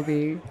tell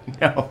Albie.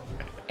 No.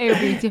 It'll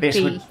be This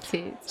would-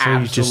 defeated.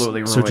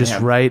 Absolutely So just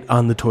him. write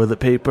on the toilet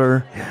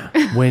paper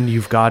when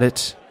you've got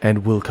it,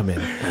 and we'll come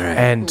in.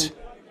 And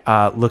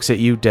looks at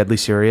you, deadly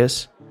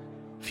serious.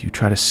 If you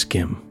try to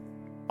skim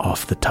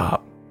off the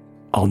top,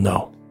 I'll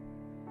know.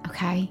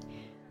 Okay.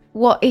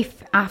 What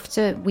if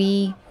after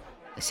we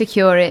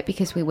secure it,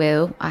 because we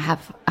will, I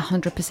have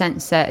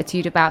 100%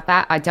 certitude about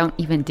that. I don't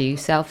even do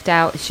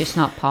self-doubt. It's just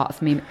not part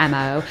of me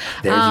MO.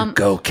 There you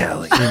go,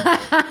 Callie.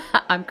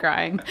 I'm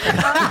crying.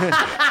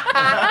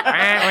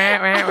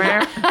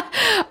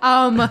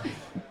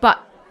 But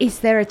is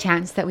there a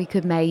chance that we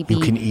could maybe...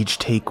 You can each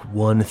take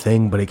one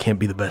thing, but it can't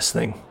be the best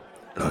thing.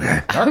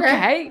 Okay.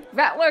 Okay,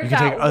 that worked You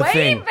can take out a way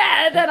thing.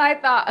 better than I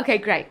thought. Okay,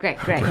 great. We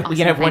Awesome,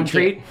 can have one thank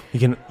you. treat? You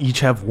can each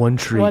have one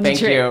treat. One Thank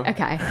treat. you.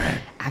 Okay,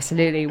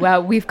 absolutely.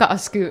 Well, we've got a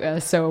scooter,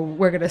 so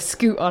we're going to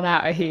scoot on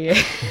out of here.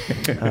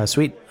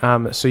 Sweet.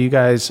 So you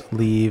guys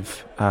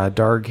leave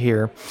Darg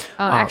here.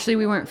 Actually,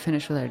 we weren't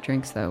finished with our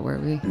drinks, though, were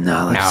we?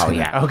 No, let's No,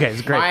 yeah. Okay,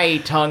 it's great. My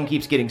tongue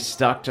keeps getting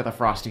stuck to the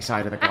frosty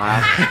side of the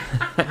glass,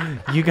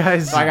 You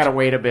guys, so I gotta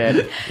wait a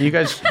bit. you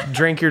guys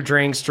drink your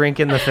drinks,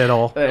 drink in the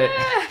fiddle.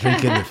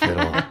 drink in the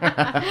fiddle.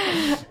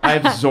 I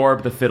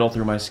absorb the fiddle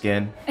through my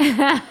skin.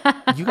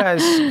 You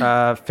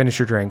guys finish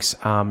your drinks,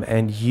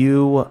 and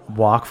you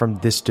walk from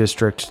this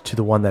district to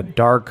the one that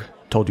Dark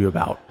told you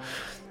about.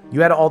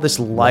 You had all this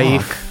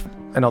life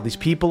and all these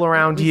people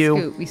around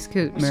you. We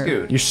scoot.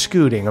 Scoot. You're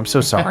scooting. I'm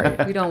so sorry.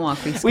 We don't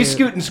walk, we scoot. We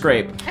scoot and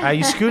scrape.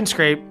 You scoot and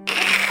scrape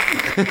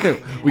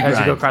as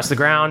you go across the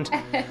ground.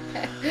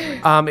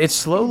 It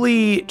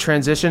slowly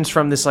transitions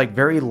from this like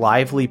very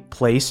lively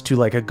place to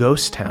like a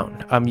ghost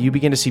town. You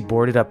begin to see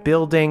boarded up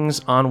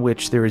buildings on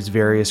which there is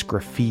various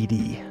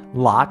graffiti,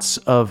 lots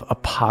of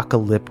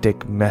apocalyptic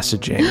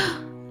messaging.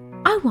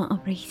 I want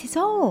to read it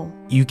all.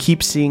 You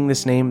keep seeing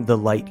this name, the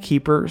Light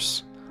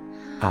Keepers.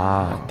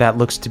 That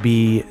looks to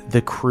be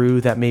the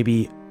crew that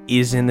maybe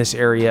is in this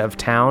area of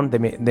town.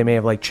 They may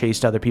have like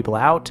chased other people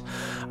out.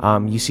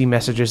 You see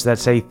messages that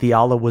say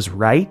Theala was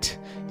right.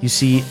 You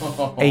see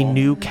a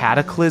new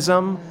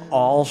cataclysm.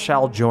 All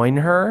shall join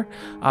her.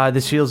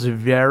 This feels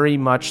very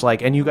much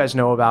like, and you guys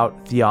know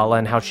about Theala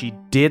and how she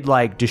did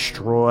like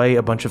destroy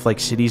a bunch of like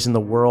cities in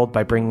the world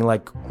by bringing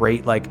like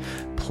great like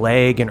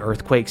plague and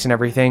earthquakes and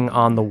everything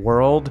on the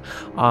world.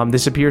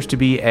 This appears to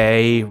be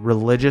a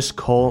religious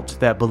cult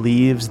that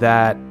believes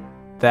that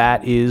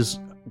is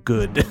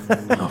good.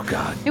 Oh,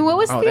 God. And what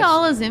was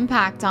Theala's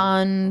impact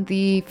on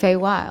the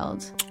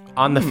Feywild?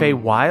 On the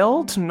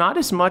Feywild, not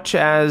as much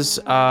as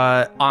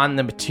on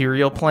the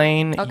material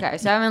plane. Okay,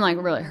 so I haven't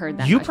like really heard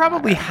that. You much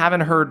probably about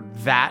haven't heard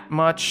that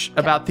much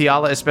about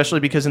Theala, especially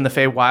because in the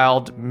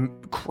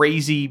Feywild,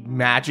 crazy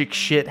magic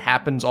shit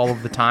happens all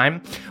of the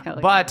time. Yeah.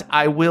 But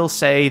I will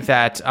say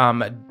that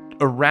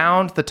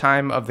around the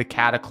time of the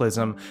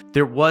Cataclysm,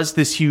 there was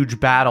this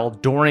huge battle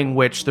during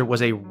which there was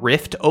a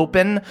rift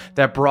open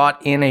that brought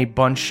in a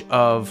bunch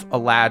of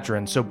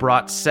Eladrin, so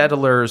brought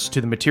settlers to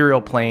the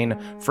material plane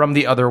from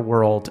the other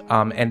world,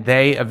 and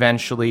they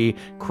eventually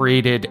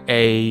created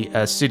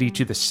a city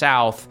to the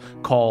south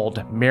called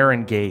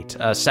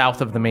Marengate,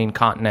 south of the main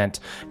continent,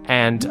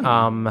 and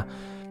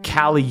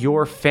Callie,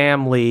 your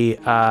family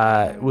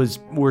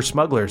were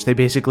smugglers. They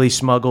basically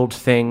smuggled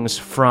things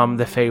from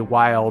the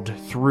Feywild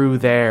through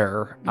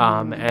there,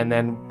 and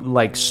then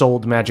like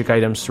sold magic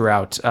items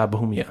throughout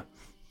Bohemia.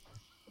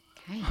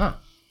 Okay. Huh.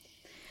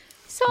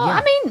 So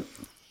I mean,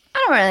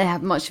 I don't really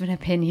have much of an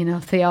opinion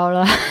of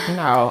Theala.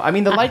 No, I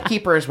mean, the Light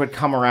Keepers would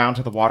come around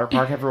to the water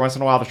park every once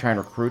in a while to try and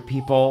recruit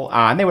people,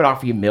 and they would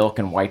offer you milk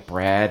and white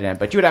bread,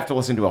 but you would have to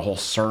listen to a whole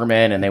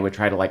sermon, and they would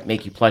try to, like,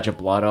 make you pledge a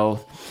blood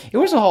oath. It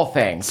was a whole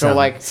thing.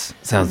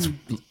 Sounds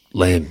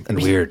lame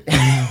and weird.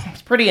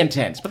 It's pretty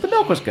intense, but the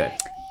milk was good.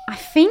 I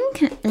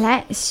think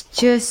let's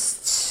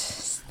just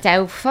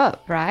stealth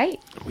up, right?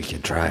 We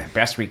can try.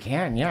 Best we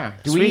can, yeah.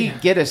 Do we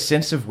get a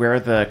sense of where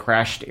the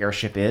crashed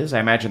airship is? I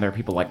imagine there are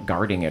people, like,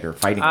 guarding it or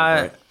fighting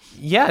over it.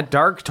 Yeah,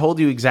 Dark told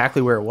you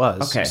exactly where it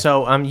was. Okay.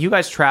 So you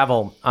guys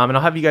travel, and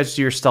I'll have you guys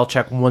do your stealth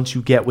check once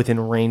you get within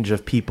range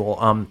of people.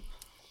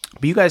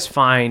 But you guys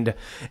find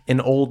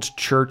an old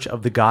church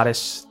of the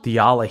goddess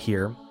Theala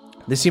here.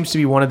 This seems to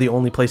be one of the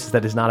only places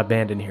that is not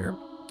abandoned here.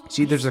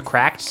 See, there's a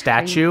cracked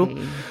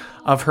statue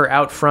of her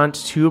out front,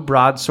 2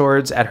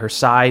 broadswords at her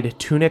side,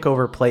 tunic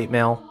over plate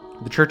mail.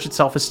 The church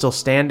itself is still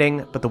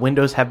standing, but the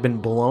windows have been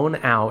blown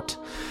out.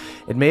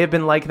 It may have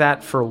been like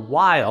that for a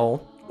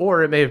while,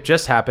 or it may have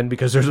just happened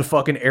because there's a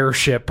fucking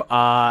airship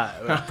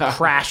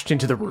crashed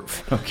into the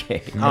roof.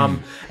 Okay.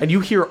 And you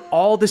hear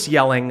all this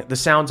yelling, the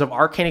sounds of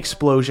arcane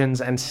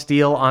explosions and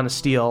steel on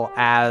steel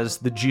as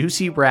the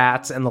Juicy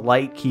Rats and the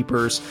Light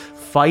Keepers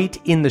fight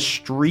in the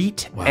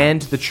street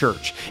and the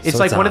church. It's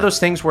like one of those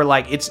things where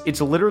like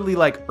it's literally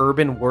like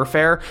urban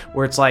warfare,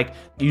 where it's like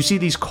you see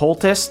these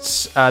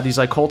cultists, these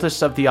like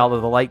cultists of Theala,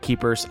 the Light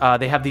Keepers.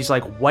 They have these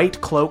like white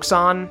cloaks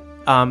on.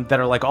 That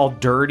are like all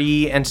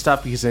dirty and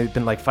stuff because they've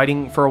been like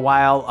fighting for a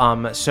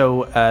while.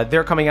 So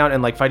they're coming out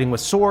and like fighting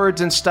with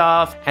swords and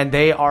stuff, and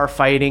they are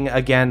fighting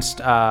against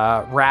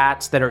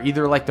rats that are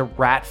either like the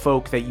rat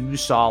folk that you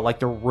saw, like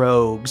the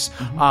rogues,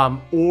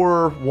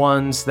 or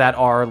ones that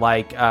are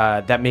like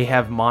that may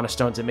have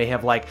monostones and may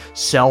have like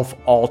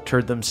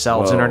self-altered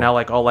themselves and are now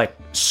like all like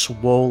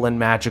swollen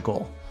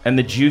magical. And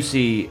the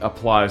juicy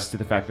applies to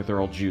the fact that they're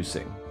all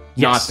juicing,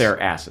 not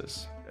their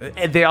asses.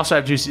 They also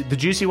have juicy. The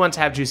juicy ones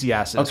have juicy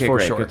asses, for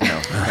great. sure. Good to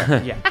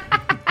know.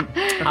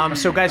 Yeah.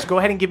 So guys, go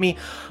ahead and give me.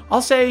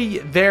 I'll say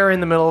they're in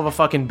the middle of a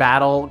fucking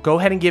battle. Go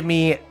ahead and give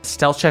me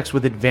stealth checks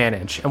with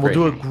advantage, and we'll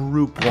do a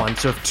group one.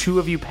 So if 2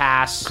 of you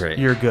pass,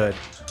 you're good.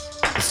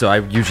 So I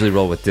usually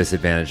roll with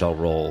disadvantage. I'll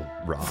roll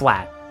raw.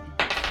 Flat.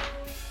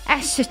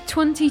 That's a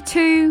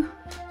 22.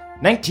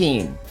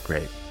 19.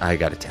 Great. I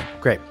got a 10.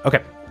 Great.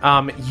 Okay.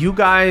 You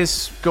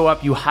guys go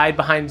up. You hide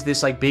behind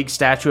this like big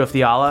statue of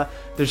Theala.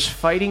 There's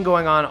fighting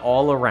going on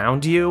all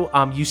around you.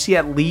 You see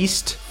at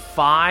least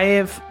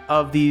 5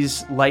 of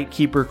these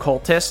Lightkeeper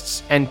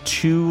cultists and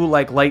 2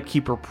 like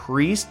Lightkeeper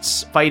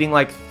priests fighting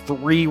like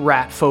 3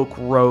 rat folk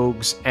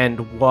rogues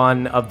and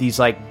 1 of these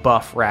like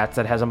buff rats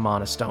that has a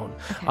monostone.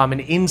 And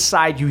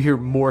inside you hear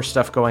more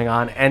stuff going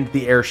on, and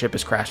the airship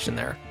is crashed in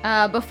there.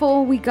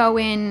 Before we go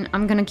in,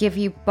 I'm going to give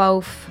you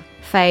both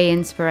Fey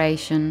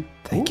inspiration.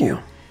 Thank you.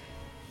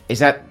 Is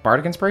that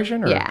Bardic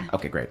Inspiration? Or? Yeah.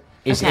 Okay, great.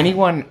 Is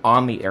anyone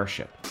on the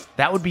airship?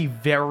 That would be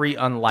very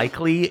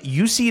unlikely.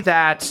 You see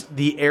that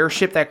the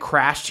airship that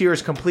crashed here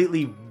is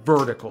completely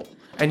vertical.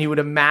 and you would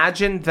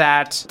imagine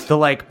that the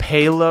like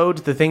payload,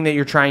 the thing that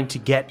you're trying to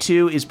get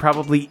to, is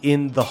probably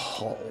in the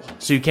hull.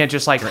 So you can't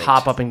just like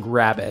hop up and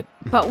grab it.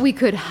 But we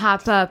could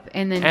hop up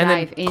and then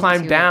dive into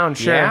climb down, it.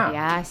 sure.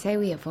 Yeah, I say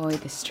we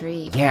avoid the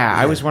street. Yeah,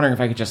 I was wondering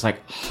if I could just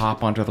like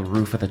hop onto the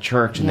roof of the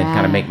church and then Yeah.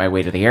 kind of make my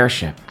way to the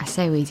airship. I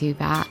say we do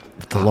that.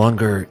 The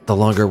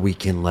longer we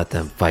can let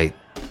them fight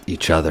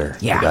each other,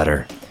 the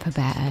better. For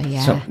better,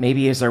 yeah. So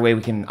maybe is there a way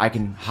I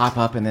can hop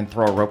up and then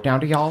throw a rope down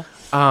to y'all?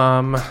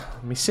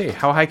 Let me see.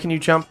 How high can you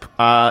jump?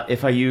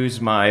 If I use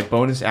my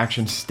bonus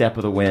action Step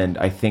of the Wind,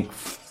 I think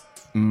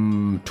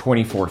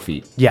 24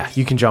 feet. Yeah,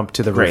 you can jump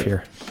to the roof Great.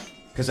 here.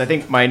 Because I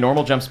think my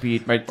normal jump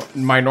speed,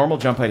 my normal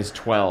jump height is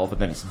 12,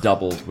 and then it's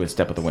doubled with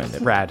Step of the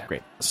Wind. Rad.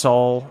 Great.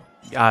 Saul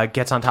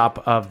gets on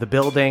top of the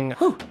building.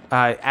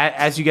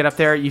 As you get up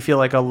there, you feel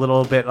like a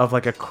little bit of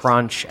like a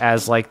crunch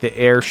as like the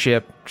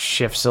airship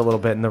shifts a little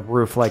bit and the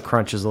roof like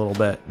crunches a little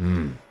bit.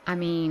 I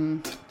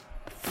mean,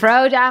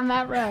 throw down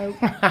that rope.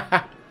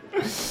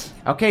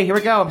 Okay, here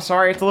we go. I'm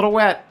sorry, it's a little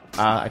wet.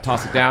 I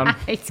toss it down.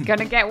 It's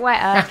gonna get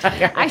wetter.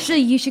 Actually,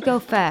 you should go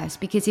first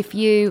because if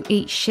you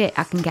eat shit,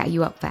 I can get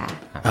you up there.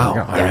 Oh, all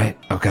right.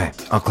 Okay.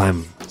 I'll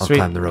climb Sweet.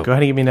 the rope. Go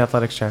ahead and give me an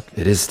athletics check.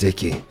 It is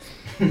sticky.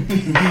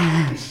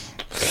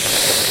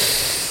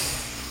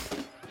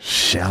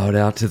 Shout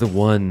out to the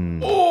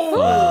one.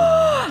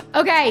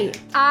 Okay,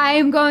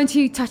 I'm going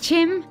to touch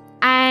him,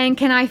 and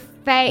can I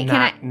fake?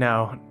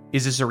 No.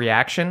 Is this a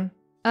reaction?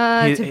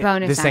 It's a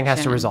bonus. This thing has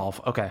to action. resolve.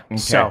 Okay.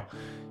 So,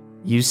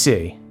 you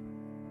see,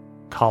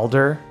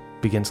 Calder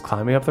begins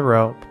climbing up the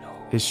rope,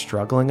 is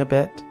struggling a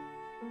bit,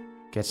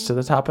 gets to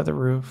the top of the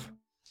roof,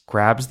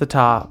 grabs the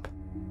top,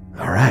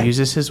 All right.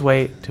 uses his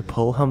weight to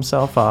pull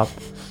himself up,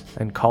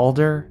 and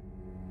Calder,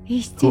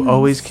 He's who doing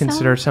always so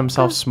considers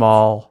himself good.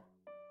 small,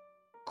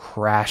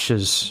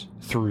 crashes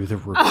through the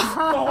roof.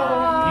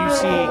 You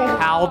see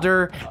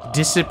Calder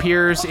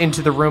disappears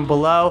into the room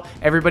below.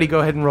 Everybody go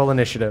ahead and roll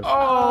initiative.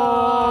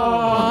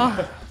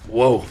 Whoa.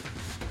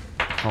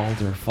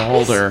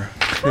 Falder.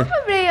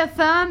 Probably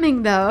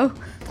affirming though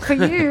for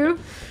you.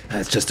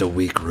 That's just a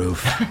weak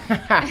roof.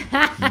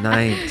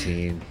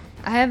 19.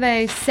 I have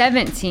a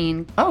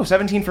 17. Oh,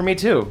 17 for me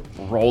too.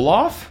 Roll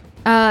off?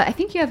 I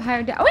think you have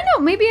higher dex. Oh,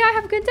 no, maybe I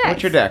have good dex.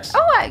 What's your dex?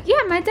 Oh,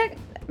 yeah, my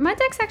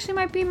dex actually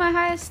might be my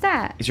highest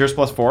stat. Is yours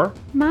 +4?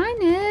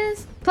 Mine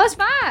is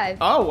 +5.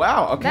 Oh,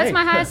 wow. Okay. That's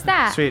my highest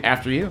stat. Sweet.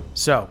 After you.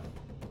 So,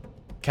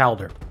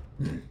 Calder,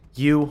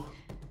 you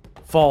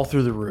fall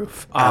through the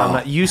roof.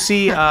 You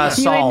see You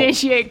Saul.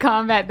 initiate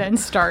combat, then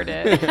start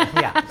it.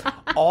 Yeah.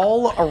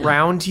 All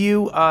around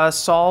you,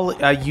 Saul,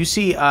 you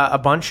see a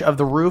bunch of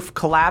the roof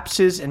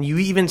collapses, and you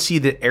even see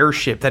the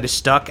airship that is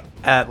stuck,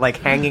 like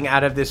hanging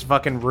out of this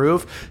fucking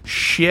roof,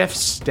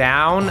 shifts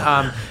down,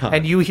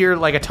 and you hear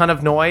like a ton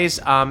of noise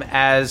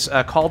as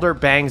Calder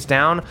bangs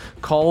down.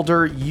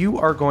 Calder, you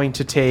are going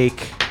to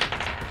take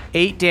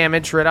 8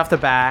 damage right off the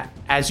bat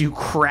as you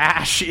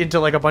crash into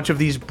like a bunch of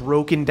these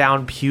broken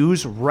down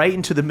pews right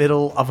into the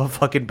middle of a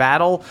fucking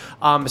battle.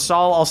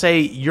 Saul, I'll say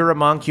you're a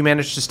monk. You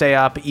managed to stay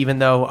up even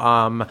though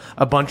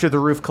a bunch of the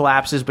roof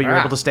collapses, but you're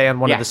able to stay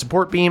on one of the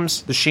support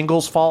beams. The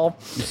shingles fall.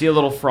 You see a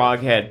little frog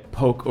head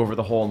poke over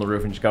the hole in the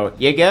roof and just go,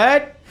 "You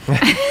good?"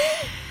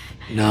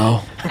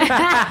 No.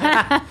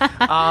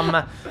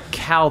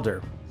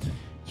 Calder,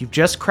 you've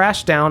just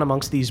crashed down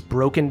amongst these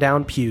broken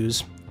down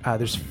pews.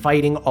 There's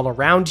fighting all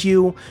around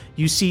you.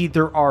 You see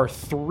there are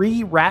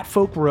 3 rat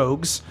folk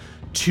rogues,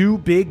 2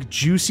 big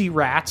juicy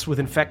rats with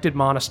infected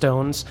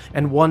monostones,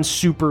 and 1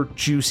 super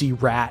juicy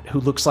rat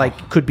who looks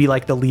like could be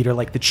like the leader,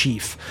 like the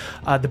chief.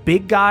 The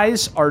big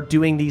guys are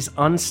doing these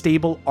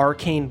unstable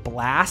arcane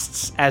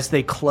blasts as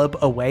they club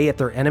away at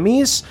their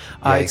enemies.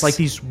 It's like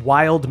these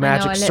wild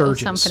magic I know a little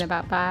surges. something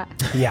about that.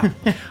 Yeah.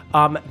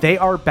 They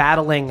are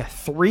battling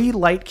 3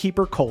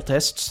 Lightkeeper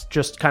cultists,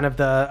 just kind of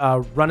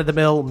the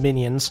run-of-the-mill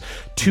minions,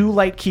 2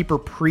 Lightkeeper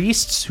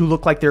priests who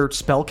look like they're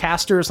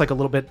spellcasters, like a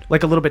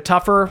little bit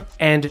tougher,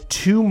 and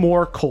 2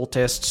 more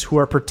cultists who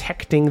are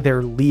protecting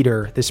their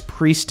leader, this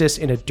priestess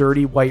in a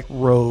dirty white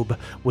robe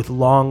with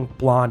long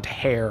blonde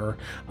hair.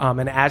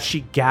 And as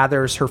she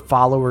gathers her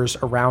followers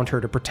around her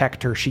to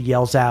protect her, she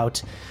yells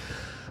out,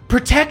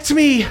 "Protect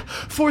me,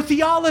 for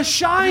Theala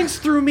shines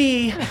through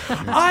me.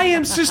 I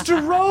am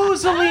Sister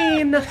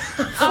Rosaline.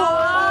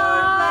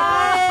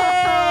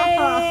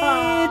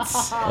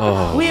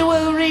 We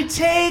will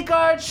retake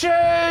our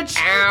church.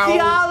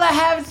 Theala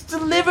has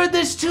delivered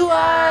this to us.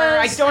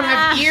 I don't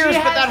have ears,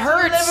 but that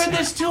hurts. Delivered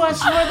this to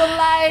us for the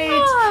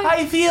light.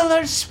 I feel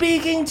her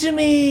speaking to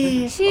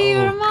me." She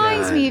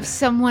reminds me of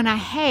someone I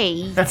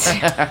hate.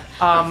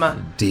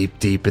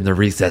 Deep in the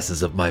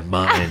recesses of my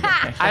mind.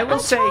 I will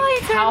say, trying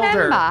to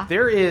Calder, remember.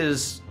 there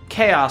is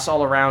chaos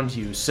all around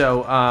you.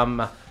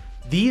 So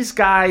these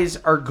guys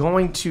are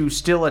going to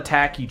still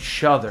attack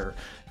each other.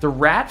 The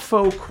rat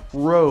folk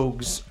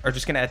rogues are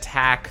just going to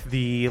attack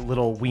the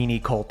little weenie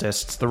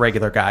cultists, the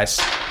regular guys.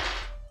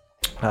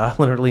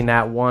 Literally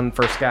nat 1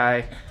 first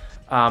guy.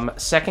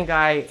 Second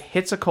guy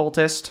hits a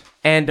cultist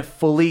and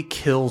fully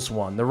kills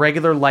one. The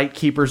regular light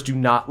keepers do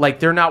not,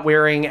 they're not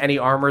wearing any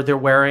armor. They're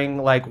wearing,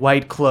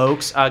 white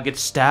cloaks. Gets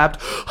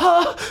stabbed.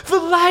 Oh, the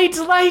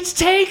lights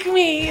take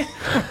me!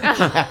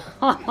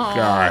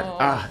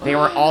 God. They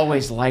were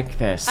always like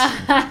this. They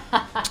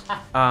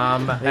put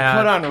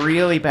on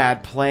really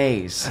bad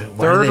plays.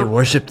 Why do they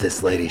worship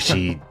this lady?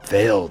 She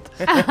failed.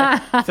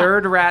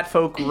 Third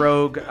Ratfolk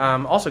Rogue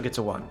also gets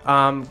a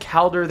 1.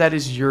 Calder, that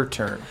is your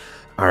turn.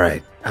 All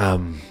right.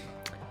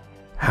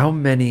 How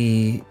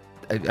many...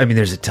 I mean,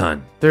 there's a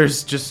ton.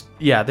 There's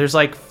there's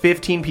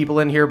 15 people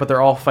in here, but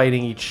they're all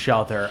fighting each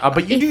other.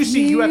 But you do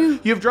see you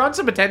have drawn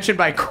some attention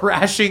by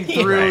crashing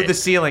through the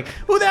ceiling.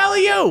 Who the hell are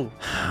you?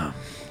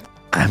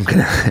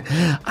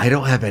 I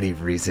don't have any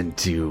reason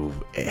to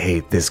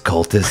hate this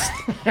cultist,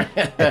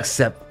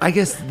 except I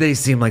guess they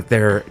seem like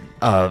they're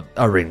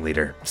a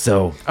ringleader.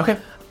 So okay,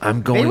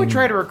 I'm going. They would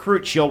try to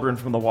recruit children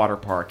from the water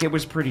park. It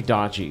was pretty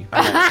dodgy.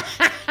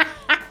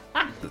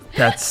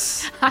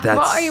 That's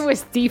Why it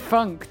was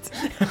defunct.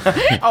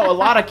 A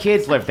lot of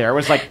kids lived there. It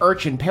was like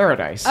urchin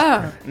paradise.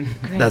 Oh,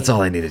 great. That's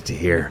all I needed to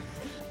hear.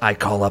 I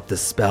call up the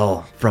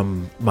spell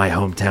from my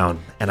hometown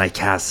and I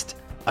cast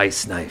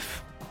Ice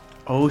Knife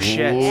Oh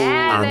shit!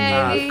 on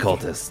baby. the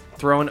cultist.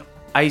 Throw an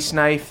ice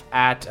knife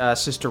at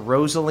Sister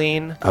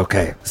Rosaline.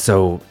 Okay,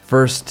 so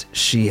first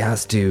she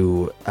has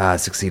to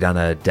succeed on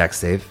a dex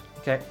save.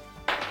 Okay.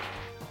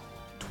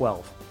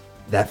 12.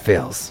 That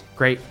fails.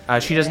 Great.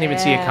 She doesn't even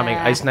see it coming.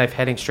 Ice knife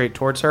heading straight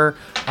towards her.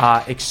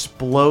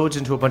 Explodes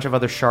into a bunch of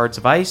other shards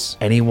of ice.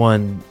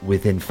 Anyone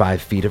within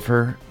 5 feet of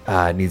her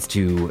needs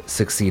to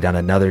succeed on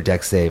another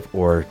dex save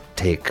or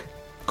take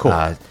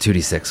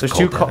 2d6 There's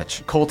cold two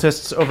damage.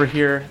 cultists over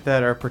here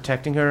that are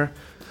protecting her.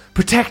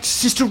 Protect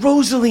Sister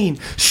Rosaline.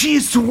 She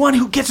is the one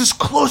who gets us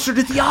closer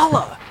to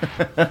Theala.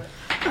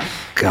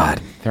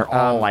 God. They're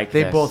all like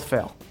They this. both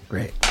fail.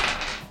 Great.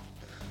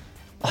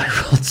 I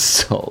rolled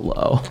so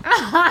low.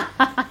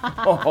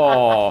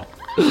 Oh,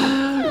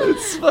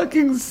 It's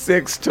fucking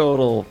 6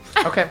 total.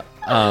 Okay.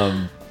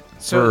 For-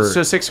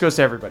 So 6 goes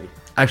to everybody.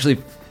 Actually,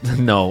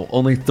 no.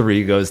 Only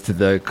 3 goes to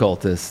the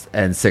cultist,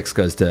 and 6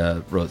 goes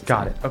to Rose.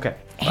 Got it. Okay.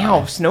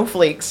 ow,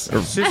 snowflakes.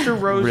 Sister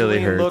Rosaline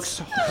Really hurts. looks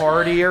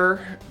hardier.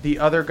 The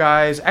other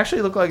guys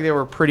actually look like they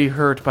were pretty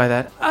hurt by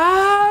that.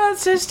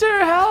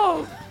 Sister,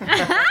 help!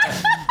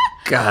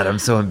 God, I'm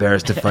so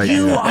embarrassed to fight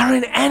you. You are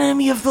an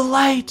enemy of the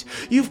light.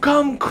 You've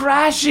come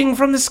crashing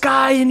from the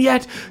sky, and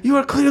yet you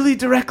are clearly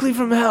directly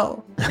from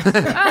hell.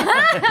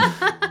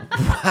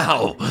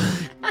 Wow.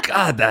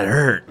 God, that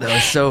hurt. That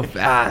was so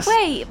fast.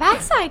 Wait,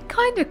 that's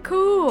kind of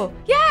cool.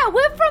 Yeah,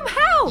 we're from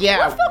hell.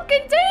 Yeah. We're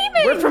fucking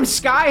demons. We're from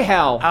Sky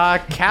Hell.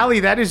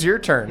 Callie, that is your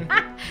turn.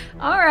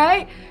 All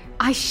right.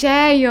 I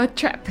share your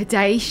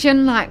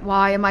trepidation, like,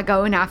 why am I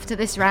going after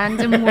this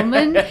random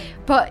woman?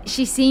 But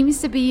she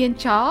seems to be in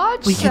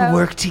charge. We can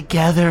work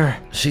together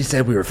She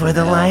said we were for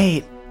the hell.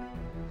 light.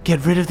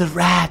 Get rid of the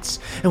rats,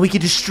 and we can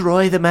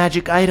destroy the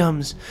magic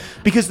items.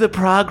 Because the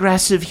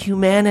progress of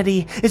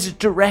humanity is a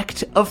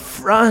direct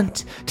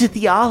affront to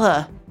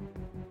Theala.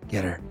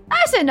 Get her.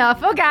 That's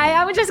enough. Okay,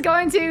 I'm just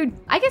going to.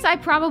 I guess I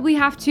probably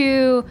have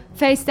to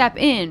face step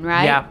in,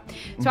 right? Yeah.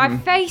 So I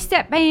face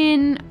step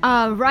in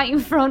right in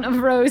front of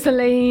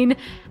Rosaline,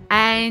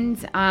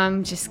 and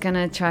I'm just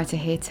gonna try to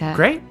hit her.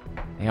 Great.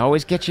 They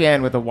always get you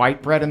in with the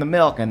white bread and the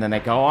milk, and then they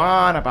go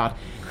on about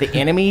the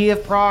enemy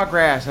of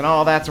progress and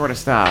all that sort of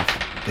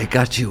stuff. They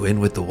got you in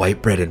with the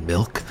white bread and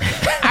milk?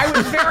 I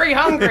was very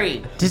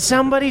hungry. Did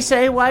somebody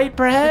say white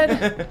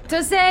bread?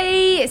 Does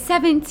a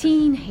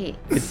 17 hit?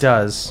 It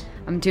does.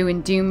 I'm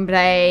doing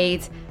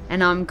Doomblade,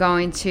 and I'm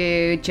going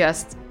to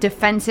just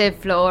defensive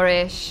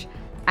flourish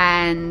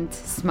and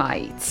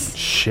smite.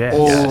 Shit.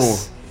 Oh,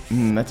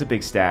 that's a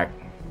big stack.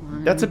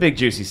 That's a big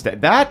juicy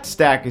stack. That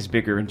stack is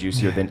bigger and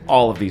juicier than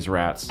all of these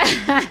rats.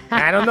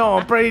 I don't know.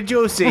 I'm pretty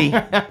juicy.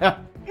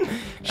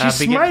 She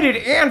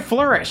smited and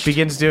flourished.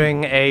 Begins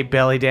doing a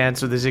belly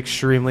dance with his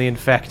extremely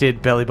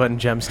infected belly button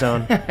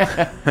gemstone.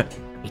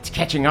 It's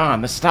catching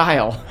on, the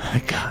style.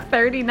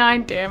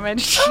 39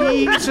 damage.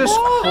 Jesus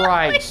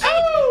Christ.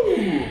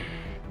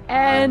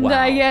 And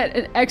I get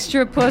an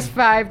extra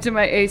 +5 to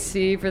my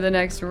AC for the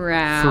next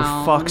round.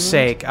 For fuck's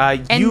sake.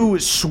 You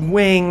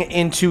swing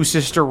into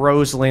Sister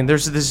Rosaline.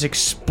 There's this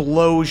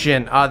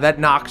explosion that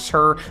knocks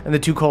her and the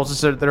two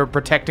cultists that are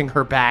protecting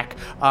her back.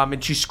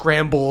 And she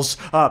scrambles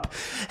up.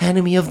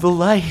 Enemy of the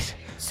light.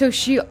 So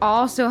she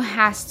also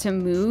has to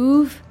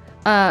move,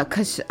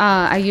 because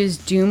I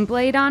used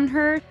Doomblade on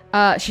her.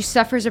 She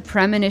suffers a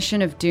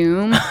premonition of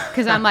doom,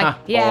 because I'm like,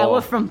 yeah,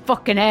 we're from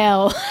fucking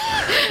hell.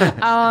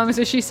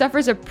 So she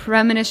suffers a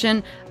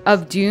premonition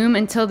of doom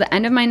until the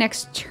end of my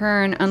next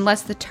turn.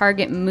 Unless the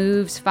target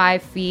moves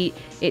 5 feet,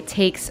 it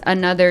takes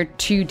another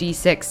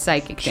 2d6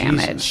 psychic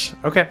damage.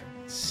 Okay.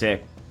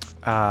 Sick.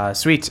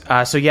 Sweet.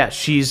 So yeah,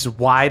 she's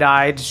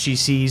wide-eyed. She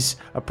sees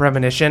a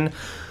premonition.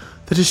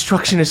 The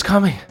destruction is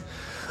coming.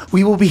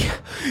 We will be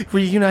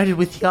reunited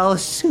with y'all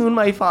soon,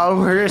 my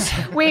followers.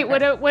 Wait,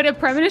 would a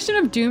premonition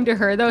of doom to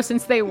her though,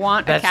 since they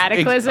want a That's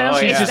cataclysm?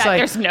 she's Is just that like,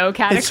 there's no It's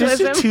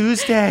cataclysm? just a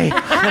Tuesday.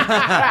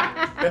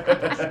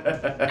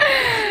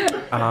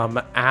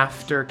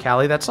 After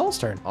Callie, that's Saul's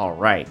turn. All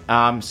right.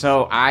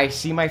 So I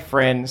see my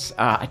friends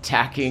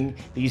attacking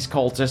these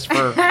cultists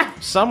for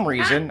some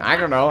reason. I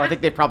don't know. I think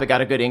they probably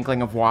got a good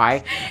inkling of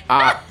why.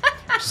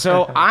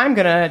 So I'm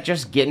going to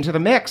just get into the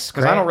mix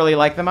because I don't really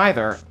like them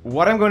either.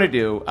 What I'm going to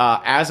do,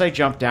 as I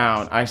jump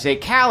down, I say,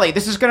 Callie,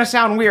 this is going to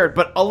sound weird,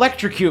 but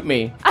electrocute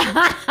me.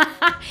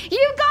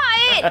 You got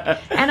it!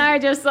 And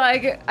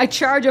I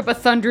charge up a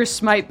thunderous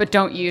smite, but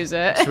don't use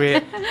it.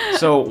 Sweet.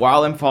 So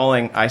while I'm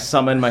falling, I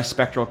summon my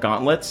spectral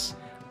gauntlets,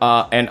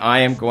 and I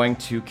am going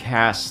to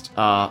cast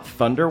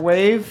Thunder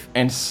Wave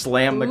and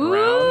slam the ground.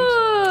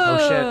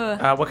 Oh,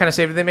 shit. What kind of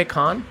save did they make,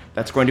 con?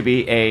 That's going to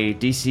be a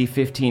DC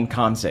 15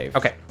 con save.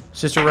 Okay.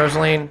 Sister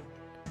Rosaline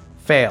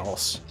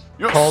fails.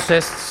 Yes.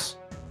 Cultists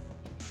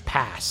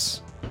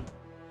pass.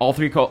 All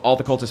the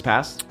cultists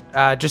passed?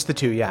 Just the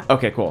 2, yeah.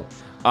 Okay, cool.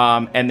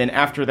 And then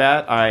after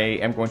that, I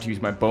am going to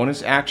use my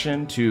bonus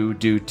action to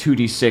do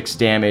 2d6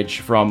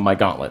 damage from my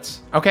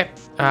gauntlets. Okay.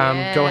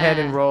 Go ahead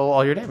and roll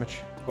all your damage.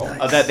 Cool.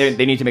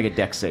 They need to make a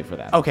dex save for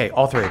that. Okay,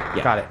 all 3.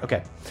 Yeah. Got it.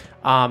 Okay.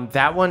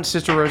 That one,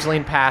 Sister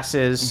Rosaline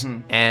passes,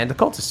 and the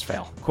cultists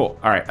fail. Cool.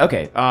 All right.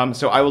 Okay.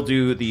 So I will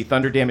do the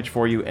thunder damage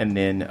for you, and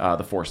then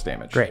the force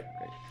damage. Great.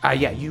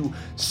 You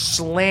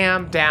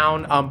slam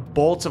down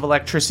bolts of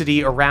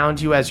electricity around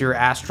you as your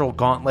astral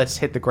gauntlets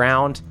hit the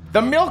ground.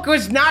 The milk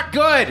was not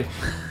good.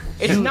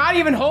 It's not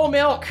even whole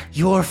milk.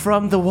 You're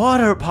from the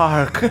water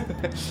park.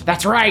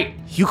 That's right.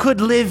 You could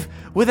live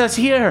with us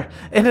here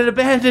in an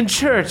abandoned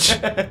church.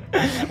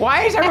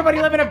 Why is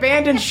everybody living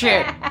abandoned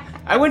shit?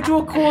 I went to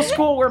a cool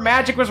school where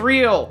magic was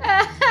real.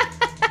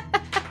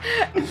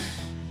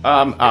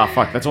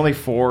 Fuck, that's only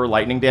 4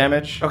 lightning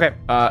damage. Okay.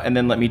 And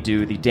then let me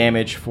do the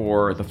damage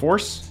for the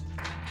force.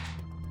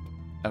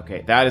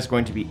 Okay, that is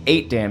going to be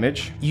 8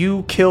 damage.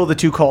 You kill the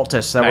 2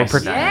 cultists that Nice. were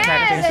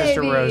protecting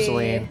Sister baby.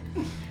 Rosaline.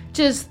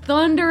 Just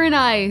thunder and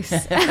ice.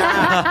 Love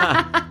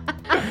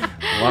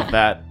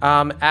that.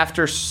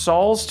 After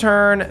Saul's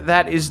turn,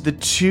 that is the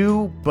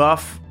 2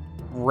 buff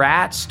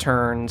rats'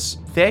 turns.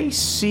 They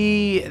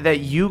see that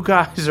you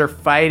guys are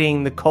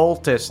fighting the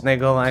cultists, and they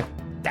go like,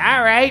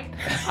 all right.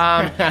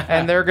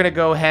 And they're going to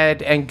go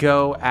ahead and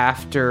go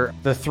after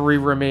the 3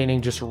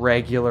 remaining just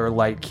regular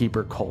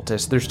Lightkeeper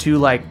cultists. There's 2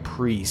 like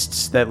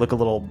priests that look a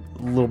little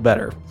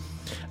better.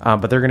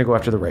 But they're going to go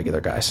after the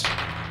regular guys.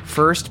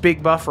 First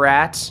big buff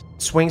rat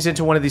swings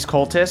into one of these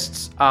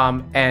cultists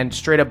and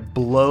straight up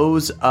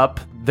blows up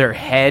their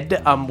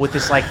head with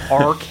this like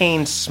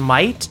arcane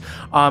smite.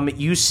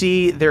 You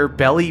see their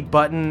belly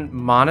button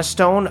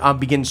monostone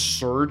begin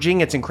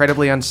surging. It's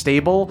incredibly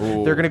unstable.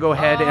 Ooh. They're going to go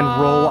ahead and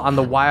roll on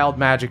the wild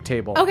magic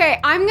table. Okay,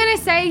 I'm going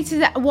to say to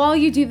that, while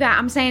you do that,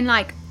 I'm saying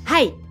like,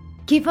 hey,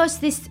 give us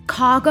this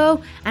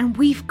cargo and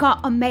we've got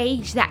a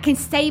mage that can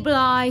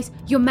stabilize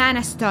your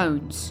mana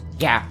stones.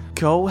 Yeah.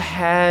 Go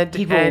ahead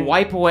He will and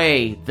wipe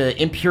away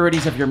the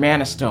impurities of your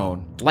mana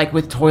stone, like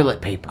with toilet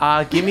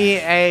paper. give me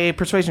a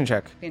persuasion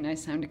check. Be a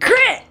nice time to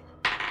crit.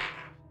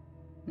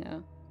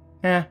 No.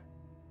 Yeah.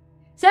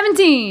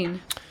 17.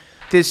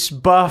 This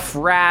buff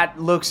rat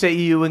looks at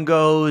you and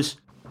goes,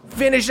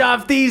 finish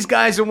off these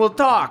guys and we'll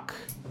talk.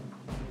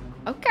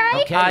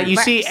 Okay. You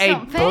see a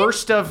Something.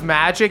 burst of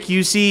magic.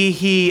 You see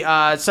he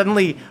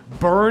suddenly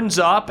burns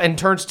up and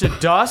turns to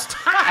dust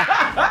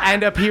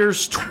and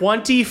appears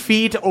 20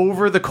 feet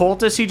over the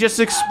cultist he just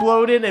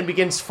exploded and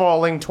begins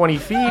falling 20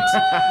 feet.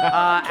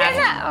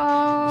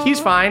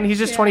 He's fine. He's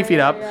just 20 feet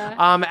up.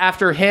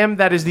 After him,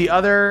 that is the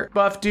other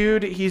buff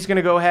dude. He's going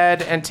to go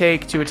ahead and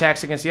take 2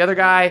 attacks against the other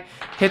guy.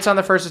 Hits on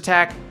the first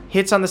attack,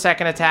 hits on the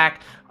second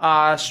attack,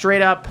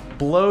 straight up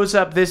blows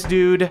up this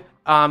dude.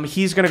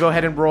 He's going to go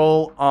ahead and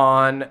roll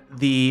on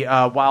the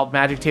wild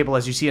magic table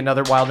as you see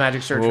another wild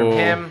magic surge from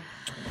him.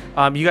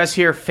 You guys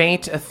hear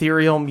faint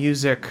ethereal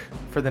music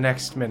for the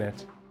next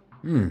minute.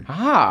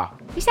 Ah,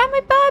 Is that my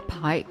bird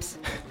pipes?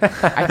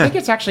 I think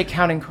it's actually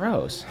Counting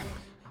Crows.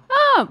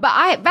 Oh,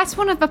 but that's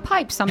one of the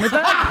pipes on the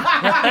bird.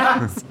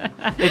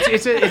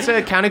 It's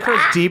a Counting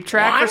Crows deep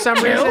track for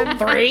some reason.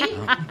 3.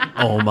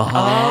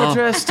 Omaha. All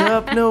dressed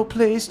up, no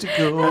place to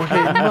go.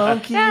 Hey,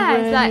 monkey, Yeah, when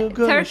it's you like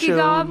gonna turkey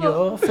show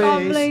your face?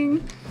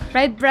 gobbling,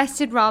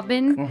 red-breasted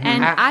robin,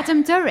 and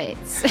Adam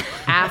Duritz.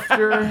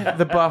 After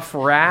the buff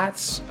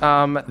rats,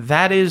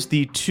 that is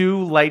the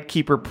 2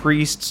 Lightkeeper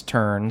priests'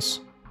 turns.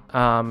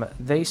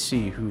 They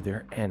see who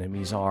their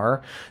enemies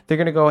are. They're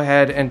going to go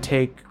ahead and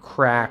take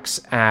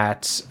cracks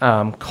at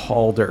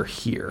Calder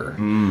here.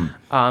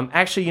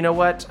 Actually, you know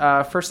what?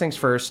 First things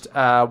first.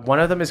 One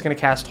of them is going to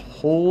cast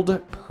Hold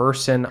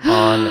Person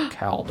on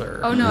Calder.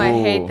 Oh no, I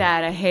hate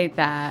that. I hate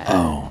that.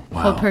 Oh, wow.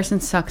 Hold person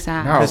sucks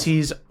ass. Because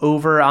he's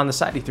over on the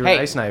side. He threw an Hey,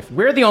 ice knife.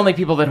 we're the only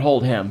people that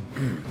hold him.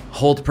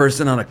 Hold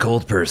person on a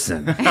cold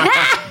person.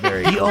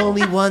 The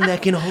only one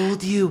that can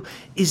hold you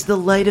is the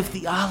light of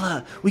the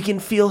Allah. We can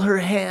feel her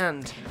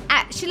hand.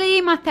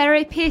 Actually, my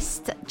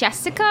therapist,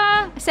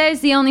 Jessica,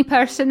 says the only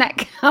person that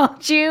can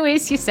hold you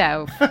is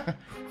yourself.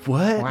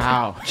 What?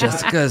 Wow.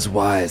 Jessica is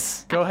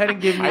wise. Go ahead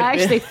and give me. I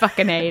actually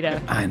fucking hate her.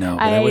 I know,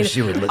 but I wish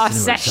you would listen to her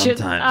session.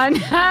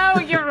 sometimes. I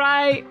know, you're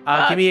right.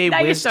 Give me a Now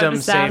you're wisdom starting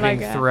to sound saving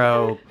like her.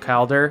 throw,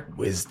 Calder.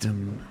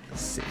 Wisdom.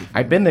 Save.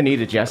 I bend the knee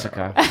to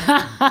Jessica.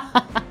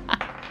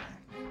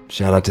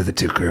 Shout out to the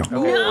 2 crew.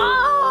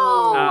 No!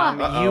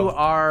 You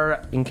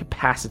are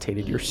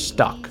incapacitated. You're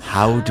stuck.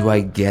 How do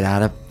I get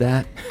out of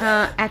that?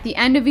 At the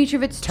end of each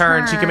of its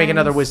Turns. You can make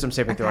another wisdom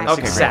saving throw.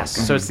 Okay. Success.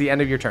 So it's the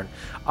end of your turn.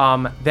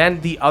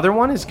 Then the other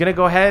one is going to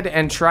go ahead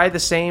and try the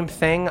same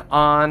thing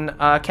on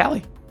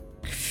Callie.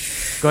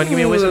 Go ahead and give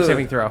me a wisdom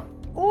saving throw.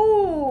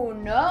 Ooh,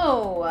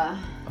 no.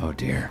 Oh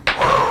dear.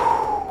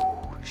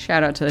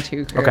 Shout out to the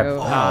 2 crew. Okay.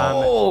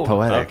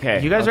 Poetic.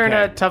 Okay. You guys are in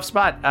okay. a tough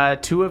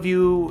spot. 2 of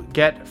you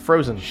get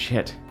frozen.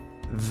 Shit.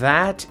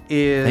 That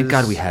is. Thank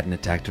God we hadn't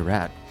attacked a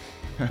rat.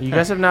 You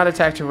guys have not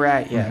attacked a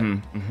rat yet.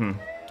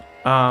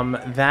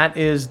 That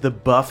is the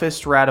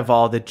buffest rat of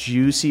all, the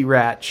Juicy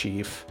Rat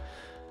Chief.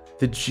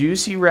 The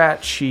Juicy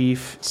Rat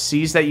Chief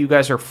sees that you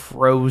guys are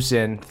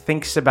frozen,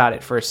 thinks about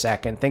it for a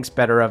second, thinks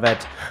better of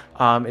it,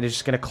 and is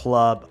just going to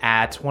club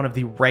at one of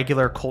the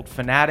regular cult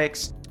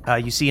fanatics.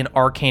 You see an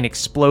arcane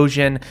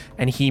explosion,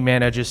 and he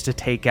manages to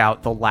take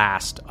out the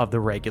last of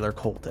the regular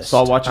cultists.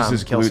 Saul watches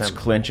his kills glutes him.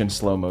 clench in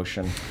slow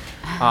motion.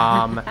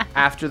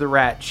 After the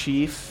Rat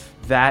Chief,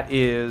 that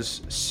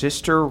is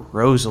Sister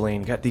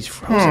Rosaline. Got these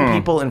frozen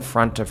people in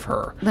front of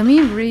her. Let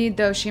me read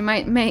though. She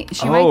might might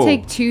Oh.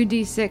 take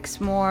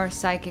 2d6 more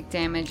psychic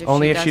damage.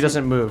 Only if she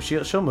doesn't move.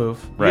 She'll move.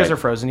 You guys Right. are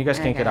frozen. You guys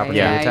can't get Okay, opportunity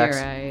yeah, attacks.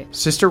 you're right.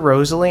 Sister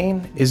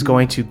Rosaline is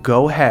going to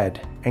go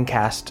ahead and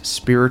cast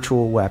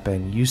Spiritual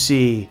Weapon. You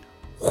see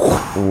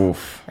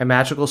Oof. a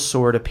magical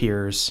sword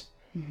appears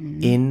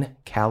in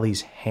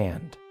Callie's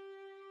hand.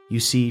 You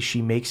see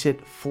she makes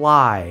it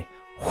fly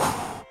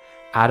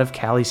out of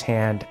Callie's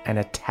hand and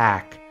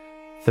attack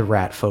the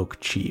Rat Folk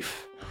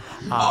Chief.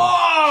 She's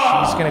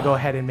going to go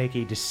ahead and make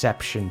a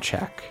deception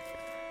check.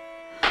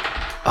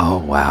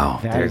 Oh wow.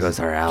 That There is goes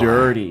our ally.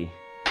 Dirty.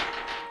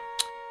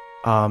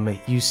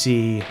 You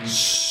see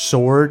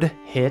sword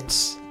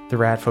hits the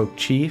Rat Folk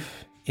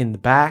Chief in the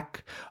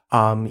back.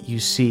 You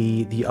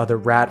see the other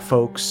rat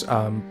folks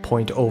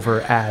point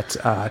over at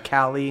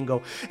Callie and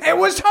go, "It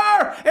was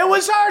her! It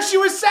was her! She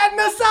was setting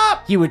us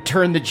up!" You would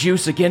turn the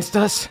juice against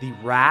us? The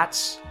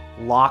rats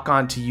lock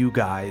onto you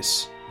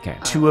guys. Okay.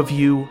 2 of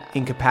you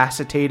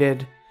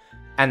incapacitated,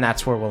 and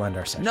that's where we'll end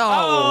our session.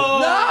 Oh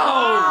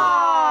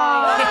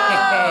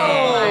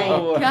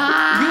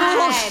God! You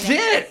little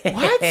shit!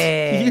 What?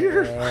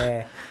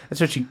 That's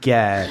what you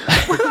get.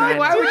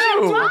 Why would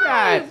you do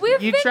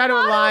that? You try to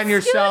align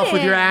yourself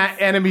with your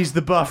enemies,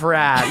 the buff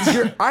rats.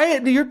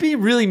 You're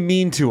being really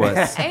mean to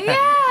us. Yeah,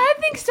 I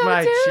think so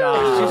My too.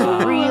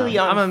 job. Really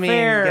I'm a mean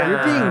unfair. guy.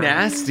 You're being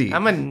nasty.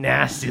 I'm a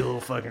nasty little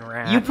fucking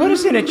rat. You put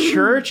us in a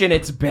church and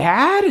it's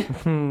bad?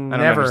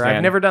 Never. understand.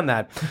 I've never done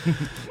that.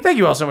 Thank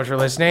you all so much for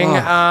listening.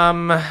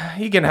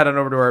 You can head on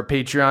over to our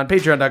Patreon,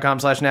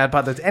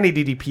 patreon.com/NADPOD. That's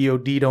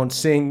NADDPOD. Don't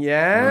sing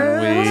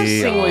yet.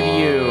 Sing with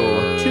you.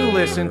 To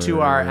listen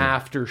to our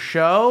after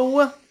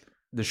show,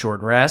 The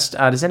Short Rest.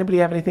 Does anybody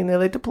have anything they'd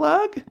like to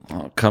plug?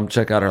 Oh, come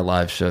check out our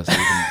live show so you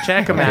can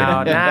Check them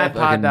out.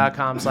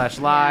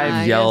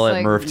 NADPOD.com/live. yell just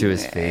at Murph to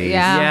his face.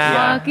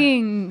 Yeah.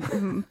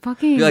 fucking.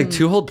 You're like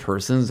 2 whole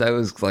persons. That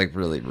was like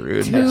really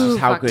rude. That's just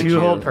how good you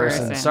Two-whole are.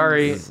 person.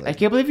 Sorry. I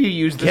can't believe you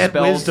used the Get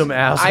spells. wisdom,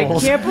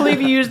 assholes. I can't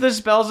believe you used the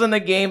spells in the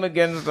game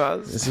against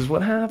us. This is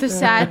what happened. The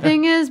sad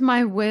thing is,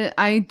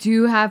 I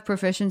do have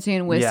proficiency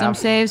in wisdom Yeah.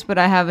 saves, but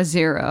I have a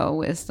 0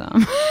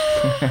 wisdom.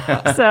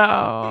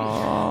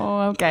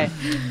 So okay.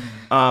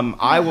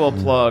 I will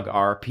plug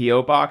our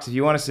P.O. box. If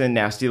you want to send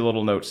nasty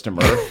little notes to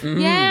Murph,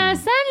 Yeah,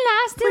 send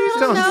nasty Please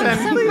little don't notes.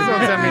 send me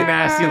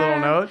nasty little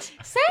notes.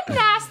 Send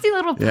nasty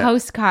little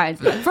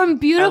postcards from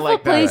beautiful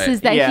like that.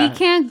 places that Yeah. he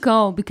can't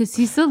go because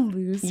he's a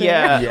loser.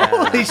 yeah.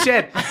 Holy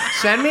shit.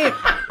 Send me.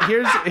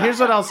 Here's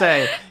what I'll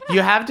say. You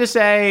have to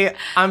say,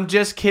 "I'm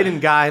just kidding,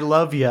 guy.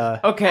 Love ya."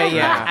 Okay,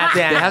 yeah. At the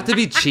They end. have to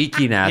be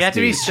cheeky nasty. You have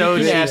to be so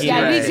cheeky.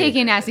 Yeah, right. be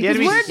cheeky nasty You have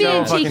because to be we're so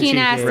being fucking cheeky cheeky.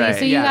 nasty, Right,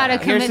 so you yeah. gotta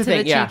Here's commit the to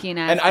thing, the yeah. cheeky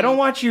nasty. And I don't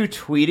want you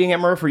tweeting at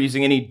Murph or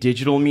using any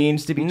digital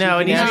means to be No,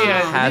 it cheeky needs to be a,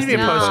 nasty. it needs to be a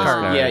No.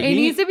 postcard. Yeah, It you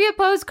needs to be a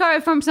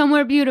postcard from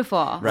somewhere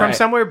beautiful. Right. From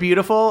somewhere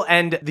beautiful,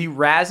 and the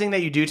razzing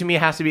that you do to me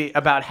has to be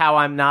about how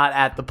I'm not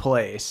at the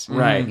place.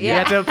 Right. You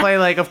have to play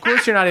like, of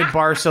course you're not in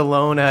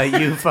Barcelona,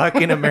 you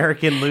fucking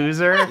American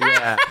loser.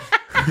 Yeah.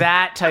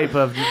 that type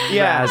of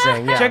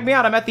razzing. Yeah. Check me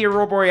out. I'm at the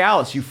Aurora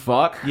Borealis, you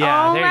fuck.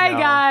 Yeah, Oh there you my go.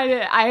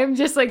 God. I am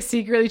just like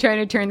secretly trying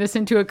to turn this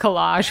into a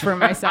collage for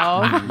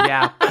myself.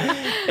 Yeah.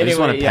 I just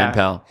want a pen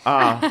pal.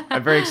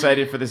 I'm very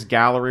excited for this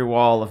gallery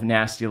wall of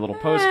nasty little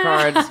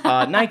postcards.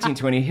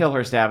 1920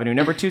 Hillhurst Avenue,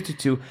 number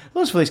 222,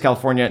 Los Feliz,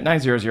 California,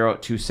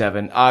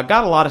 90027.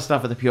 Got a lot of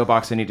stuff at the P.O.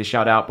 Box I need to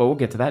shout out, but we'll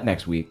get to that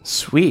next week.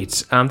 Sweet.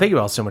 Thank you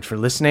all so much for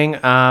listening.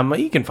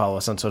 You can follow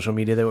us on social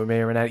media that we may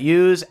or may not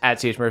use, at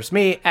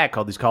CHMurphsMe, at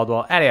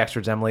Caldwell, at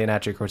AXFordsEmily, and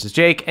at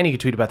JCourseIsJake. And you can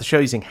tweet about the show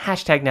using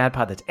hashtag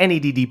NADPOD. That's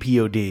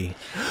NADDPOD.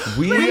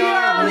 We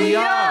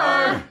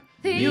are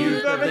the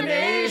youth of a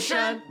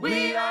nation.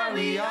 We are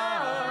the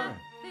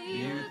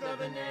youth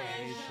of a nation.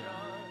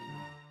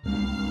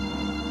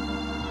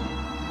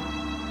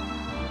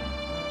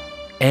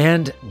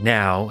 And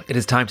now it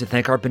is time to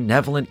thank our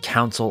benevolent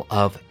council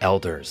of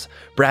elders.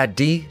 Brad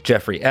D.,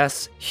 Jeffrey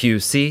S.,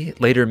 Hugh C.,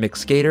 Later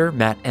McSkater,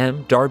 Matt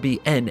M.,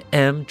 Darby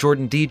N.M.,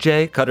 Jordan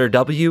DJ, Cutter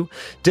W.,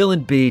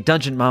 Dylan B.,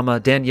 Dungeon Mama,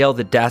 Danielle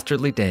the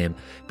Dastardly Dame,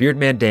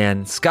 Beardman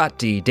Dan, Scott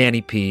D.,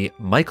 Danny P.,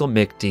 Michael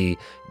Mick D.,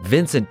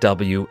 Vincent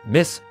W.,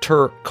 Miss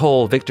Tur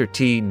Cole, Victor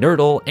T.,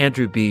 Nerdle,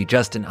 Andrew B.,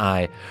 Justin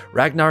I.,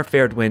 Ragnar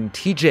Fairdwin,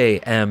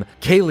 TJ M.,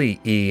 Kaylee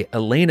E.,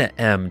 Elena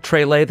M.,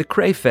 Trele the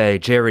Crayfay,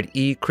 Jared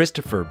E.,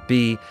 Christopher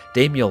B.,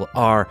 Damiel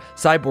R.,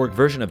 Cyborg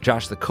version of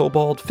Josh the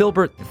Kobold,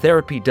 Filbert the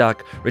Therapy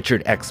Duck,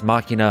 Richard X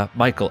Machina,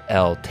 Michael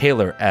L.,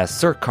 Taylor S.,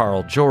 Sir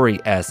Carl, Jory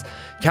S.,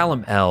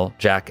 Callum L.,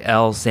 Jack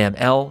L., Sam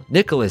L.,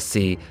 Nicholas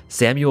C.,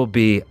 Samuel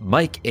B.,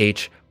 Mike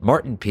H.,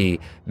 Martin P.,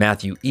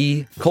 Matthew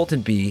E.,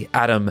 Colton B.,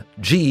 Adam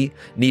G.,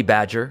 Knee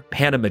Badger,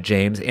 Panama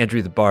James,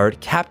 Andrew the Bard,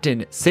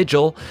 Captain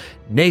Sigil,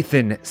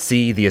 Nathan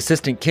C., the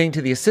Assistant King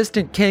to the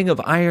Assistant King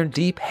of Iron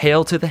Deep,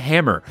 Hail to the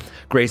Hammer,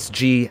 Grace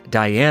G.,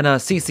 Diana,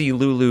 CC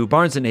Lulu,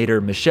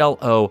 Barnesonator, Michelle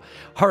O.,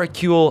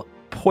 Haricule,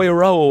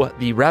 Poirot,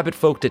 the Rabbit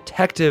Folk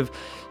Detective,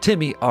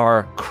 Timmy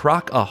R.,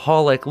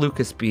 Crocaholic,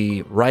 Lucas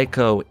B.,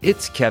 Ryko,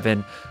 It's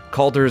Kevin,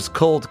 Calder's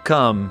Cold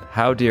Come,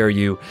 How Dare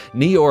You,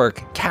 New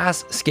York,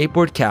 Cass,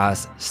 Skateboard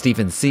Cass,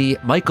 Stephen C.,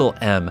 Michael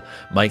M.,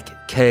 Mike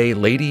K.,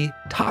 Lady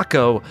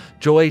Taco,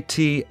 Joy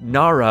T.,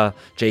 Nara,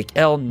 Jake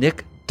L.,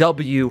 Nick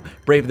W.,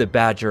 Brave the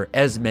Badger,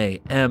 Esme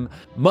M.,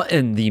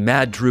 Mutton the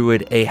Mad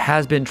Druid, a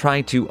has-been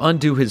trying to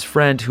undo his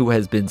friend who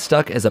has been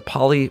stuck as a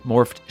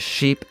polymorphed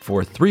sheep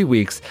for 3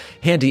 weeks,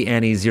 Handy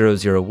Annie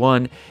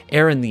 001,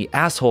 Aaron the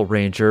Asshole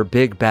Ranger,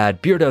 Big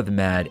Bad Beard of the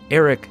Mad,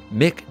 Eric,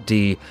 Mick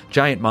D.,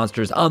 Giant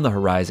Monsters on the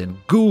Horizon,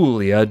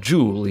 Ghoulia,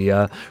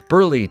 Julia,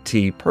 Burley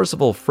T.,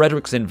 Percival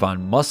Fredrickson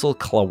von Muscle,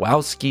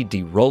 Klawowski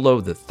D. Rollo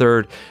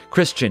III,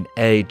 Christian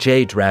A.,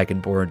 J.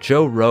 Dragonborn,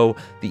 Joe Rowe,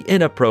 The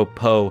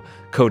Inapropos,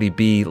 Cody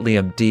B.,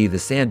 Liam D., The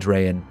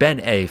Sandrayan, Ben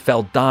A.,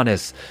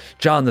 Feldonis,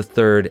 John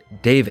III,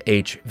 Dave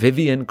H.,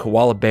 Vivian,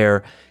 Koala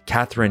Bear,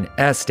 Catherine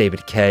S.,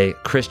 David K.,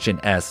 Christian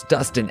S.,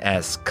 Dustin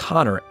S.,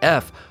 Connor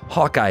F.,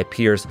 Hawkeye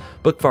Pierce,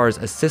 Bookvar's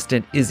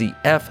assistant Izzy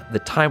F., The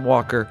Time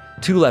Walker,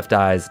 Two Left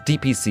Eyes,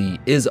 DPC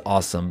is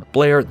awesome,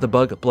 Blair the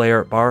Bug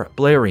Blair Bar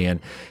Blarian,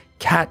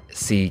 Cat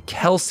C,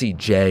 Kelsey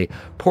J,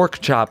 Pork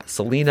Chop,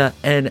 Selena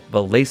N,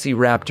 the Lacey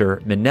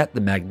Raptor, Minette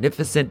the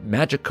Magnificent,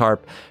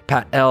 Magikarp,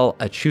 Pat L,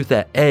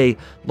 Achutha A,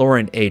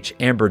 Lauren H,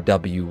 Amber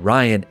W,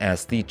 Ryan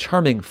S, The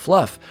Charming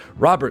Fluff,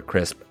 Robert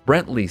Crisp,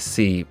 Brentley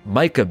C,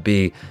 Micah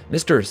B,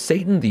 Mr.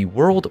 Satan, the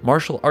World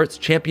Martial Arts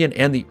Champion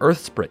and the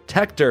Earth's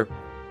Protector,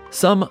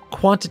 some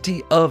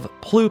quantity of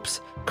ploops,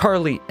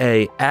 Carly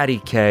A,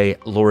 Addie K,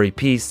 Lori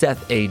P,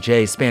 Seth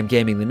AJ, Spam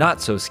Gaming, the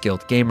Not So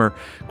Skilled Gamer,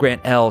 Grant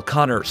L,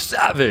 Connor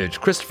Savage,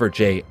 Christopher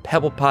J,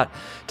 Pebblepot,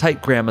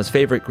 Tight Grandma's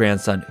favorite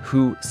grandson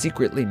who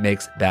secretly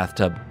makes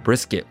bathtub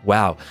brisket.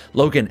 Wow.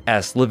 Logan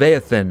S,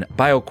 Leviathan,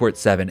 BioQuart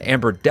 7,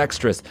 Amber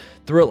Dextrous,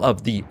 Thrill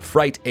of the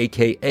Fright,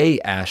 aka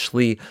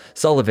Ashley,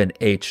 Sullivan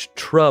H,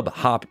 Trub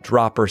Hop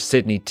Dropper,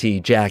 Sydney T,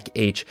 Jack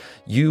H,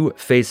 You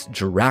Face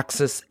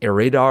Jiraxis,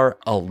 Eradar,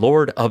 a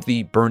Lord of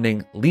the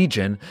Burning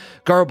Legion,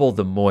 Garble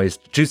the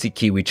Moist, Juicy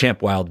Kiwi,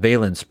 Champ Wild,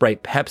 Valen,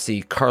 Sprite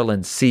Pepsi,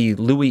 Carlin C,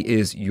 Louis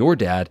is your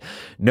dad,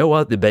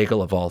 Noah the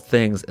Bagel of all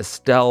things,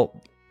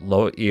 Estelle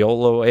Louis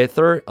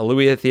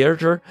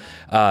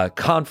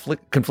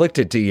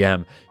Conflicted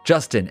DM,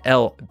 Justin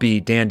L. B.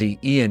 Dandy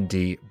Ian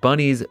D.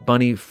 Bunnies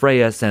Bunny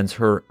Freya sends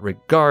her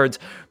regards,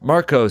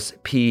 Marcos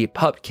P.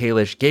 Pup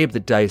Kalish, Gabe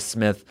the Dice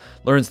Smith,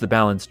 Learns the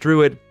Balance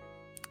Druid,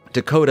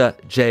 Dakota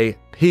J.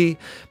 P.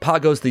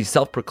 Pagos the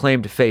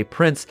self-proclaimed Fey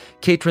Prince,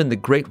 Katrin the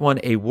Great One,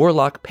 a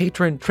Warlock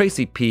Patron,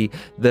 Tracy P.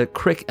 the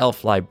Crick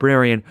Elf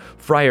Librarian,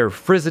 Friar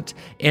Frizzet,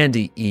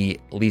 Andy E.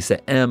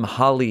 Lisa M.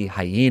 Holly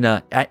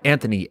Hyena,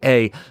 Anthony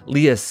A.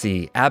 Leah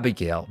C.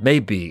 Abigail,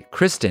 Maybe,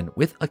 Kristen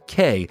with a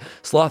K,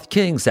 Sloth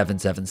King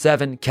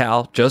 777,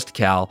 Cal, just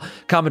Cal,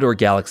 Commodore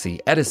Galaxy,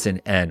 Edison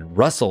N.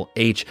 Russell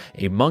H.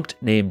 a monk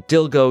named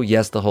Dilgo,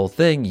 yes the whole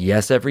thing,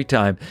 yes every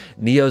time,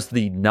 Neos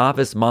the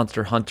Novice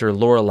Monster Hunter,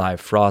 Lorelei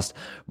Frost,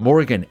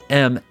 Morgan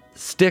M.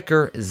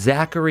 Sticker,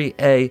 Zachary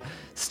A.,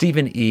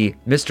 Stephen E.,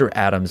 Mr.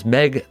 Adams,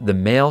 Meg, the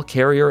Mail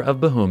Carrier of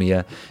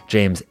Bohemia,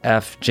 James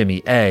F.,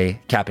 Jimmy A.,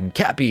 Cap'n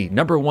Cappy,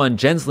 Number 1,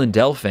 Jens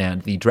Lindell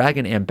Fan, The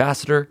Dragon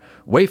Ambassador,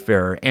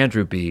 Wayfarer,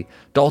 Andrew B.,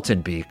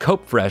 Dalton B.,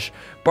 Cope Fresh,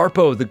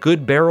 Barpo, The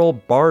Good Barrel,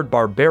 Bard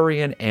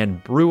Barbarian,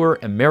 and Brewer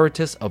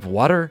Emeritus of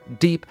Water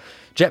Deep,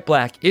 Jet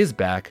Black is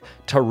back,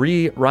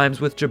 Tari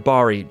rhymes with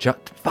Jabari,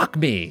 fuck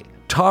me.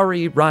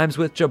 Tari rhymes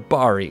with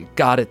Jabari.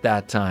 Got it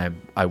that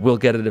time. I will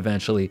get it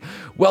eventually.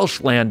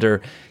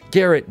 Welshlander,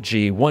 Garrett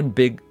G, One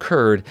Big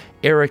Curd,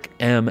 Eric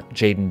M,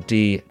 Jaden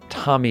D,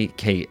 Tommy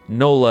K,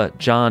 Nola,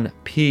 John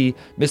P,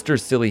 Mr.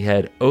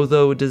 Sillyhead,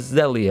 Otho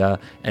DeZelia,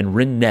 and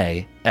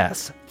Renee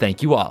S.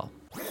 Thank you all.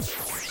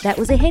 That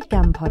was a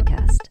HeadGum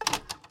podcast.